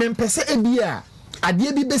entino mempese ebi a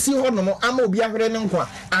ade bi besi honom ama obi ahwere ne nkwa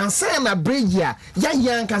ansa na bridge a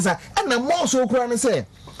ya nkasa na mo so kura ne se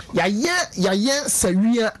ya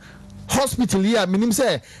sawia hospital ya minim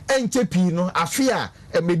se enche pi no afia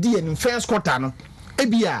medi en first quarter no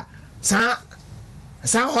ebi a sa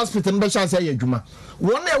hospital be sha se ya adwuma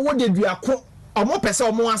won na wo de duako omo pese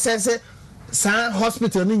omo asese sa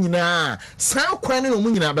hospital ni nyina sa kwan no mu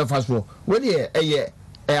nyina be fa so we de eye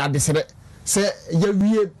adesere se ya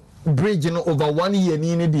wie bridge no over 1 year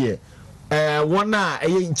ni de one a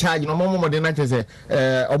eye in charge no momo de na tese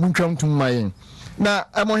omo ntwam tum mayen na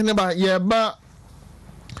amo hene ba ye ba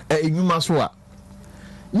enwuma so a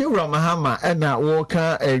yewura Mahama na wo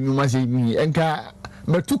ka enwuma se ni enka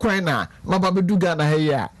matu kwan na maba beduga na he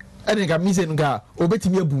ya ene ka mise nka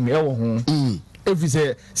obetimi abum e wo ho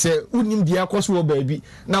efise se unim dia kwaso wo baabi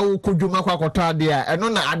na wo kodwoma kwa akotɔ ade a eno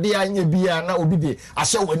na ade anya bia na obi de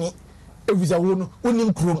ahye wani efise wo no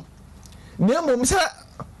unim krom na mmom se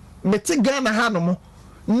meti Ghana ha no mo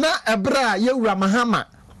na ebra yewura Mahama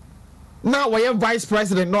na woyɛ vice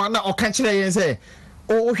president no na ɔka kyerɛ yɛn sɛ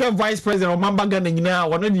o hwɛ vice president o mamba Ghana nyina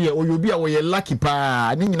wono de oyobi a woyɛ lucky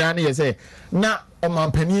pa ni nyina na yɛ sɛ na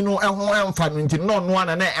ɔmampani no ɛho ɛmfa no nti no no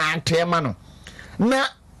ana na atema no na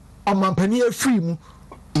ɔmampani afiri mu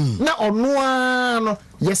na ɔnoa no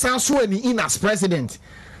yɛsan so ani in as president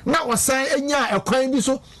na ɔsan anya ɛkwan bi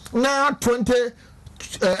so na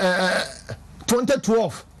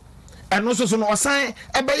 2012 ɛno so no ɔsan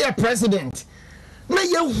ɛbɛyɛ president na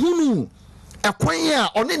yɛhunu ɛkwan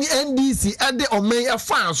a ɔne ni NDC ɛde ɔman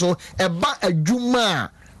ɛfa so ɛba adwuma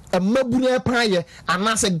a mabunu ɛpaayɛ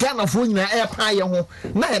anase Ghana fo nyina ɛpaayɛ ho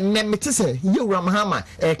na ɛnɛ mete sɛ yewura Mahama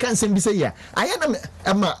ka nsɛm bi sɛ ya ayɛ na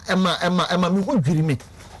ɛma me ho dwiri me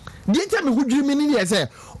deɛ ntia me ho dwiri me ne yɛ sɛ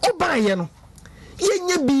ɔbaayɛ no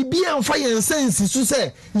yɛnyɛ biribi amfa yɛn nsa nsi so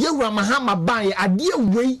sɛ yewura Mahama baayɛ adeɛ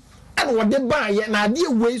wei and what they buy na de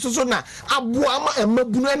we so na aboa ma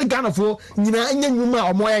emabunu ne Ghanafo nyina anya nwuma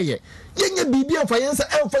omoye yenye bibia fa yensa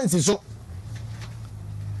emfansi so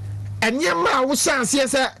enye ma wo chance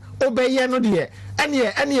se obeye no de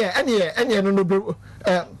ene no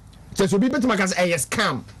so bi betima ka say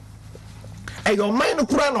scam your mind no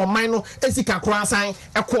kura no mind no esika kura san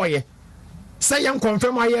ekoye say yan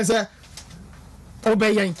confirm aye say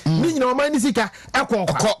obeyen ni nyina o mind sika ekọ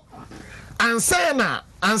ansa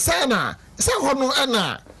na say hono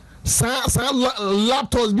na sa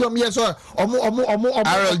laptops bi o me so omo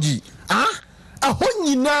RLG aho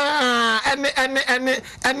nyina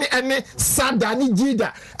ene sada ni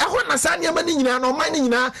jida aho na sa niam ni nyina no mind ni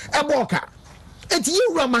nyina eboka eti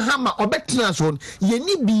yewura Mahama obetena so ye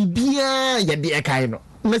ni bibia ye de ekai no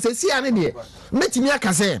na sesi ane de metimi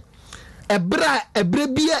aka se ebra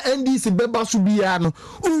bia NDC beba so bia no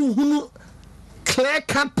uhunu clear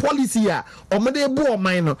cut policy a omede bo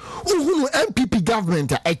oman no uhunu NPP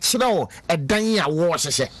government a ekire edan a wo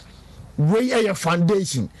hyehye we aye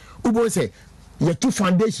foundation ubo se ye two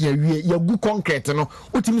foundation ye gu concrete no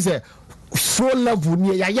utimi se so level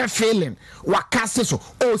ni ya failing wakase so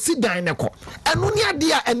o si dan ne ko eno ni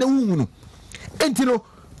ade a ene wunu enti no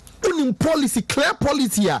unim policy clear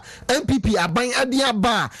policy a NPP aban ade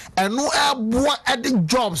aba eno eboa ade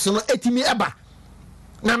jobs no etimi eba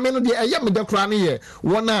na me no de eye me de kra ne ye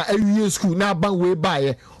wona awie school na aban we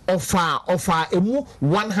bae offer emu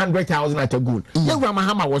 100,000 at a goal yewura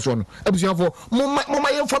Mahama wo so no abusuafo moma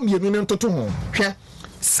ye fam ye no ntoto ho hwe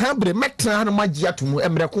sabre metra no magi atomu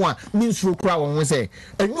emreko a minsuro kura won se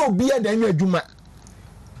enyo obi ada enyo adwuma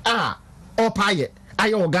opaye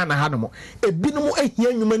aye ogana ha no mo ebinom ehia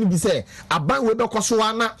adwuma no bi se aban we bekoso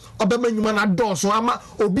ana obema adwuma na doso ama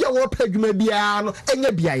obi a wo pa adwuma bia no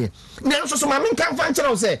enya biaye nanso so ma menka mfa nkyerɛ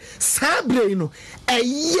wo se sabre no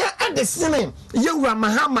eye adesene yewura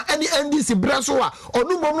Mahama ani NDC braso a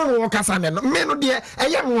onu mom no wo kasa ne no me no de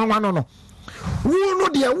eye nwanwa no wo no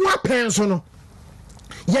de wo apen so no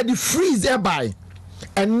ya di freeze by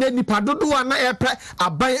and then nipa dodo ana epe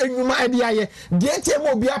aban enwuma ade aye de etie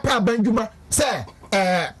mo obi apa aban dwuma say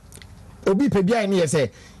obi pe bia ne ye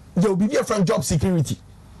say ye obi bia from job security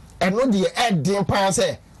and no de edin pa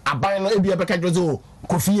say aban no ebia beka dwozo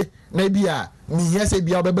kofie na bia mi yese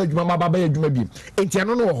bia obeba dwuma ma baba dwuma bi enti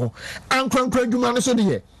no no ho ankrankra dwuma no so de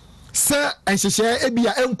ye sa ehhehye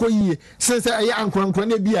ebia enkoyie sense eye ankrankra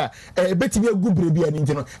na ebia betimi agubere bia ni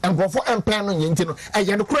ntino enkofo empan no nyenti no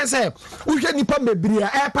eye no kure se uhwe nipa mebiri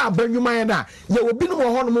a epa abanwuma ye na ye obi no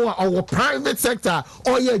ho no a owo private sector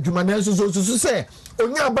oye adwuma na so se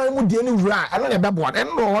onya aban mu die ni wura ana na bebo ade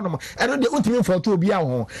no ho no eno de untimi foto obi a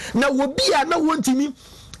ho na obi a na wontimi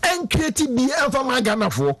encreate bi enfa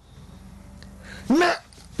maganafo na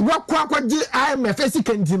wakwa je IMF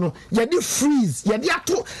esikanti no ye di freeze ye di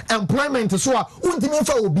ato employment so a untimi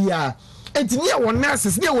fa obia entini e won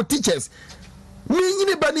nurses ne wo teachers ni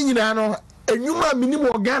nyine ba ni nyina no enwuma minimum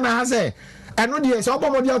organ ha se eno de se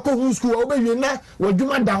obomo de akọ school obewie na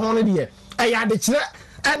wadwuma da ho no de e ya de kire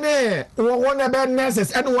ene won be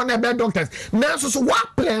nurses ene won be doctors nurses so wa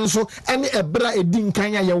plan so ene ebra edin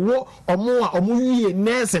kan ya wo omo wie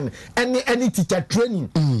nursing ene teacher training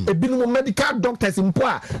ebinu medical doctors mpo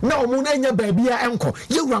a na omo na nya ba bia enko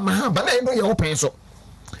yewura Mahama na eno ye wo pen so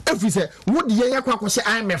efise wo de ye yakwa kwose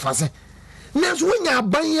IMF ase nurse wo nya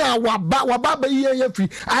ban ya waba ba ye free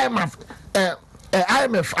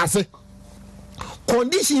IMF ase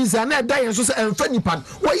conditions are not dying so say enfa nipa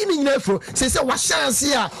wo yi ni nyina afro say wa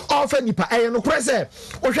chance a ofa nipa no kwese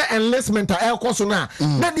wo hwe enlistment a ekoso na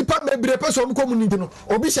nipa mebire person community no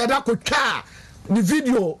obi shada ko twa the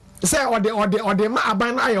video say ode ma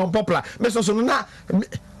aban na ayon popular me so na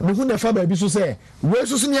me hu na fa ba bi so say we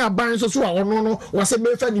so ni aban so a ono no wo say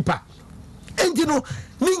me fa nipa enti no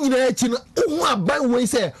ni nyina achi no hu aban we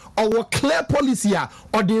say our clear policy a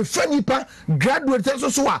or the fanipa graduate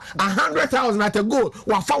so a 100,000 at a goal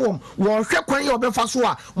wa fa wom wo hwe kwan ye obefa so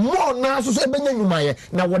a more na so ebenya nyumaye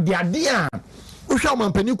na wo de ade a wo hwe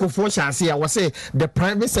mampani kofo chance a wo say the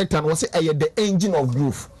private sector wo say the engine of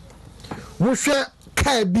growth wo hwe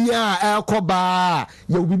ka bia ekoba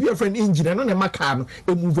ye obi bia friend engine no ne maka no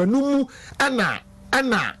emuva numu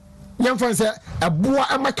ana yamfa se aboa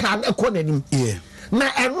amaka na ekọ nanim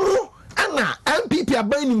na eno ana NPP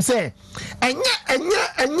aban nim se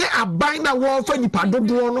enye aban na wo fa nipa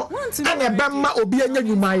dodo no ana bemma obi anya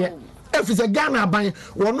dwumaye efise Ghana aban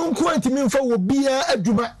wono nko antimi mfa wo bia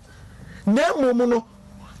adwuma na emom no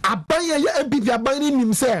aban ye NPP aban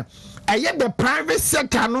nim se eye the private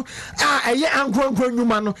sector no eye ankronkro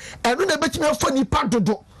nwuma no eno na betimi afa nipa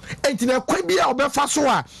dodo enti na kwa bia obefa so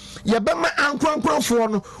a yebema ankrankrafo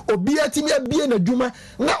no obi atimi abie na dwuma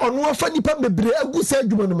na ono afa nipa bebre agu sa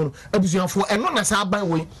dwuma no mu abusuafo eno na sa aban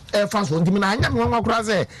we e fa so ntimi na anya me nwa kura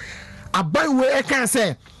se aban we e kan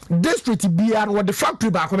se district bia no the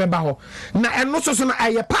factory ba ko be ba ho na eno so na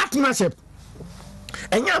aye partnership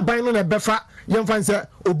enya aban no na befa yemfanse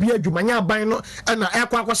obi adwuma nya aban no na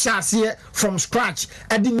ekwa hyase from scratch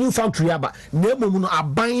at the new factory aba na emom no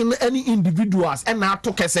aban no any individuals na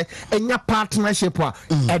ato kese enya partnership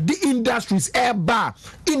at the industries eba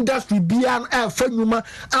industry bia no fa nyuma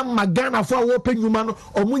ama Ghana fo wo pa nyuma no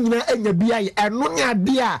omunyina enya bia ye eno nya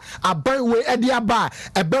de a aban we ade aba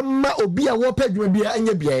ebemma obi a wo pa dwuma bia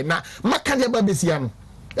enya bia na maka de ba besia no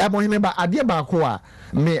ebo hene ba ade ba ko a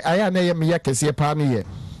me aya na ye me yakese pa no ye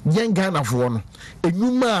yen Ghana fo no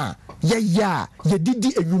enuma ya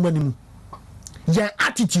didi enuma nimu ya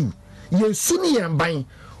attitude ye suni yan ban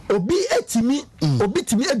obi etimi obi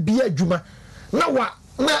timi abia adwuma na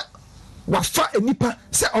wafa enipa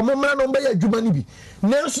se omomra no be adwuma ni bi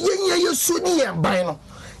nanso ye suni yan ban no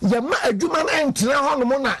ya ma adwuma na entra ho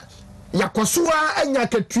no na yakosoa anya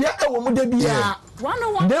katua ewo mu da bia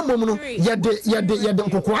na mom no ye de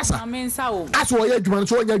nkokoasa aso ye adwuma no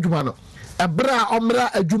so nya adwuma no ebra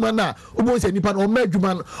omra adwuma na obo se nipa no omra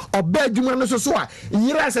adwuma no oba adwuma no so a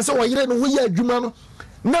yira asese wo yire no ho ye adwuma no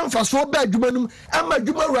na mfa so oba adwuma no ama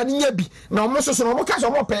adwuma wura ne nya bi na omo so no omo ka so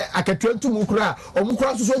omo pe akatua ntum kura omo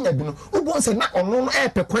kura so nya bi no obo se na ono no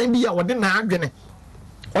epe kwan bi ya wode na adwene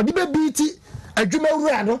ode be biti adwuma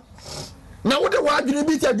wura no na wode wa adwene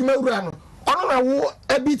biti adwuma wura no ono na wo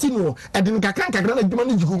abiti no eden kakra na adwuma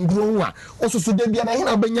no jigunguro a ososo de bia na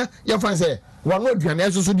hina benya ya fan se wano aduane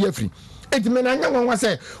ososo de afri etime na nya nwa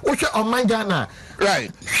se wo hwe oman Ghana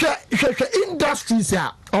right hwe industries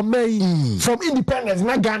a oman from independence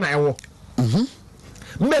na Ghana ewo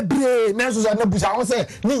mebre na so na busa ho se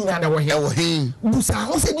ni nyina na wo he busa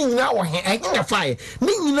ho se ni nyina wo he anya fae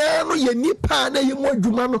ni nyina no ye nipa na ye mo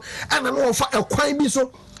adwuma no ana no fa ekwan bi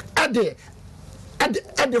so ade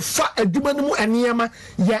fa adwuma no mu aniema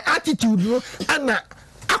ya attitude no ana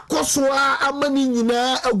akosoa amani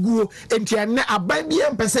nyina aguo entiane aban bi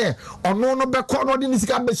empese ono no be ko no de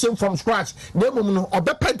nisika be shem from scratch na mum no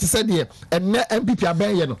obepenti se de enne NPP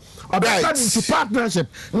aban ye no obepenti partnership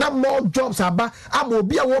na more jobs aba ama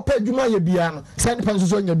obi a wo pa adwuma ye bia no se ne penso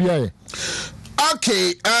so nya bia ye.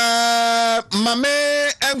 Okay, mame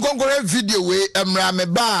enkongore video we emra me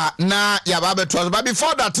ba na yaba beto but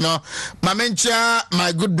before that no mame ncha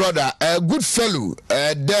my good brother a good fellow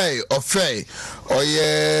day of fair or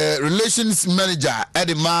relations manager at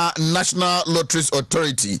the National Lotteries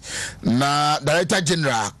Authority na director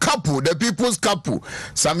general couple the people's couple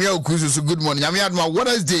Samuel Okuzu good morning yami adma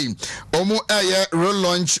Wednesday omo roll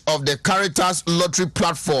launch of the Caritas Lottery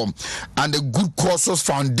platform and the Good Causes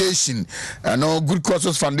Foundation Good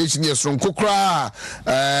Causes Foundation yes from Kokra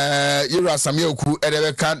Yura Samioku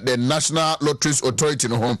Edebeka the National Lotteries Authority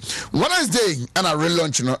no home Wednesday and a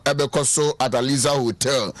relaunch no Ebekoso at Aliza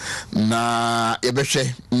Hotel na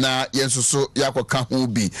Ebeshe na Yensuso Yakoka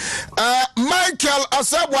Hubi Michael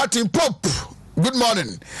Asabwati Pope good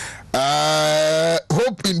morning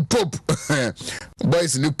hope in Pope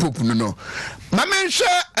boys in the Pope no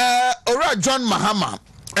Mamensha Ora John Mahama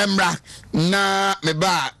Emra na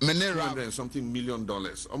meba menera something $1 million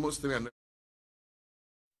almost 300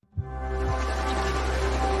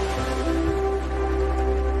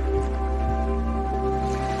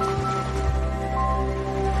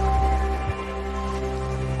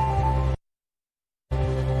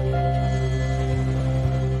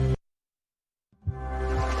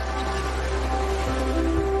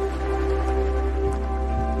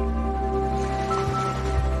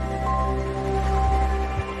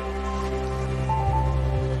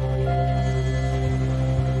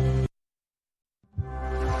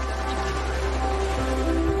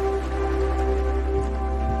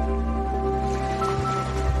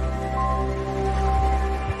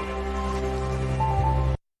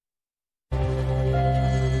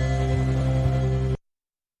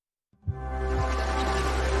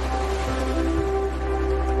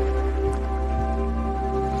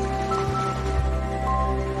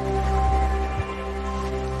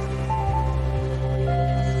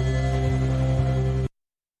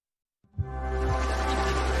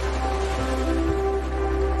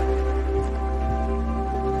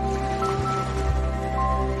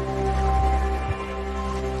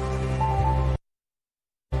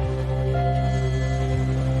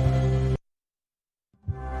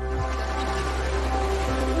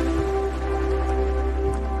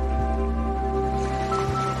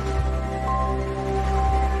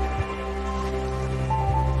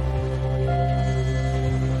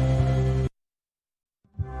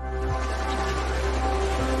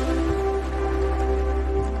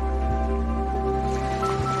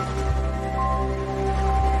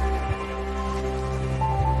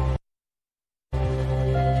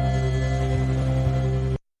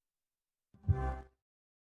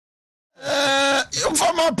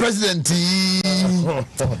 former president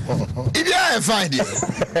I find it.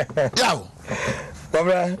 Yeah.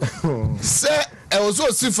 Say I was so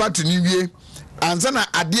see factory ni and then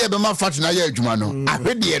adie be ma factory na ya adwuma no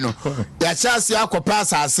ahwedie no ya chance akopa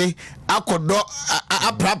asase akodo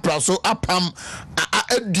aprapra so apam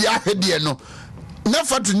adua ahwedie no na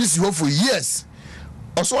factory ni si ho for years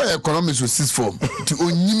also economics so six form to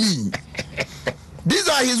onyimi. These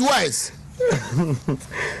are his wives.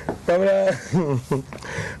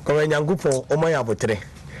 Kama nyangupo omaya abotre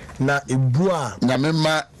na ebua na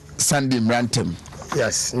mema Sunday Mrantem.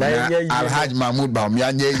 Yes, na Alhaji Mahmoud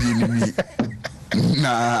Bawumia nye yini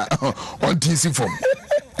na on TC form.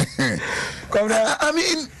 I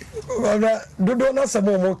mean, do na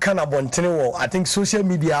samo mo kana bontene wo. I think social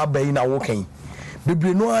media abai na wokan.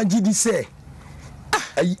 Bebre no agidi say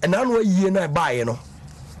na no yie na bae no.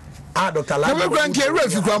 Dr. Lab. Me granke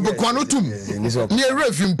refi kwampo kwano tum. Ni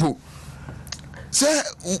refi mpo. Say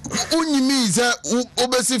unyimi say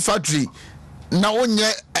obesi factory na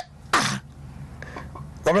onye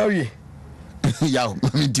Obawi. Yeah,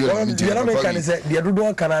 me deal. You know me can say the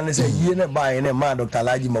do can say yie na bae na ma Dr.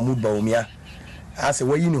 Laji Mahmoud Bawumia. I say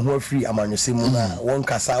we ni ho free amanyose mu na won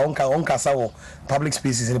kasa wo public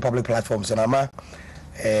spaces in public platforms na ma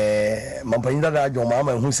mampanyida da adwo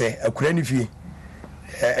ma hu say akura ni fie.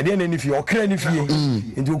 Ede na ni fie okra ni fie.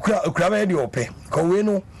 Nti okra ba de ope. Ko we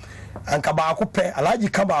no anka ba akopɛ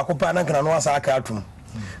Alhaji ka ba akopɛ na kana no asa aka atum.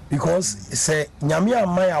 Because say nyame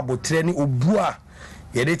amman abotre ni obu a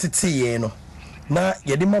yede tete ye no na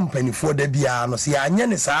yede mampanifo da bia no se anya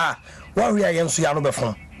ne saa wa hwe ayen so ya no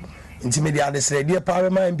befom nti media de sre de pa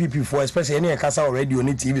ma NPP for especially any kasa radio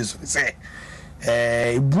ni TV so say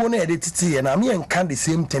ebu na yede tete ye na me enka the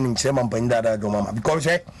same thing in chema mpanida da mama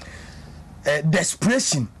because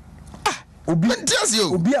desperation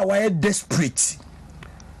obi a why desperate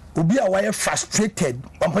obi a why frustrated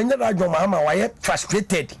mpanida da mama why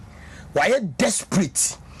frustrated why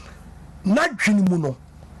desperate na dwini mu no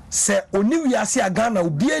se oni wiase agana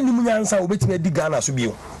obi anim nyansa obetime di Ghana so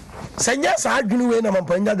bio se nya sa adwini we na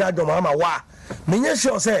mampanya da adwoma ma wa menye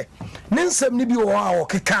sure se ne nsem ni bi wo a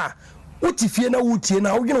okeka utifie na wutie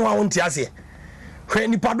na wodwini wa wonte ase hwe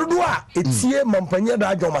nipa dodo a etie mampanya da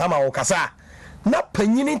adwoma ma wo kasa na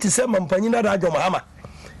panyini ti se mampanya da adwoma ma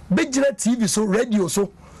bejina TV so radio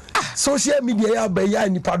so social media ya ba ya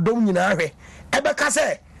nipa dom nyina hwe ebe ka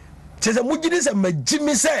se cheze mugidi se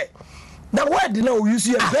magimi se na word na o use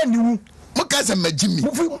your brand new muka se magimi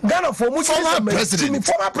Ghana for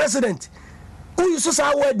former president who use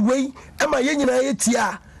sa word way ama ye nyina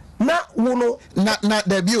yetia na wo no na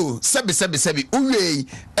da bio sebi uwe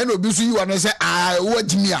ena obi so yiwa no se wo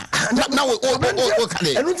gimi a na wo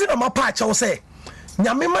kale enu ti na mapa a che se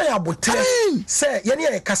nyame ma ya botre se ye ne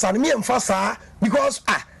ye kasa no me mfa saa because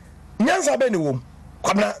nyansa be ne wom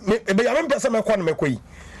kwabna be ya me pese me kwa no me koyi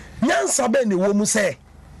nyansa be ne wom se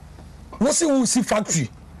wo si factory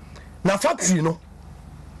na factory no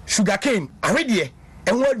sugarcane ahwedie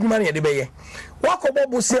enwo adwuma ne de beye wakobo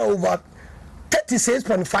bosia over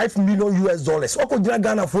 $36.5 million wako jira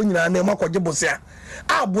Ghana fo nyina na makoje bosia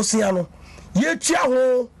bosia no ye tua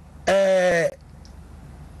ho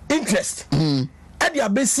interest ade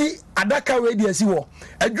abesi adaka we de asi wo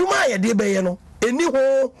adwuma ye de beye no eni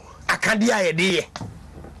ho akade ye de ye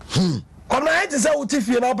komna ite se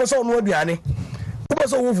utifie na person no aduane wo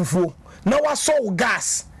person wo fufuo na waso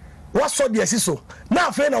gas waso de asiso na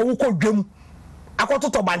afa na wo kodwam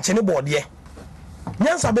akototo banche bode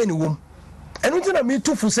nyansa be ni wom enu ti na me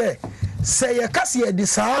tufu se ye kase ye di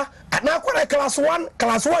saa na akora class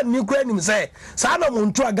 1 ni kura nim se saa na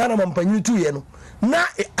montu agana mampanyi tu ye no na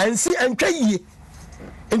ansi antwa yie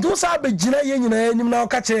ntu saa be gina ye nyina enim na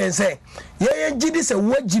ka kire se ye gidi se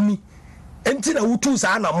wagimi enti na wutu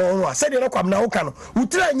saa na mo no a se de na kwam na wo ka no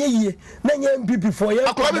wutira anye yie na nye MPP for ye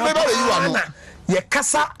akwa be yiwa no ye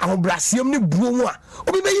kasa ahobrasiem ni buo mu a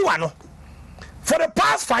obi be yiwa no for the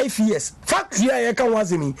past 5 years factory ye kan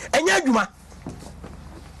wazemi enya adwuma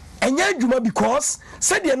because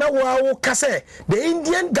said ye na wo kase the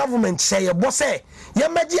Indian government say ye boss ye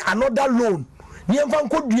magi another loan ni emfa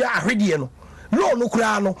nkodua ahwede no loan no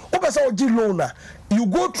kura no obese ogi loan na you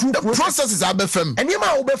go through the processes abefam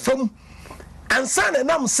enima obefam ansa na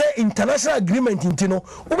nam say international agreement intino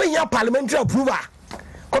obenya parliamentary approval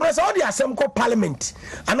because all the assembly parliament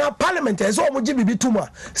and our parliament is all muji bibi tuma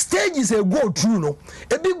stages a go through no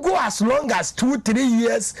e be go as long as 2-3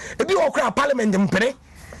 years e be okra parliament mpere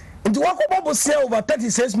nti wakobo say over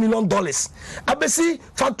 $36 million abesi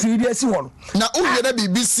factory dey si won na uye na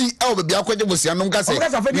BBC e obi akwaje bosia no nka say we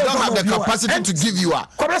don't have the capacity to give you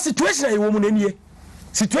a situation e wo mu nanie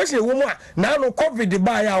situation wo mu a na no covid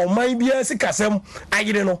ba ya o man bia sikasem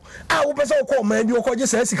ayire no a wo pese ko man bi ko je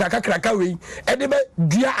sa sika kakraka we e de be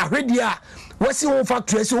dua ahwede a wasi wo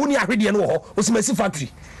factory si wo ni ahwede no ho o si masi factory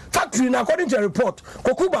na according to a report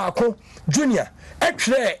Kokuba Ako Junior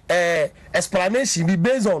explanation be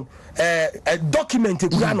based on a document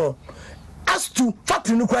kurano as to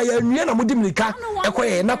factory no kwa ya nwie na modimika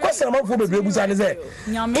ekoye na question am for bebre buza ne say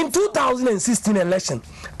in 2016 election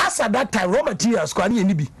as at that time raw materials kwa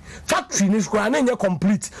ni bi factory ni kwa na nye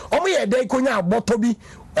complete omo ye dey konya aboto bi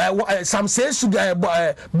some say sugar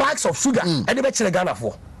bags of sugar e dey be kire Ghana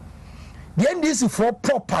for the NDC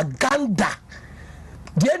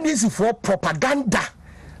for propaganda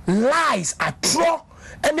lies atro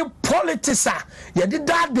any politics ya did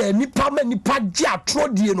that the nipa ma nipa ji atro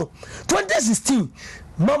die no 2016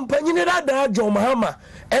 mampanyine da John Mahama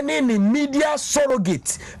any ni media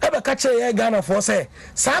surrogate ebe ka kire ya Ghana for say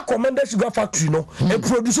sa commander sugar factory no e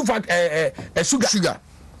produce sugar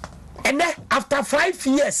and then after 5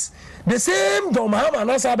 years the same John Mahama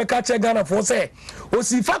na sa be ka kire Ghana for say o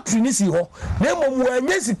si factory ni si ho na momu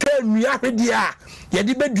anya sika nua hwede a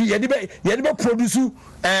yedi be produce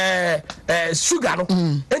sugar no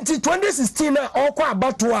until 2016 na okwa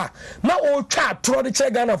abato a na o twa tro de che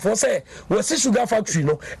Ghana for say we see sugar factory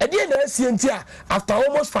no e dey na asienti a after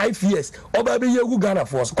almost 5 years oba be yegu Ghana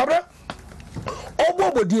for so kwabra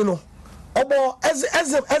obobodi no obo as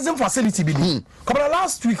facility bi di kwabra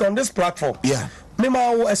last week on this platform me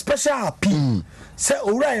ma a special appeal say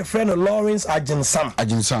owura e friend Lawrence Ajinsam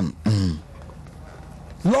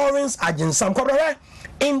Lawrence Ajinsam kwabra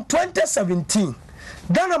in 2017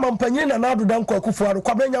 Ghana mampanyine na nado dan kwa kufuado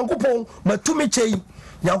kwabra nyankopon matumi chei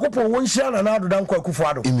nyankopon wonhia na nado dan kwa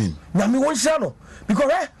kufuado nyame wonhia no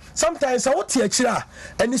because sometimes I wote akira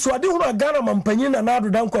eni so ade hunu Ghana mampanyine na nado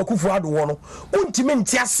dan kwa kufuado wo no untimi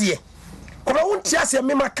ntiase kwabra untiase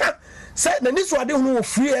me maka say na ni so ade hunu wo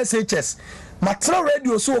free SHS matra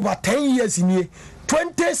radio so over 10 years in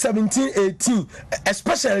 2017-18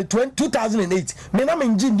 especially 2008 me na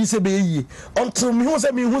menjin di se be yi until me hu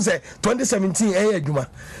se 2017 adwuma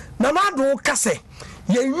na do kase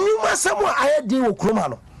ye nwuma samu ayedi wo kroma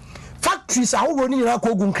no factories ahoro ni nyina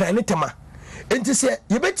ko gun kran ne tema enti se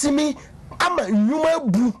ye betimi ama nwuma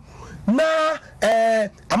bu na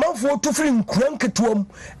amanfo to free nkran ketuom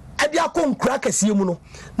ade akọ nkra kase mu no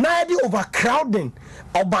na ade overcrowding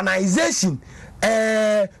urbanization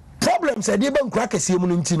problems e dey ban kura kese mu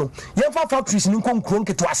nti no yemfa factories ni nkro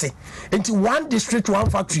nketo ase nti one district one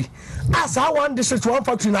factory as one district one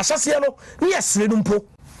factory na hyase no ne yesere no mpo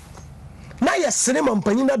na yesere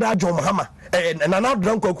mampanyi na da John Mahama na na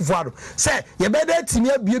do nko akufuado say ye be da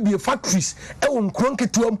timi abie factories e wo nkro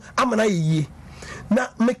nketo amana yeye na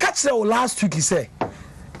me catch the last week say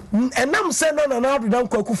enam say no na do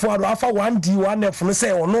nko akufuado afa 1D 1F no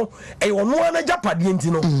say ono ana japade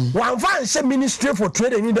enti no wan van she ministry for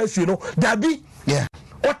trade and industry no dabi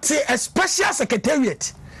what a special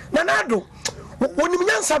secretariat na do woni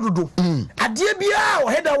nyansa dodo ade bia o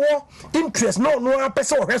header wo interest no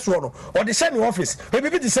apese o hweso no or the shiny office maybe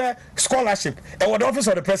be say scholarship e the office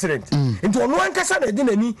of the president into ono ankasa na di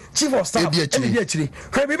nani chief of staff e di akire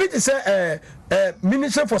maybe be say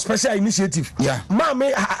minister for special initiative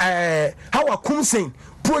mama how akumsen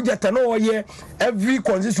project no ye every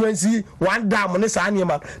constituency one dam ne sa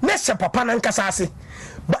anima na she papa na nkasa ase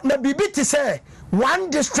but na bibi ti say one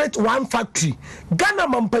district one factory Ghana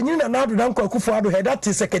mampanyin na nado dan kwa kufuado head that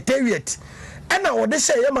secretariat ena wo de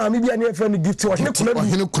say ye maami bia na efra ni gift wo hene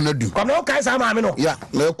kunadu kono o kai sa maami no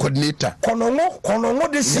na coordinator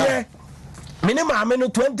kono de say minimum ameno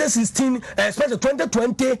 2016 especially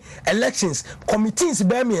 2020 elections committees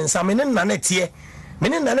be me nsa mene na netie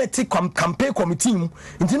mene na neti campaign committee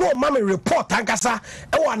nti no mama report ankasa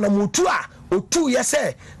e wa na mutu a otu ye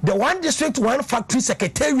say the one district one factory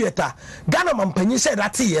secretariat Ghana mampanyi say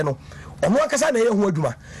that ye no ono ankasa na ye hu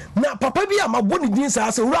adwuma na papa bi amabo ni din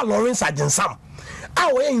sa say ura Lawrence Ajinsam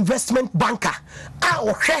a wo investment banker a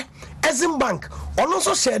wo hwe Exim Bank ono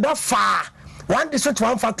so share that far one district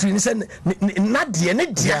one factory ni say na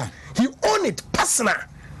dia he own it personal.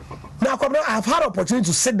 Now, I have had opportunity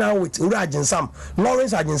to sit down with Ura Ajinsam,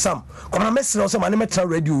 Lawrence Ajinsam. Come on, message also, man, metro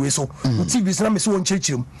radio so TV na me so on church.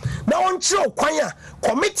 Now on show kwanya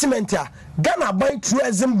commitment ya Ghana buy through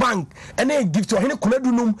Exim Bank and then give to him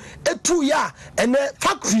kunadunum 2 year and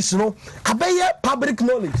factories no abeye public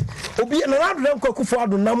knowledge. Obi na na dem ko kufu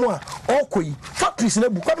ado namu a okoi factories na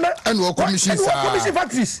bu kwabna and wo commission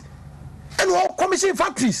factories and wo commission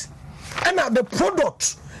factories and the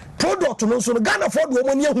product no so Ghana for do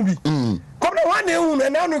money hu bi come na one hu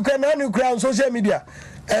na nu kra on social media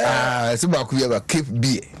so ba ku be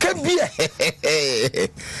Cape beer.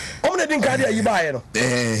 Omne din ka dia yi ba no.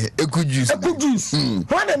 Eku juice.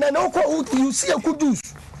 When you see eku juice.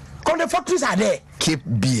 Come the factories are there. Cape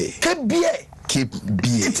beer.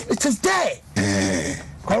 It is there.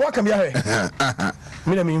 What come here?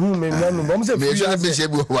 Yes,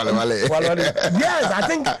 I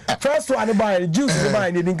think first one buy the juice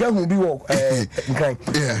buy the nigga who be walk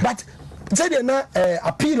but say na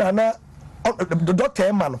appeal na the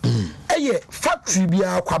doctor man factory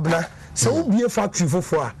bia kwabna so be a factory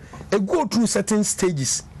for a go through certain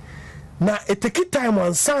stages na it take time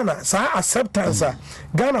and sana sa acceptance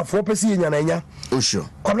Ghana for person nyanya sure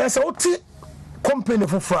kwabna say oti company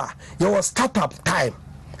for your startup time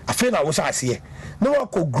I feel I was here. No one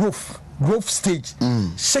called growth stage,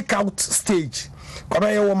 shake out stage,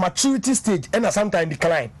 or maturity stage, and sometimes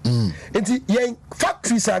decline. It's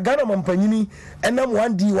factories are Ghana Mampanini, and I'm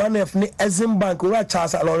 1D, 1F, Ezim Bank, or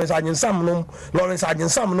Charles, Lawrence Argent Samnum,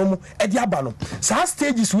 Ediabano. So,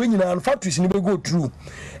 stages when you and factories never go through.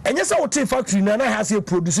 And yes, I would say factory, Nana has a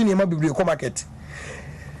producing in my biblioco market.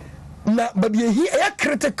 Na but he a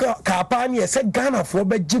critical campaign said Ghana for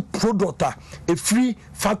be product a free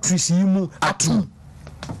factories yimu atum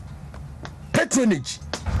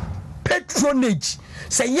patronage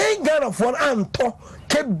say yen Ghana for anto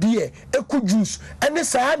Cape beer eku juice and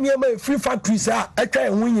say near free factories are atwa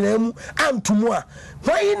ehun nyina mu antum a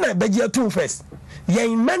why na be atum first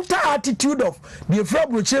yen mental attitude of the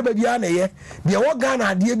frabroche be bia na ye the wo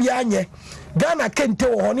Ghana de bia anye Ghana kente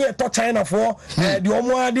wo hone e to China for the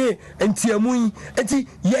omoade entiamu enti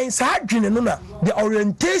yen sa adwene no na the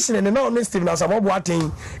orientation and the honesty na sabobo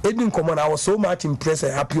aten edin common. I was so much impressed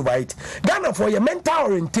and happy by it. Ghana for your mental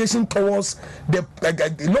orientation towards the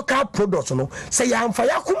local products no say ya amfa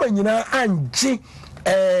yakoma nyina anje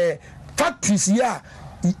factories ya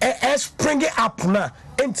spring up na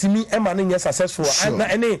entimi ema successful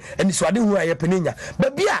and and so ade hu aye peninya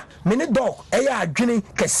ba bia me ne dog eya adwene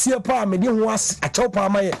kese pa me de hu a chopa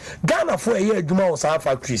amaye Ghana for eya adwuma o sa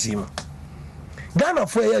factories mu Ghana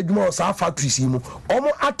for eya adwuma o sa factories mu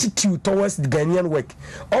omo attitude towards the Ghanaian work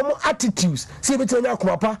omo attitudes see betenya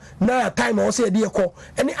komapa na time o say de ekọ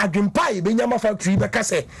any adwempa e benyama factory be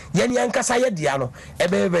kase ye ne yankasa ye dia no e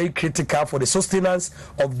be very critical for the sustenance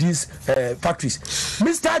of these factories.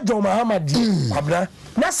 Mr. John Mahama Kwabna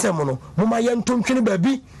na semono mama ye ntontwene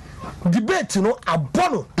baabi debate no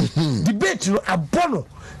abono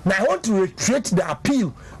now I want to reiterate the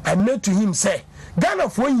appeal I made to him say Ghana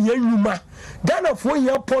for year nyuma Ghana for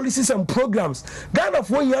year policies and programs Ghana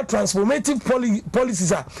for year transformative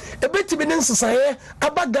policies are a bit in society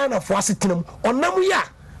about Ghana for asetinum onam ya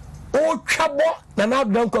o twabo na na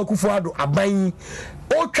danko akufuado aban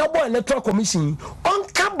o twabo electoral commission on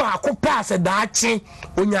kaba ko pass da ache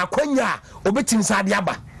onya kwanya obetimi sade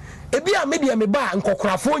aba ebi a media me ba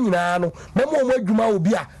nkokorafo nyina no memo mo adwuma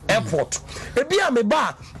obi a airport ebi a me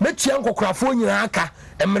ba metua nkokorafo nyina aka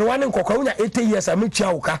emerewa ne nkokora unya 80 years a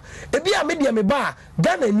metua uka ebi a media me ba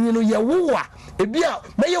Ghana ni no ye wowa ebi a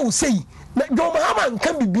meye wo sei na John Mahama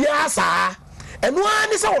nka bibia saa eno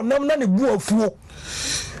ani se wonam na ne buafuo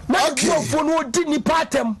na buafuo no di ni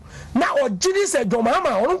patem na ojiri se John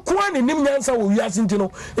Mahama on kwa ne nim nyansa wo wiase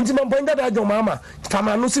ntino nti mamponda da John Mahama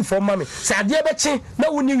tama no si for mame se ade be chi na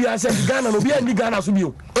woni wiase Ghana no bi andi Ghana so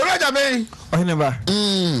bio oraja me ohine ba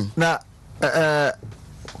na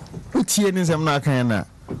utie ni nsem na kan na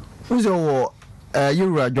uzo wo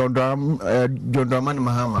yura John Dramani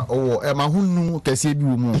Mahama owo e mahunu kese bi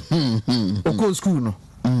wo mu oko school no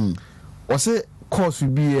o se course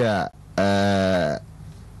bi a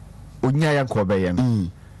onya ya ko be ye no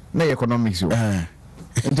na economics o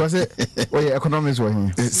nto se o economics o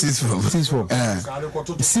hin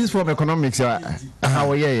six form economics how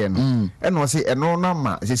we ye no e no se e no na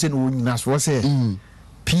ma se no nyina so se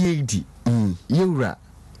PhD yura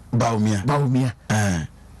Bawumia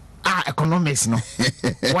economics no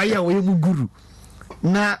why are we guru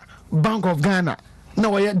na Bank of Ghana na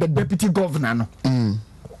why the deputy governor no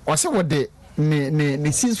o se what the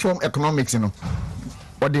ne six form economics no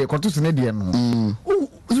or the constitution ne no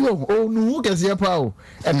oh no can see pa o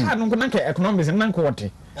e ka no na economics na nko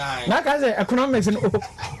wote na ka say economics no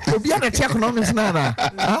obi ana ti economics na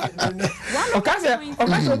o ka say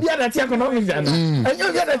obi ana ti economics na enyo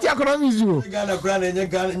obi ana ti economics o Ghana grant enye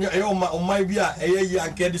Ghana o mai bia eyi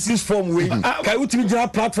anke the six form way kai utimi jira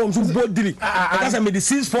platforms so bodiri ka say me the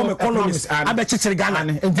six form economics abe chichiri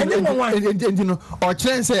Ghana enti no o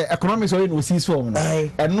chere say economics o no six form no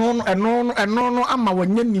eno ama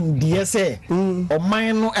wanya nimdie say o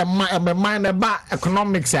man no man na ba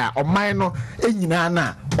economics a o man no enyina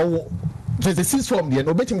na o the six form there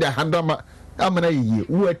no betim the handama amana yi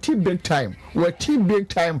we tea big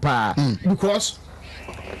time pa because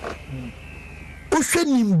ohwe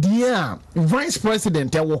nimdia vice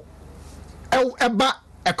president eba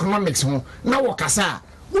economics ho na wo kasa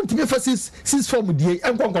wontimi fa sis form die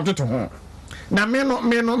enkonkototo ho na me no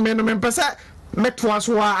pesa metwa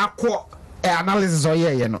so akọ analysis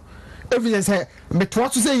oyeye no evidence say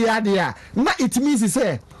metwa so say yade a na it means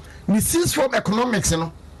say ni sis form economics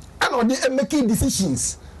no and odi making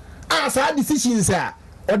decisions as our decisions are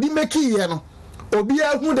odi making ye no obi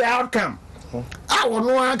ahu the outcome I won't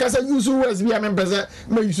know I can use words be am pesa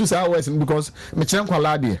me use our words because me chan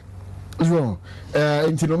kwala de so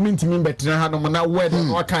intino mintimi betina ha no na word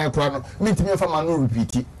no kan kra no mintimi fa ma no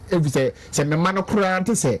repeat every say me man kra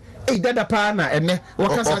ante say dada pa na ene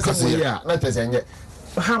wakasa say we na tese nye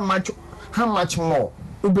how much more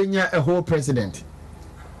ubenya a whole president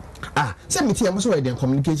say me tie mo so we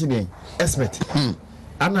communication dey expert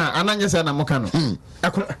ana nya say na mo kan no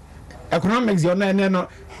economics yo na ene no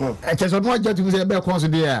cheso no agya tu say be konso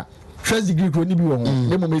dey first degree ko ni bi wo ho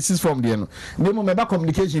dem mo sis from there no dem mo meba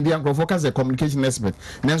communication dey anko focus the communication expert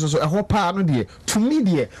na so a ho pa no dey to me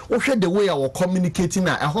dey wo hwe the way our communicating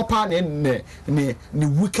na a ho pa na ne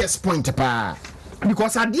weakest point pa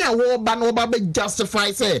because ade a wo ba no ba be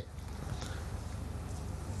justify say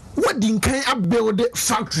what din kan build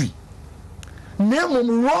factory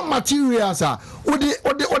name raw materials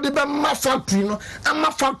ode be ma factory no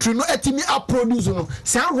ama factory no etimi a produce no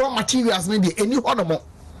say raw materials no dey any hodomo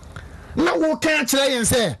na wo kan kire yen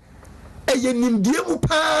say eye nimdie mu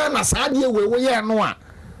pa na saade we ye no a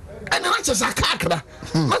ene na che sakakra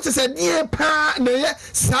na che say die pa na ye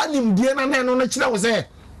sa nimdie na no na kire wo say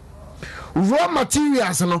raw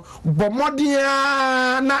materials no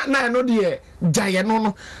bomodia na no de jaye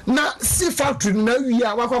no na si factory na wi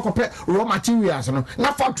a wakokope raw materials no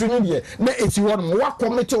na factory no de na eti wo no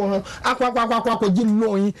wakomete wo akwa gi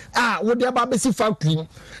loan wo de ba be si factory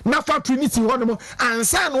na factory ni ti wo no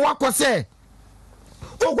ansa no wakose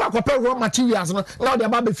okwakope raw materials no na de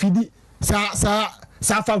ba be fidi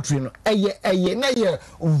sa factory no eye na ye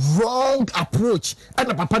wrong approach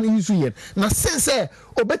and papa no use here na sense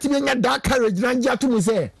obetimi nya da courage na nja to me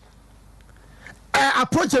say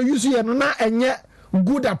approach you use here no na enye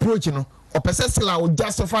good approach no opesesla o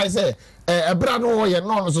justify say ebra no ye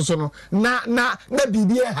no so no na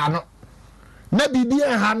bibie ha no na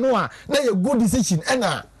bibie ha no a na ye good decision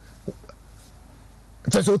na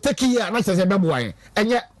so take here na say be boy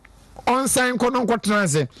enye on sign kono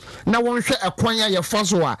nkotranse na wonhwe ekwan ya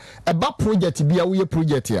faso a eba project bia wo ye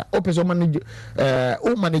project ya opeso manage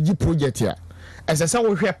o manage project ya esesa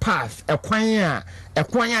wo hwe path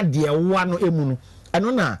ekwan ya de wa no emu no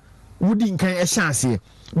eno na wudi nkan e chance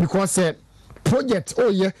because project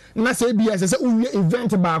ye na say bia esesa wo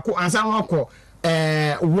event ba ko ansa no akọ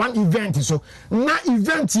one event so na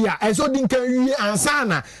event ya eso din kan wie ansa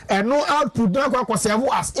na no output na kwa serve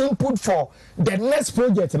as input for the next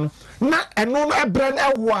project no na no brand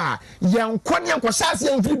ewa yan kwani anko sase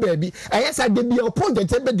yan free baby ayesa de bia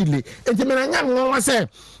project e be delay enti me na nya no say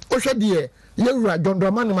o hwe de yewura John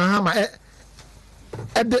ni Mahama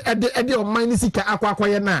ede o mine sika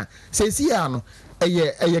akwakoye na say si ya no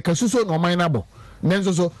eye kasuso no mine abo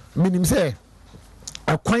nenzo so minim say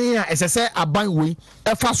akwan a esese aban we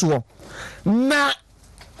efa so na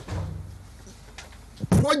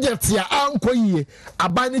project ya anko yie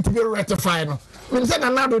aban ni tibe rectify no min se na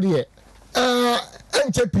nado de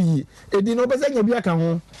NPP edi no beza nya bi aka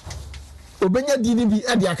ho obenya di ni bi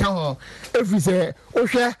ade aka ho every se o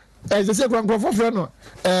hwe esese kwan foforo no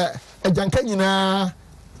ajanka nyina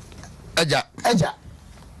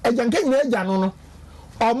ajanka nyina aja no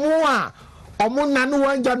omo na no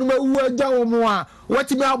wanja no mawu aja omo a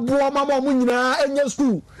watimi abo mama omo nyina enya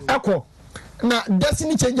school eko na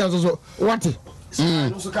destiny changers so what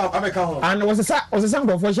no so ka abeka ho and was sa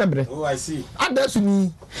go for shebre oh I see adasu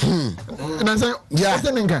ni na say yeah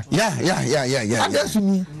adasu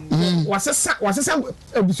ni wasesa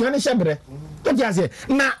ebusuane shebre to jase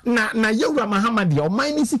na yewura Mahama de o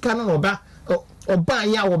mine sika no oba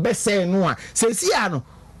ya wo be say no a se sia no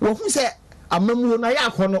wo hu se amamuo na ya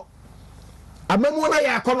akono amamu na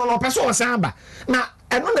ya kono no peso osamba na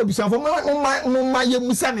eno na bisafo mo ye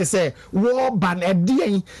musa ne se wo ban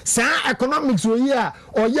edien sa economics wo yi a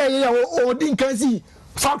oye o din kan si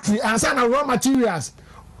factory ansa na raw materials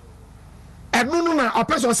eno no na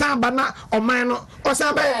opeso osamba na oman no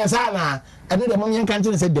osamba ya sa na eno de mo yen kan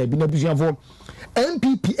se da bi na bisafo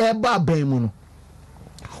NPP eba ban mu no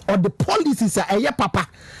or the policies are eye papa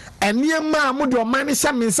eniema mo de oman ne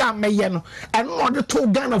sha mensa meye no eno de to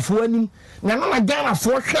Ghana fo anim na na Ghana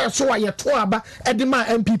fo hwe so aye to aba edema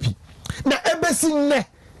NPP na ebesi ne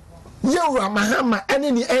yewura Mahama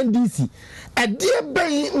ene ni NDC ɛdeɛ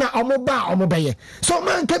bɛyi na ɔmo ba ɔmo bɛyɛ so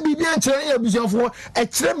man ka bibi ankyerɛ yɛ abusuafo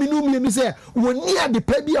ɛkyerɛ minum yɛ mi sɛ woni ade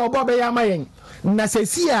pa bi a ɔba bɛyɛ ama yɛn na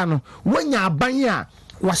sɛsia no wonya aban a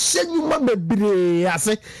wahyɛ nnwuma bebree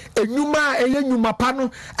ase nnwuma a ɛyɛ nnwuma pa no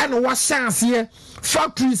ɛna wahyɛ aseɛ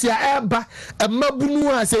factories a ɛba mmabunu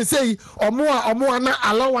a sɛsɛyi ɔmo ana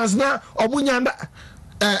allowance na ɔmo nya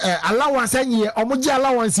allowance anyɛ ɔmo gye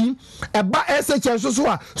allowance yi ɛba ɛsɛkyɛ so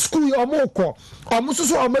a school yi ɔmo kɔ ɔmo so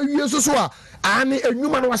ɔmo awie so a ane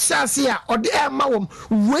nnwuma no wahyɛ ase a ɔde ɛma wɔm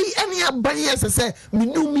wei ɛne aban yɛ sɛ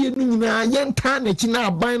minum yɛ no nyinaa yɛntaa n'akyi na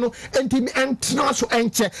aban no ntimi ɛntena so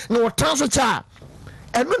ɛnkyɛ na wɔtena so kyɛ a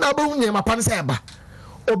ɛno na abɛhu nneɛma pa no sɛ ɛba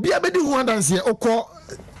obi a bɛdi ho adanseɛ ɔkɔ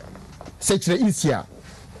sɛkyerɛ isia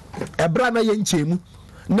ɛbra na yɛ nkyɛmu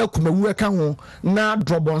na kumawu ɛka ho na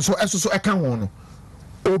drɔbɔ nso ɛsoso ɛka ho no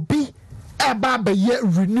obi ɛba bɛyɛ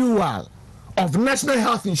renewal of national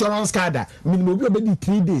health insurance card a minimum obi obedi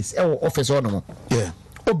 3 days ɛwɔ office hɔ no yeah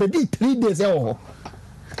obedi 3 days ɛwɔ hɔ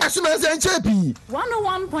asuna sɛ nkyɛ pii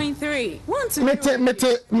 101.3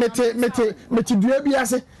 mete dua bi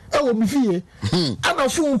ase ɛwɔ mi fie ana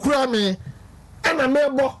fon kura me ana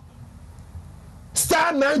mebɔ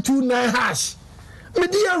star 929 hash me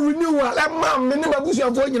dia renewal ɛma me ne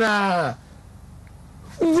babusuafo nyinaa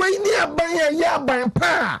wei ni aban yɛ aban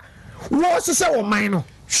pa wo sesɛ wɔ man no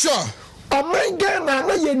sure ɔman Ghana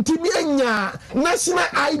na yɛntimi anya national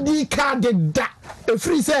ID card da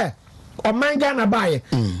ɛfiri sɛ ɔman Ghana baayɛ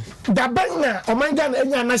daban na ɔman Ghana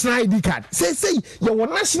anya national ID card sei yɛwɔ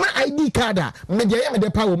national ID card a medeɛ yɛ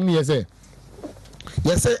mede pa wɔ mu yɛ sɛ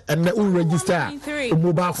yɛsɛ ɛnɛ wo register a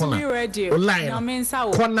mobile phone online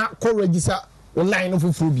kɔ register online no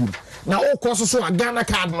foforo bi na wokɔ so a Ghana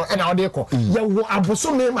card no ɛna wode kɔ yɛwɔ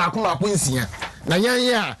abosome maako nsia na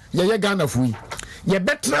yɛnyɛ a yɛyɛ Ghana fo yi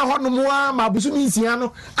yɛbɛtena hɔ no mu a ma abosome nsia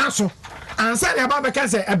no aso ansa ne aba bɛka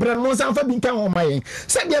sɛ ɛbrɛ no nsa mfa bi nka ho ma yɛn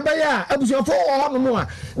sɛdeɛ ɛbɛyɛ a abusuafo wɔ hɔ no mu a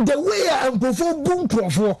the way a nkurɔfoɔ bu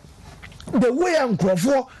nkurɔfoɔ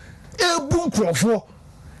ebu nkurɔfoɔ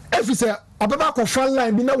ɛfi sɛ ɔbɛba akɔfa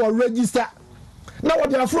line bi na wɔ register na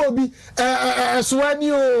wɔde afro obi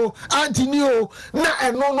ɛsoani o antini o na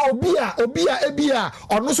ɛno no obi a ebi a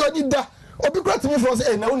ɔno so ani da obi kura timi fɔ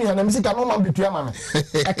sɛ na woni na misika no ma bitua ma no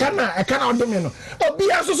ɛka na ɔde me no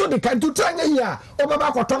obi aso so de kan tutu anya yi a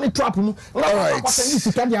ɔbɛba akɔtɔ ne trap mu na ɔkɔtɔ ne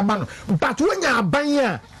sika de aba no but wonya aban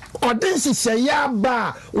a ɔde nhyehyɛeɛ aba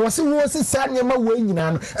a wɔse wɔsi saa nneɛma wɔ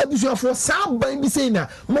nyinaa no abusuafoɔ saa aban bi sei na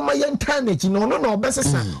mama yɛntaa n'akyi no ɔno na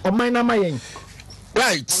ɔbɛsesa ɔman na ma yɛn.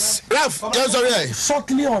 Right, Ralph, yes, sorry.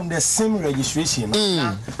 Shortly on the same registration,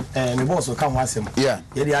 my boss will come with him. Yeah,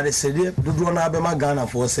 they said, do not have a Ghana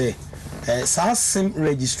for say, same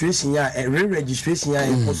registration, re-registration,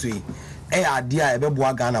 idea,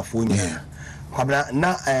 a Ghana for you.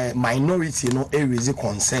 Now, minority, no, raise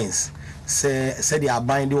concerns. Say they are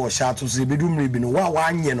binding or shot to the bedroom ribbon,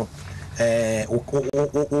 1 year,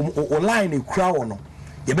 line a crown.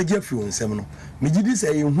 Yɛbɛgye fi wɔn nsɛm no megye di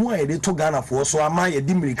sɛ yɛhu a yɛde to Ghana foɔ so ama yɛde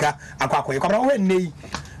mmirika akɔakɔyɛ kwabra wo nnɛ yi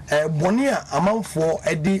bɔne a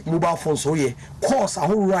amanfoɔ de mobile phone so yɛ course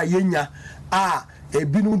ahoroɔ a yɛnya a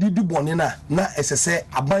ebinom de di bɔne na ɛsɛ sɛ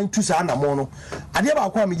aban tu saa anamɔ no adeɛ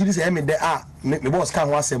baako a megye di sɛ ɛmɛ dɛ a me boss ka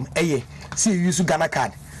ho asɛm ɛyɛ sɛ yɛuse Ghana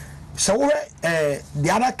card sɛ wohwɛ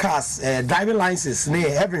the other cars driving license ne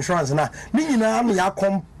health insurance na ne nyinaa no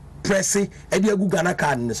yɛakɔmprɛse de agu Ghana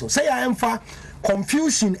card ne so sɛ yɛmfa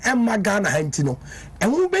confusion Emma Ghana hantino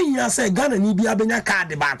and we be here say Ghana ni bia benya card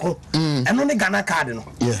baako eno ne Ghana card no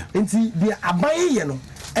nti bia aban ye no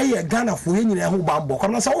Ghana fo ye nyina ho bambo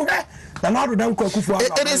kono say wo hwe na do dan kwakufu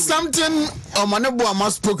it is something Omanebo Ama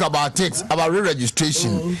spoke about it about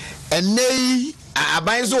re-registration and they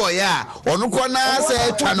aban so ya onu ko na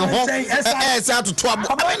say twa no ho say to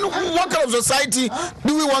I mean what kind of society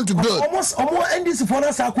do we want to build almost NDC for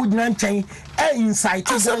na sa ko gyina nchen insight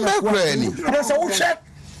so wo check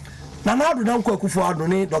na do dan kwakufu ado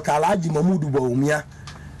ne Dr. Alhaji Mahmoud Bawumia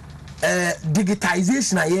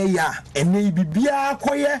digitization ya ene bibia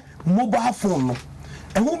koye mobile phone no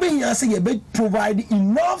and who be here say you provide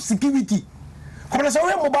enough security because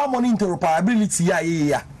we mobile money interoperability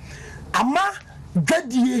ya ama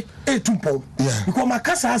gadie etumpon because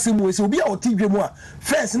makasa asem we say obi a otidwe mu a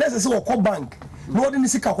first na say we call bank no dey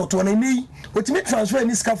sika koto na nei otimi transfer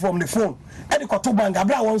ni sika from the phone e dey koto bank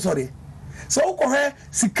abra won sorry so wo kohwe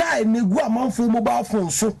sika enegu amanfo mobile phone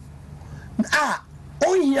so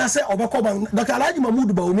ohia say obekọ bank Dr. Alhaji Mahmoud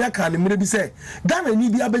Bawumia kan mire bi say Ghana ni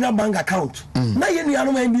bi abenya bank account na ye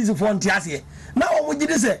nuano man this for ntiase na omo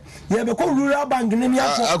gidi say ye be ko rural bank ne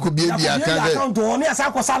niafo akobie bi account o ne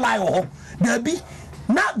asa ko salai ho da bi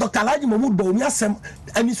na Dr. Alhaji Mahmoud Bawumia sem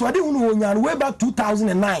aniswade hu no nyan way back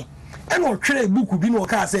 2009 and or trade book bi no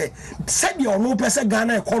ka say said the no person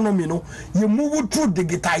Ghana economy no you move through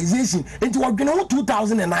digitization into what you know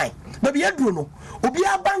 2009 but be adro no obi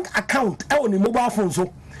a bank account e on mobile phone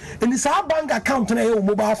so and this bank account na e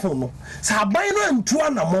mobile phone no sa ban no entu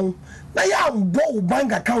anamon na ya mbo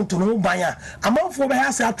bank account no ban a amanfo be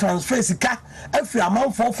ha say transfer sika afi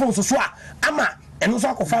amanfo phone so a ama eno so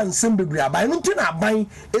akofa nsem bebre aban no nti na aban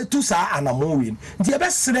etu sa anamon wi nti e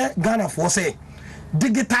be sere Ghana for say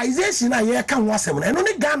digitization na ye kan wasem na eno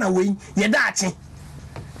ne Ghana we ye daache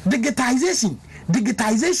digitization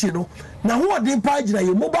no na ho odin page na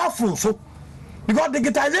ye mobile phone so because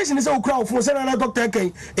digitization is a crowd for say na doctor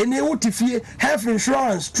kai ene utifie health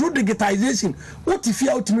insurance through digitization utifie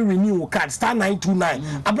ultimate renew card star 929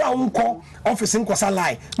 abra unko office nkosa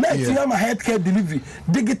line na tia ma healthcare delivery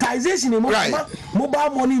digitization mobile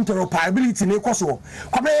money interoperability na ekoso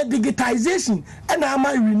kwa digitization and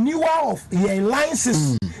ama renewal of your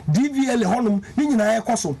licenses DVL honum ni nyina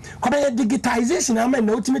ekoso kwa digitization ama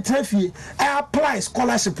na ultimate traffic apply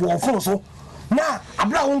scholarship for so na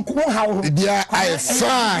abra won how dia I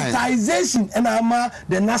fine digitization and ama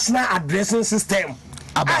the national addressing system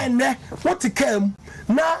and what came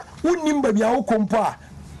na wonim ba bia wo kompo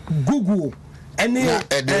Google any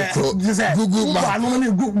Google map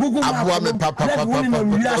abua me papa I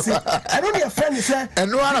don't need a friend say and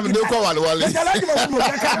no one am dey call wale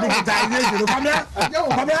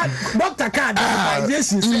digitization Dr. Card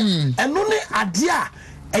digitization and only adia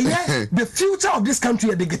the future of this country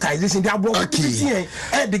is digitization. They are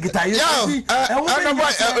digitization.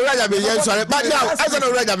 But now, as an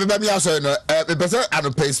already, the person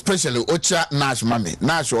and pay especially Ocha Nash Mami,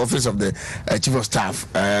 Nash office of the chief of staff.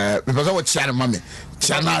 Because I was China Mami.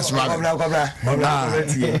 Chana's mami.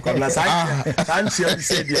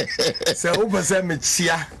 So over say me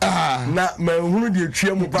chia. Na me hunu di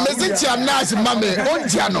twa mu ba. Listen Chana's mami. On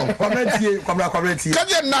Chano. Comment. Can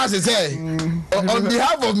you now say on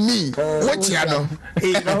behalf of me, what Chano?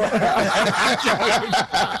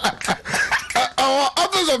 Our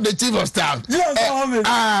office of the chief of staff.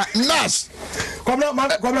 Nash. Come on,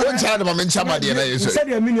 child of Chama. You said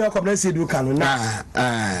you mean you come say do can na.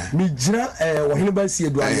 Me jina wahine ba sie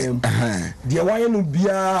do am. Dia why no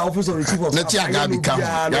bia office of the chief of staff. Na tia ga bi ka ho.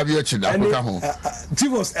 Ya bi ochi da ka ho.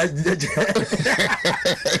 Chief of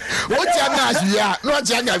what ya Nash ya? No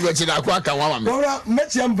tia ga bi ochi da ko aka wa ma. Ora me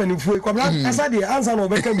tia mpanifo come na asa de answer no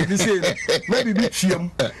be ka bi say maybe bi twiem.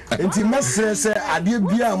 Enti mesre say ade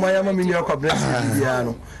bia amaya ma me ni akobra bia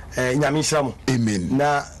no. Nyame nhyira amen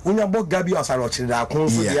na unya bɔ gabi asaro kyerɛ da kon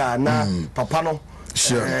so dia na papa no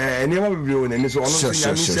sure eniema bebre won ani so ɔno so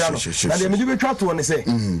nyame nhyira no na de me di betwa to ne sɛ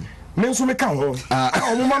me nso me ka ho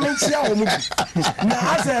ɔmo ma me nhyia ɔmo bi na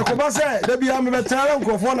ase ko ba sɛ da bia me betara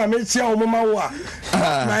nkɔfo na me nhyia ɔmo ma wo a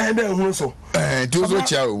na he da hu so ti o so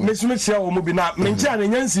chia o me so me chia ɔmo bi na me nkyia ne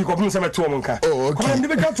nyansi kɔpem sɛ me to ɔmo nka ko me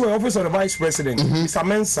di betwa to office of the vice president Mr.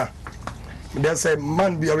 Mensa. There's a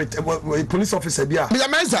man be a police officer be Mr.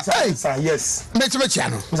 Mensa. Hey, yes. Mr.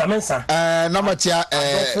 Mensa. Number chair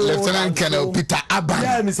Lieutenant Colonel Peter Aban.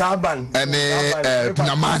 Yeah, Mr. Aban. And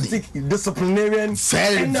Pinamani. Disciplinarian.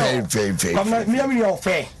 Very. Come me your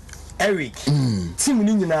fair. Eric. Team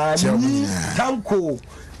ni nyina ni Tanko.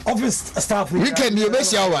 Office staff weekend you be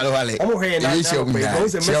share wale I think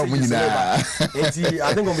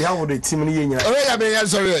on behalf of the team ni nyina ya be ya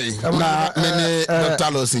sorry na me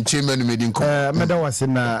Dr. Los in chairman meeting ko meda wase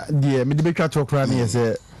na de me de betwa to kra na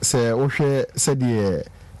se wo hwe se de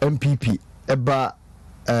NPP eba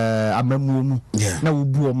amamu mu na wo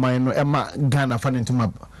bu o man no ema Ghana fa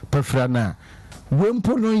ntoma pefra na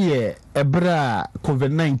wempo no ye ebra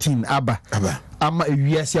COVID-19 aba ama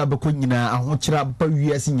ewiase abako nyina ahokyera ba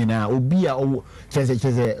wiase nyina obi a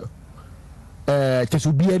cheze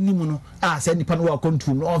obi animu no a se nipa no wa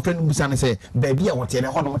control no on friend busa ne se ba bia wote ne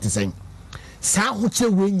hono wote sen sa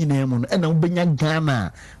ahokyera we nyina mu no na wobenya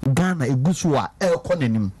Ghana egusu a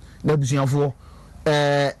ekonanim na busuafo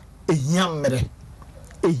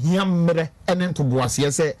ehiamre ene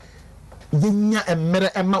ntoboase se yenya emre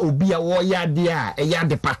ema obi a wo ya de a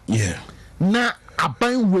eyade pa na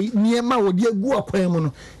aban we niema wodi agu akwan mu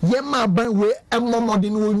no yema aban we emomode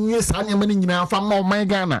no onwie sa niema ni nyina fa ma o man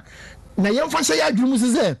Ghana na yemfa hye ya adwum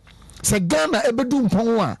se Ghana ebedu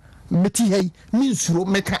mpon a meti hei mi nsuro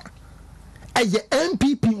meka eye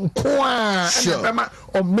NPP nko a ema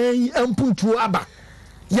o man ampuntuo aba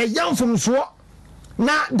ye yamfom so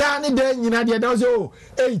na dani de nyina de da so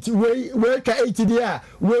 8 we ka 8 dia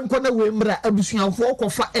we nko na we mra abusuanfo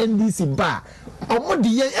kofa NDC ba omo de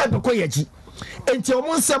ye ebeko yaji enti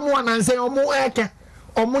omo nsem wana nse omo eke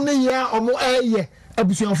omo ne ya omo eye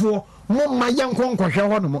abusuafo mo ma yankon kwahwe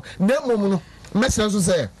ho no mo na mom no mesra so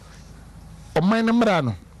say o man na mra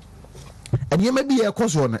no eniyema bi e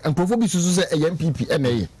koso no enkrofo bi susu say NPP na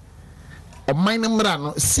ye o man na mra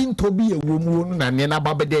no sinto bi ewo mu no na ne na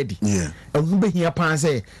babededi ehu behia pan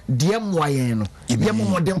say de moayen no ye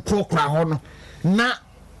momodem krokra ho no na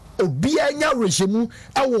obi anya rehemu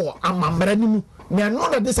ewo amamra ni mu me no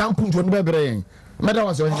na de sampunto no bebre yen meda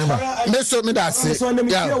was o hene me so me da se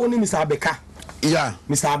yeah woni Mr. Abeka. Yeah,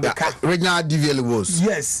 Mr. Abeka. Regional DVL boss.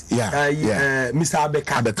 Yes. Mr.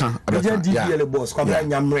 Abeka. Regional DVL boss. Kwa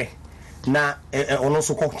nyamre. Na ono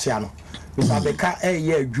so koktia no. Mr. Abeka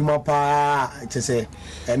ye adwuma pa chese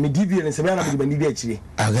me DVL nse me na me bani bi akire.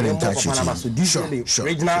 Agare touch so DVL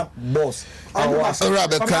regional boss.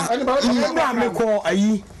 Abeka. Me ko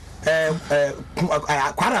ayi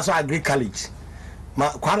kwara so agri college.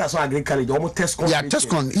 Kwara so agri college almost test na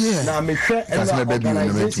me hwe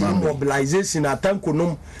organization mobilization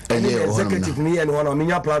atankonom executive ni and one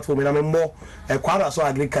on platform na me mo kwara so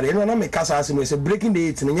agri college na me kasa ase no say breaking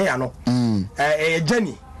the 8 nya ya no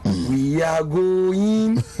journey we are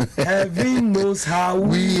going heaven knows how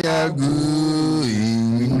we are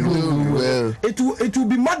going well it will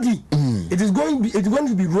be muddy it is going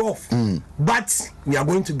to be rough but we are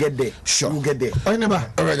going to get there. We'll get there. I never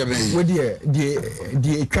with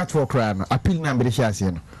the chat for crime appeal number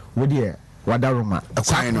the no with the wadaruma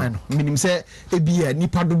minim say ebia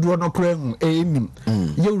nipa dodo no kra hu enim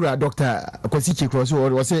yewura Dr. Kwasichi Cross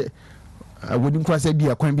wo say wodin kwa say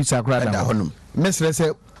bia kwan bi sakra da honum mesre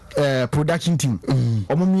say production team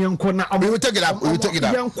omomienko na we will take it up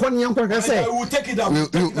yanko say we will take it up we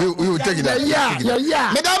will take it up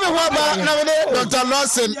yeah madam Waba na Dr.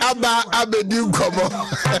 Lawson abedi komo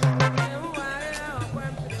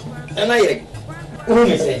and I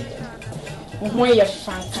say when you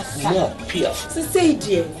fantastic say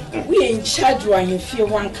dear we in charge when you feel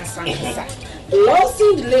one kasa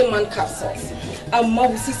Lawson the layman capsules amma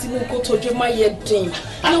usisi ko tojo ma yedin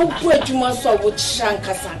na bu adwuma so wo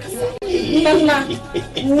chanka sanka na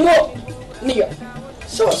no niyo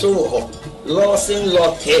so Lawson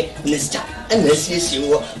Lotte Mr. and this is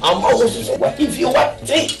you amma usisi what if you want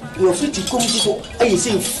you fit to come to I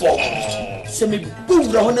say for se me bu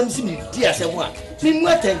ra honam si ni dia se ho a me mu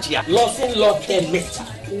atantia Lawson Lotte Mr.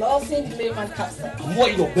 Lawson the layman capsules mo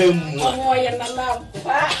yo bem mo ya na la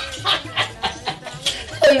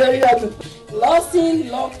Lawson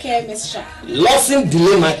Law Care Mixture. Lawson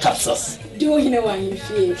Delayman Capsules. Do you know what you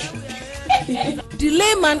feel?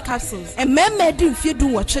 Delayman Capsules. A member do if you do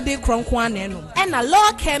what you do, Cronkwan and a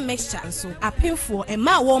Law Care Mixture. So I pay for a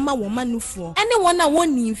ma woman for anyone I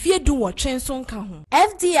want if you do what train son come.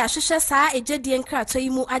 FD Ashasha Sa a Jedian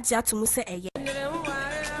Kratoimu Adja to Musa a year.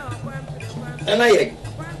 And I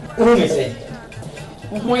say.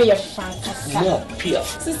 When you fantastic.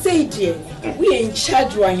 So say dear, we in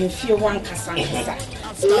charge when you feel one kasa.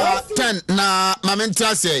 10 na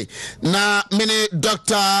mamenta say na mini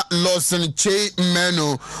Dr. Lawson Che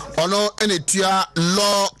Menu ono enetua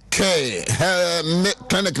law care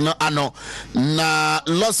clinic no ano na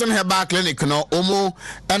Lawson Herbal Clinic no omo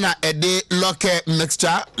na ede law care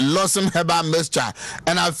mixture Lawson Herbal mixture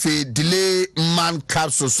na fi delay man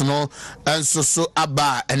capsules no enso so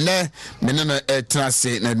aba ene mene no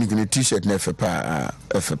trase na ni t-shirt na fepa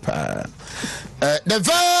the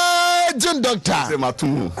virgin doctor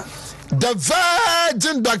the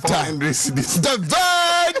virgin doctor the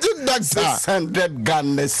virgin doctor 600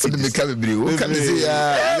 Ghana cedis become bri can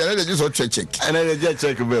say they just check and then they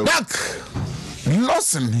check back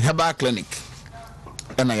Lawson Herbal Clinic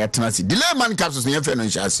and I atnasi delay man capsules in your no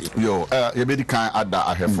chance yo you be the kind ada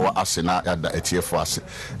ahefo ase na ada etiefo ase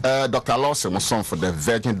Dr. Lawson was son for the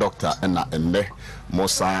virgin doctor and na enne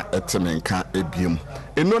mosa etemenka ebiem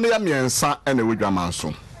eno ne ya miensa ene wedwaman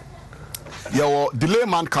so yo delay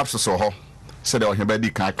man capsules ho said o heba di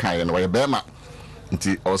kan no we be ma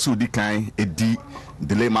nti also di kan edi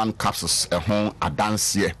delay man capsules ho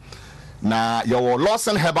adanse na yo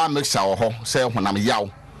Lawson Herbal mixture ho say honam yaw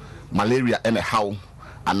malaria ene how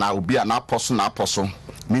ana obi ana aposo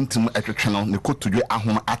mintim etwetwe no ne kotudwe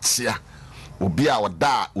ahom atia obi a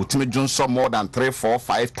oda otime dwonso more than 3 4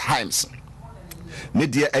 5 times ne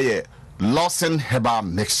die eye Lawson Herbal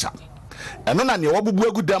mixture eno na ne wobubu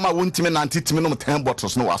agudama wontime na antitime no 10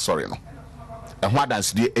 bottles no wasori no ehho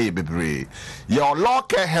adanse die eye bebre your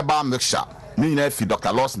Lawcare Herbal mixture ni nyina fi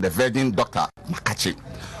Dr. Lawson the virgin doctor makachi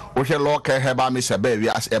o hwe Lawcare Herbal mixture ba wi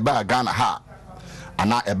as eba Ghana ha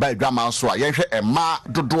ana eba adwama so a yenhwe ema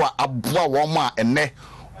dodo a aboa wo ma ene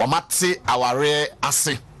omate aware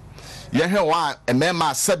ase yenhwe wa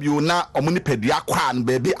emema sabio na omuni pedua kwa no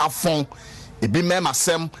bebi afon ebi mema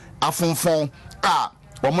sem afonfon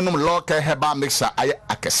womonum local herbal mixture aye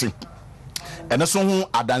akese ene so hu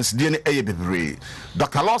adansdie ne eye bebre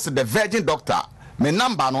Dr. Loss the virgin doctor me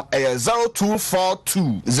number no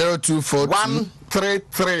 0242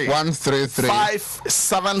 133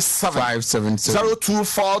 577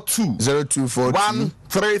 0242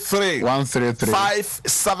 133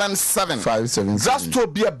 577 just to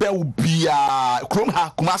be a bell bia krom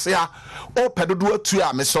ha kumase ha o pedodo atu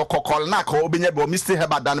a me so kokol na ka obenya be Mr.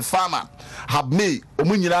 Heba dan farmer have me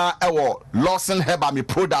omunyina ewo Lawson Heba me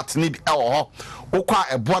product need ewo ho okwa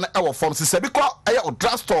ebo na ewo form se bi ko eye o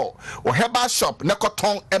drugstore o Heba shop ne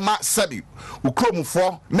koton ema sabi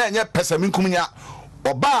ukromfo na enye pesaminkumnya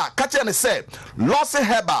oba kache ne say Lawson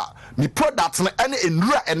Heba ni product na ene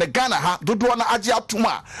enura ene Ghana ha dodo na age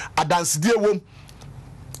atuma adanside wom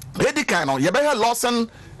medical no ye be Lawson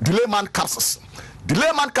Delayman capsules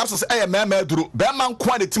Delayman capsules mema duro beman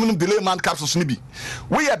kwa de timinum Delayman capsules ni bi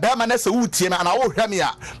we ye bema na se wutie na wo hwame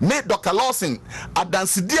a me Dr. Lawson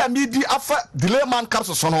adanside a medi afa Delayman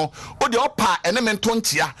capsules no o de opa ene mento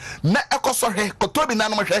ntia na ekoso hwe kotobi na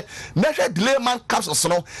no hwe na hwe Delayman capsules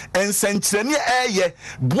no ensankyerene eye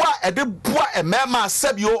boa ede boa mema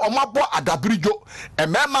sabio omabo adabirijo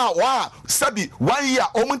mema wa sabi 1 year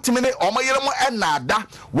omuntimi ne omoyeremo enada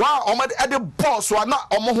wa omade ede boss wa na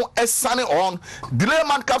omo ho esane on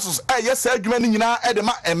Delayman capsules yes adwuma ni nyina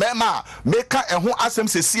edema emema meka eho asem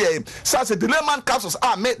sesie say Delayman capsules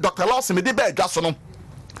me Dr. Lawson me de ba adwa so no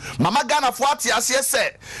Mama Ghana for ase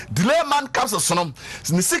say Delayman capsules no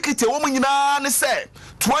ni secret wo nyina ne say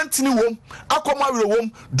 20 ni wom akoma were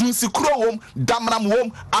wom dunsi kuro wom damnam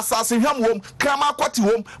wom asase hwam wom krama kwati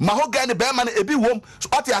wom mahogany be ma na ebi wom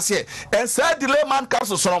ate ase en say Delayman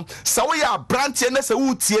capsules no say we ya branch ne say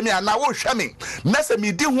wutie me na wo hwame na say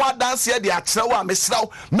me di ho adanse de akere wo amesraw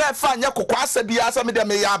me fa anya kokwa asa bia asa me de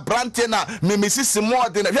me ya branch na me mesisi mo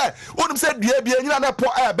de na hwe wonum say dua bia nyina na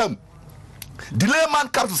po abam Delayman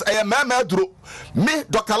capsules mema duro me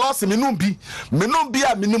Dr. Lawson minum bi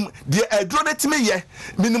a minum de aduro netime ye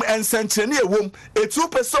minum ensankyene ewom etu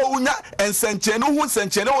pese unya ensankyene hu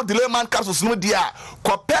ensankyene o Delayman capsules no dia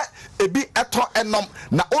kope ebi eto enom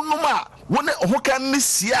na onum a wone ohokan ni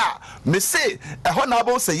sia me say eho na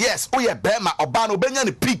abo say yes o ye bema oba no benya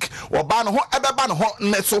ni peak oba no ho ebeba no ho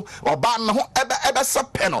neso oba no ho ebe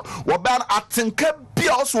sepeno oba no atenka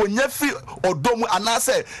bia oso onyafi odomu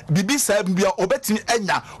anase bibi sa bia obetimi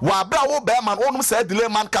enya wa bra wo bema onum say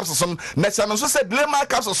Delayman capsules no na chano so say Delayman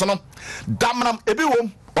capsules no damnam ebi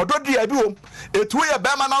wom ododi ebi wom etu ye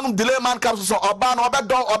bema na onum Delayman capsules oba no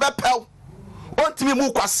obedo obepel ontimi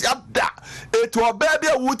mu kwase ada etu oba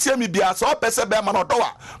bia wutie mi bia so pese bema no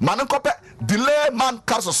dowa man nkope Delayman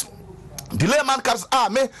capsules me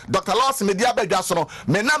Dr. Lawson me dia bedwa so no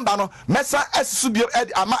me number no mesa esubio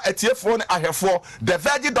ama etiefo ne ahefo the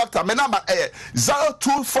virgin doctor me number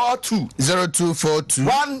 0242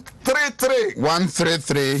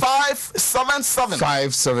 133 577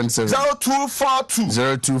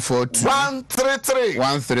 0242 133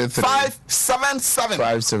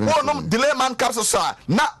 577 onum Delayman capsules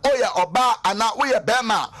na oya oba ana oya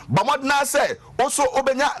bema bamodna say also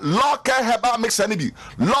obenya local herbal mixer ni bi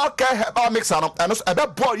local herbal mixer no and ebe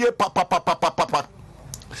boy ye papa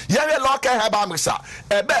ye local herbal mixer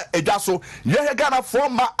ebe edwa so ye Ghana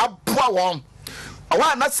forma aboa won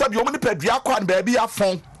awa na sabi o mu ni padua kwa ba bi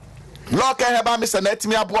afon local herbal mixer na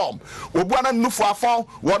etimi aboa obu ana nufu afon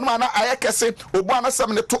wonu ana ayekese obu ana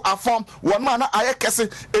sem ne to afon wonu ana ayekese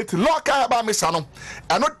et local herbal mixer no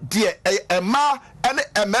eno de ema ene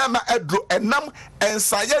emema edro enam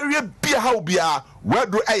ensayerie bia ha obia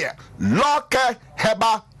wedro eye local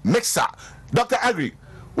herbal mixer Dr. Agri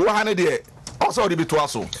wo hane de also de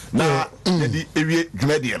bitoaso na de ewie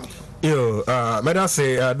dwumade no yo madam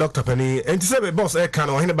say Dr. Penny enti say be boss e kan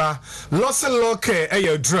o hene ba Lawson local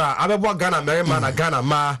e dra abebo Ghana merima na Ghana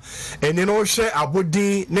ma eni no hwe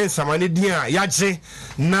abodi ne nsamane din a yaje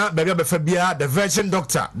na bebe befa bia the virgin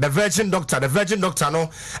doctor no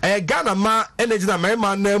e Ghana ma energy na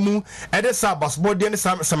merima na mu e de sa basbodi ne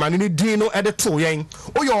samane ni din no e de to yen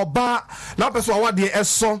o yo oba na peso awade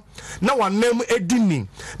eso na wanam edini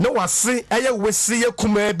na wase eye wesi ye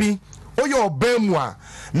kuma bi oyo obemwa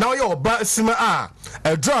na oyo oba sima a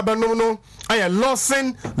edro abanom no aye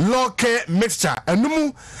Lawson local mixture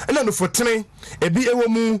enumu na no fotene ebi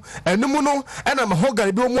ewomu enumu no na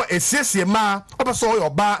mahogany bi omu esiesie ma obaso oyo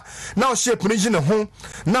oba na o shape ni gine ho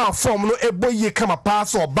na form no eboye kama pa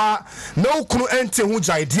so oba na okunu ente hu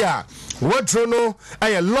idea wadro no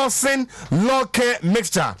aye Lawson local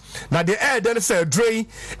mixture na the air then say dre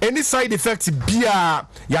any side effect bia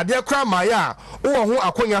ya de kra maya wo ho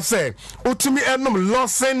akonya say utumi enum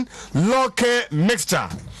Lawson local mixture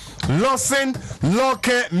Lawson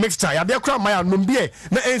Loke mixture. Ya de kra maya nombie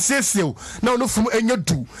na ensesiew. Na ono fum enye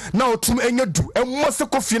du. Na otum enye du. E mo se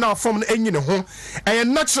kofi na form na enye ne ho. E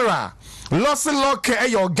natural. Lawson Loke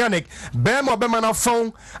e organic. Be mo be man na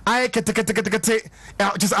phone. Ai kete.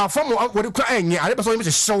 Just our form what you kra enye. Ale person me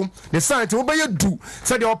show. The science wo be ye du.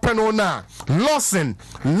 Say the open on na. Lawson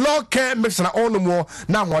Loke mixture na ono mo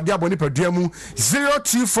na ho de aboni padua mu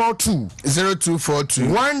 0242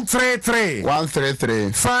 133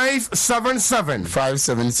 577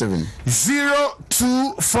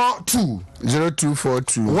 0242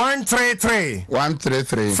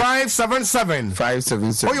 133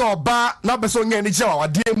 577 oyo ba na beso nya ni jewa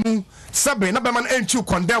wade mu sabe na be man enchu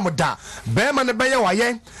condemn da be man be ye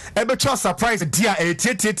waye e be cho surprise dia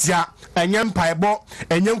etietia enyem paebo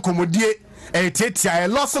enyem komodie etetia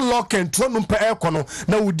Lawson Lock and Tronum per econo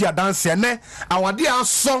na wudi adanse ne awade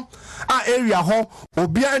aso a area ho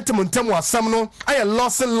obia entimuntem wasam no aye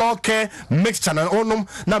Lawson Lock mixture na onum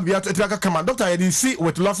na bia etiaka kama doctor yedisi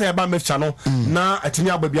with Lawson eba mixture no na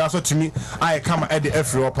etinya babia so timi aye kama e de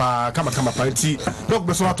free opa kama panti doc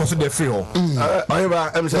be so ato de free ho aye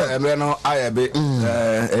ba em say emre no aye be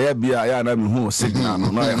eya bia ya na me hu signal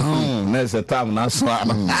no na se tam na so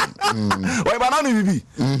ano why ba na ni bibi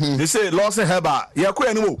they say Lawson heba ya ko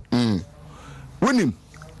ani wo wonim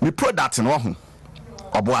me product no ho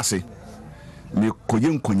oboase me koye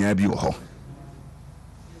nkonya bi wo ho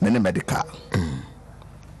me medical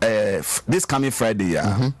this coming Friday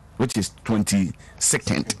which is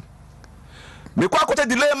 22nd me kwa kote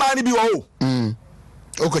delay man bi wo ho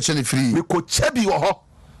o ko chele free me ko che bi wo ho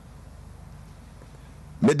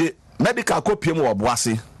me de medical ko piem wo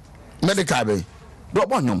oboase medical be do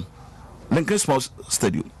bonyom Lincoln Sports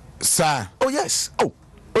Stadium. Sir. Oh yes. Oh.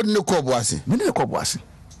 Odine ko boase. Me ne ko boase.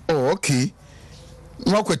 Oh okay.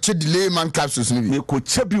 No ko che delay man capsules ni bi. Me ko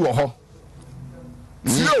che bi wo ho.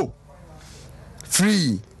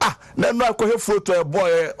 Free. Ah, na no ko he photo e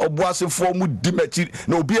boy oboase fo mu di machi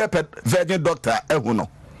na obi e virgin doctor e hu no.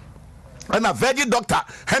 Na virgin doctor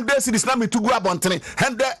 100 cities na me to go abontene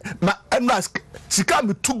 100 na na sika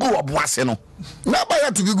me to go oboase no. Na ba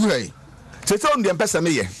ya to go hey. Se on dem pesa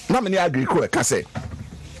me ye na me ni agree ko e ka say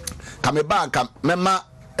kame ba ka mema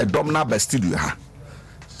edom na ba studio ha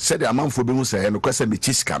se de amanfo be hu say no kwese me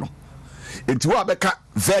chisika no enti wo abeka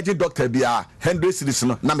virgin doctor bia 100 cities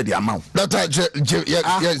no na me de amount doctor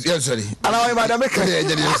yes sorry ala wa ba da me ka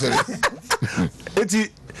yes sorry enti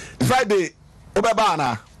Friday obeba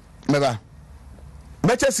na meba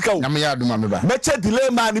meche sika na me ya aduma meba meche delay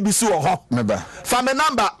man bi si wo ho meba fa me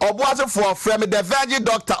number oboase for from the virgin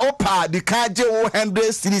doctor opa the kaje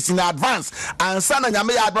 100 cities in advance and sana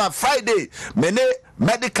nyame ya aduma Friday me ne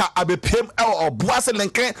medical abepem oboase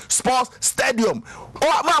Lincoln Sports Stadium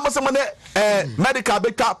o ma mo se mo ne medical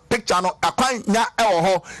picture no akwan nya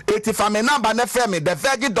ho eti fa me number na frame the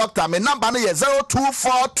virgin doctor me number no ye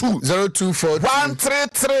 0242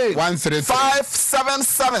 133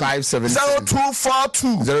 577 0242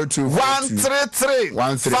 133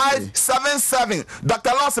 577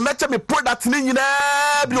 Dr. Lawson meche me product ni nyina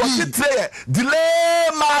bi o titre delay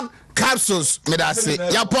man capsules me da se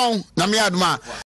yapon na me aduma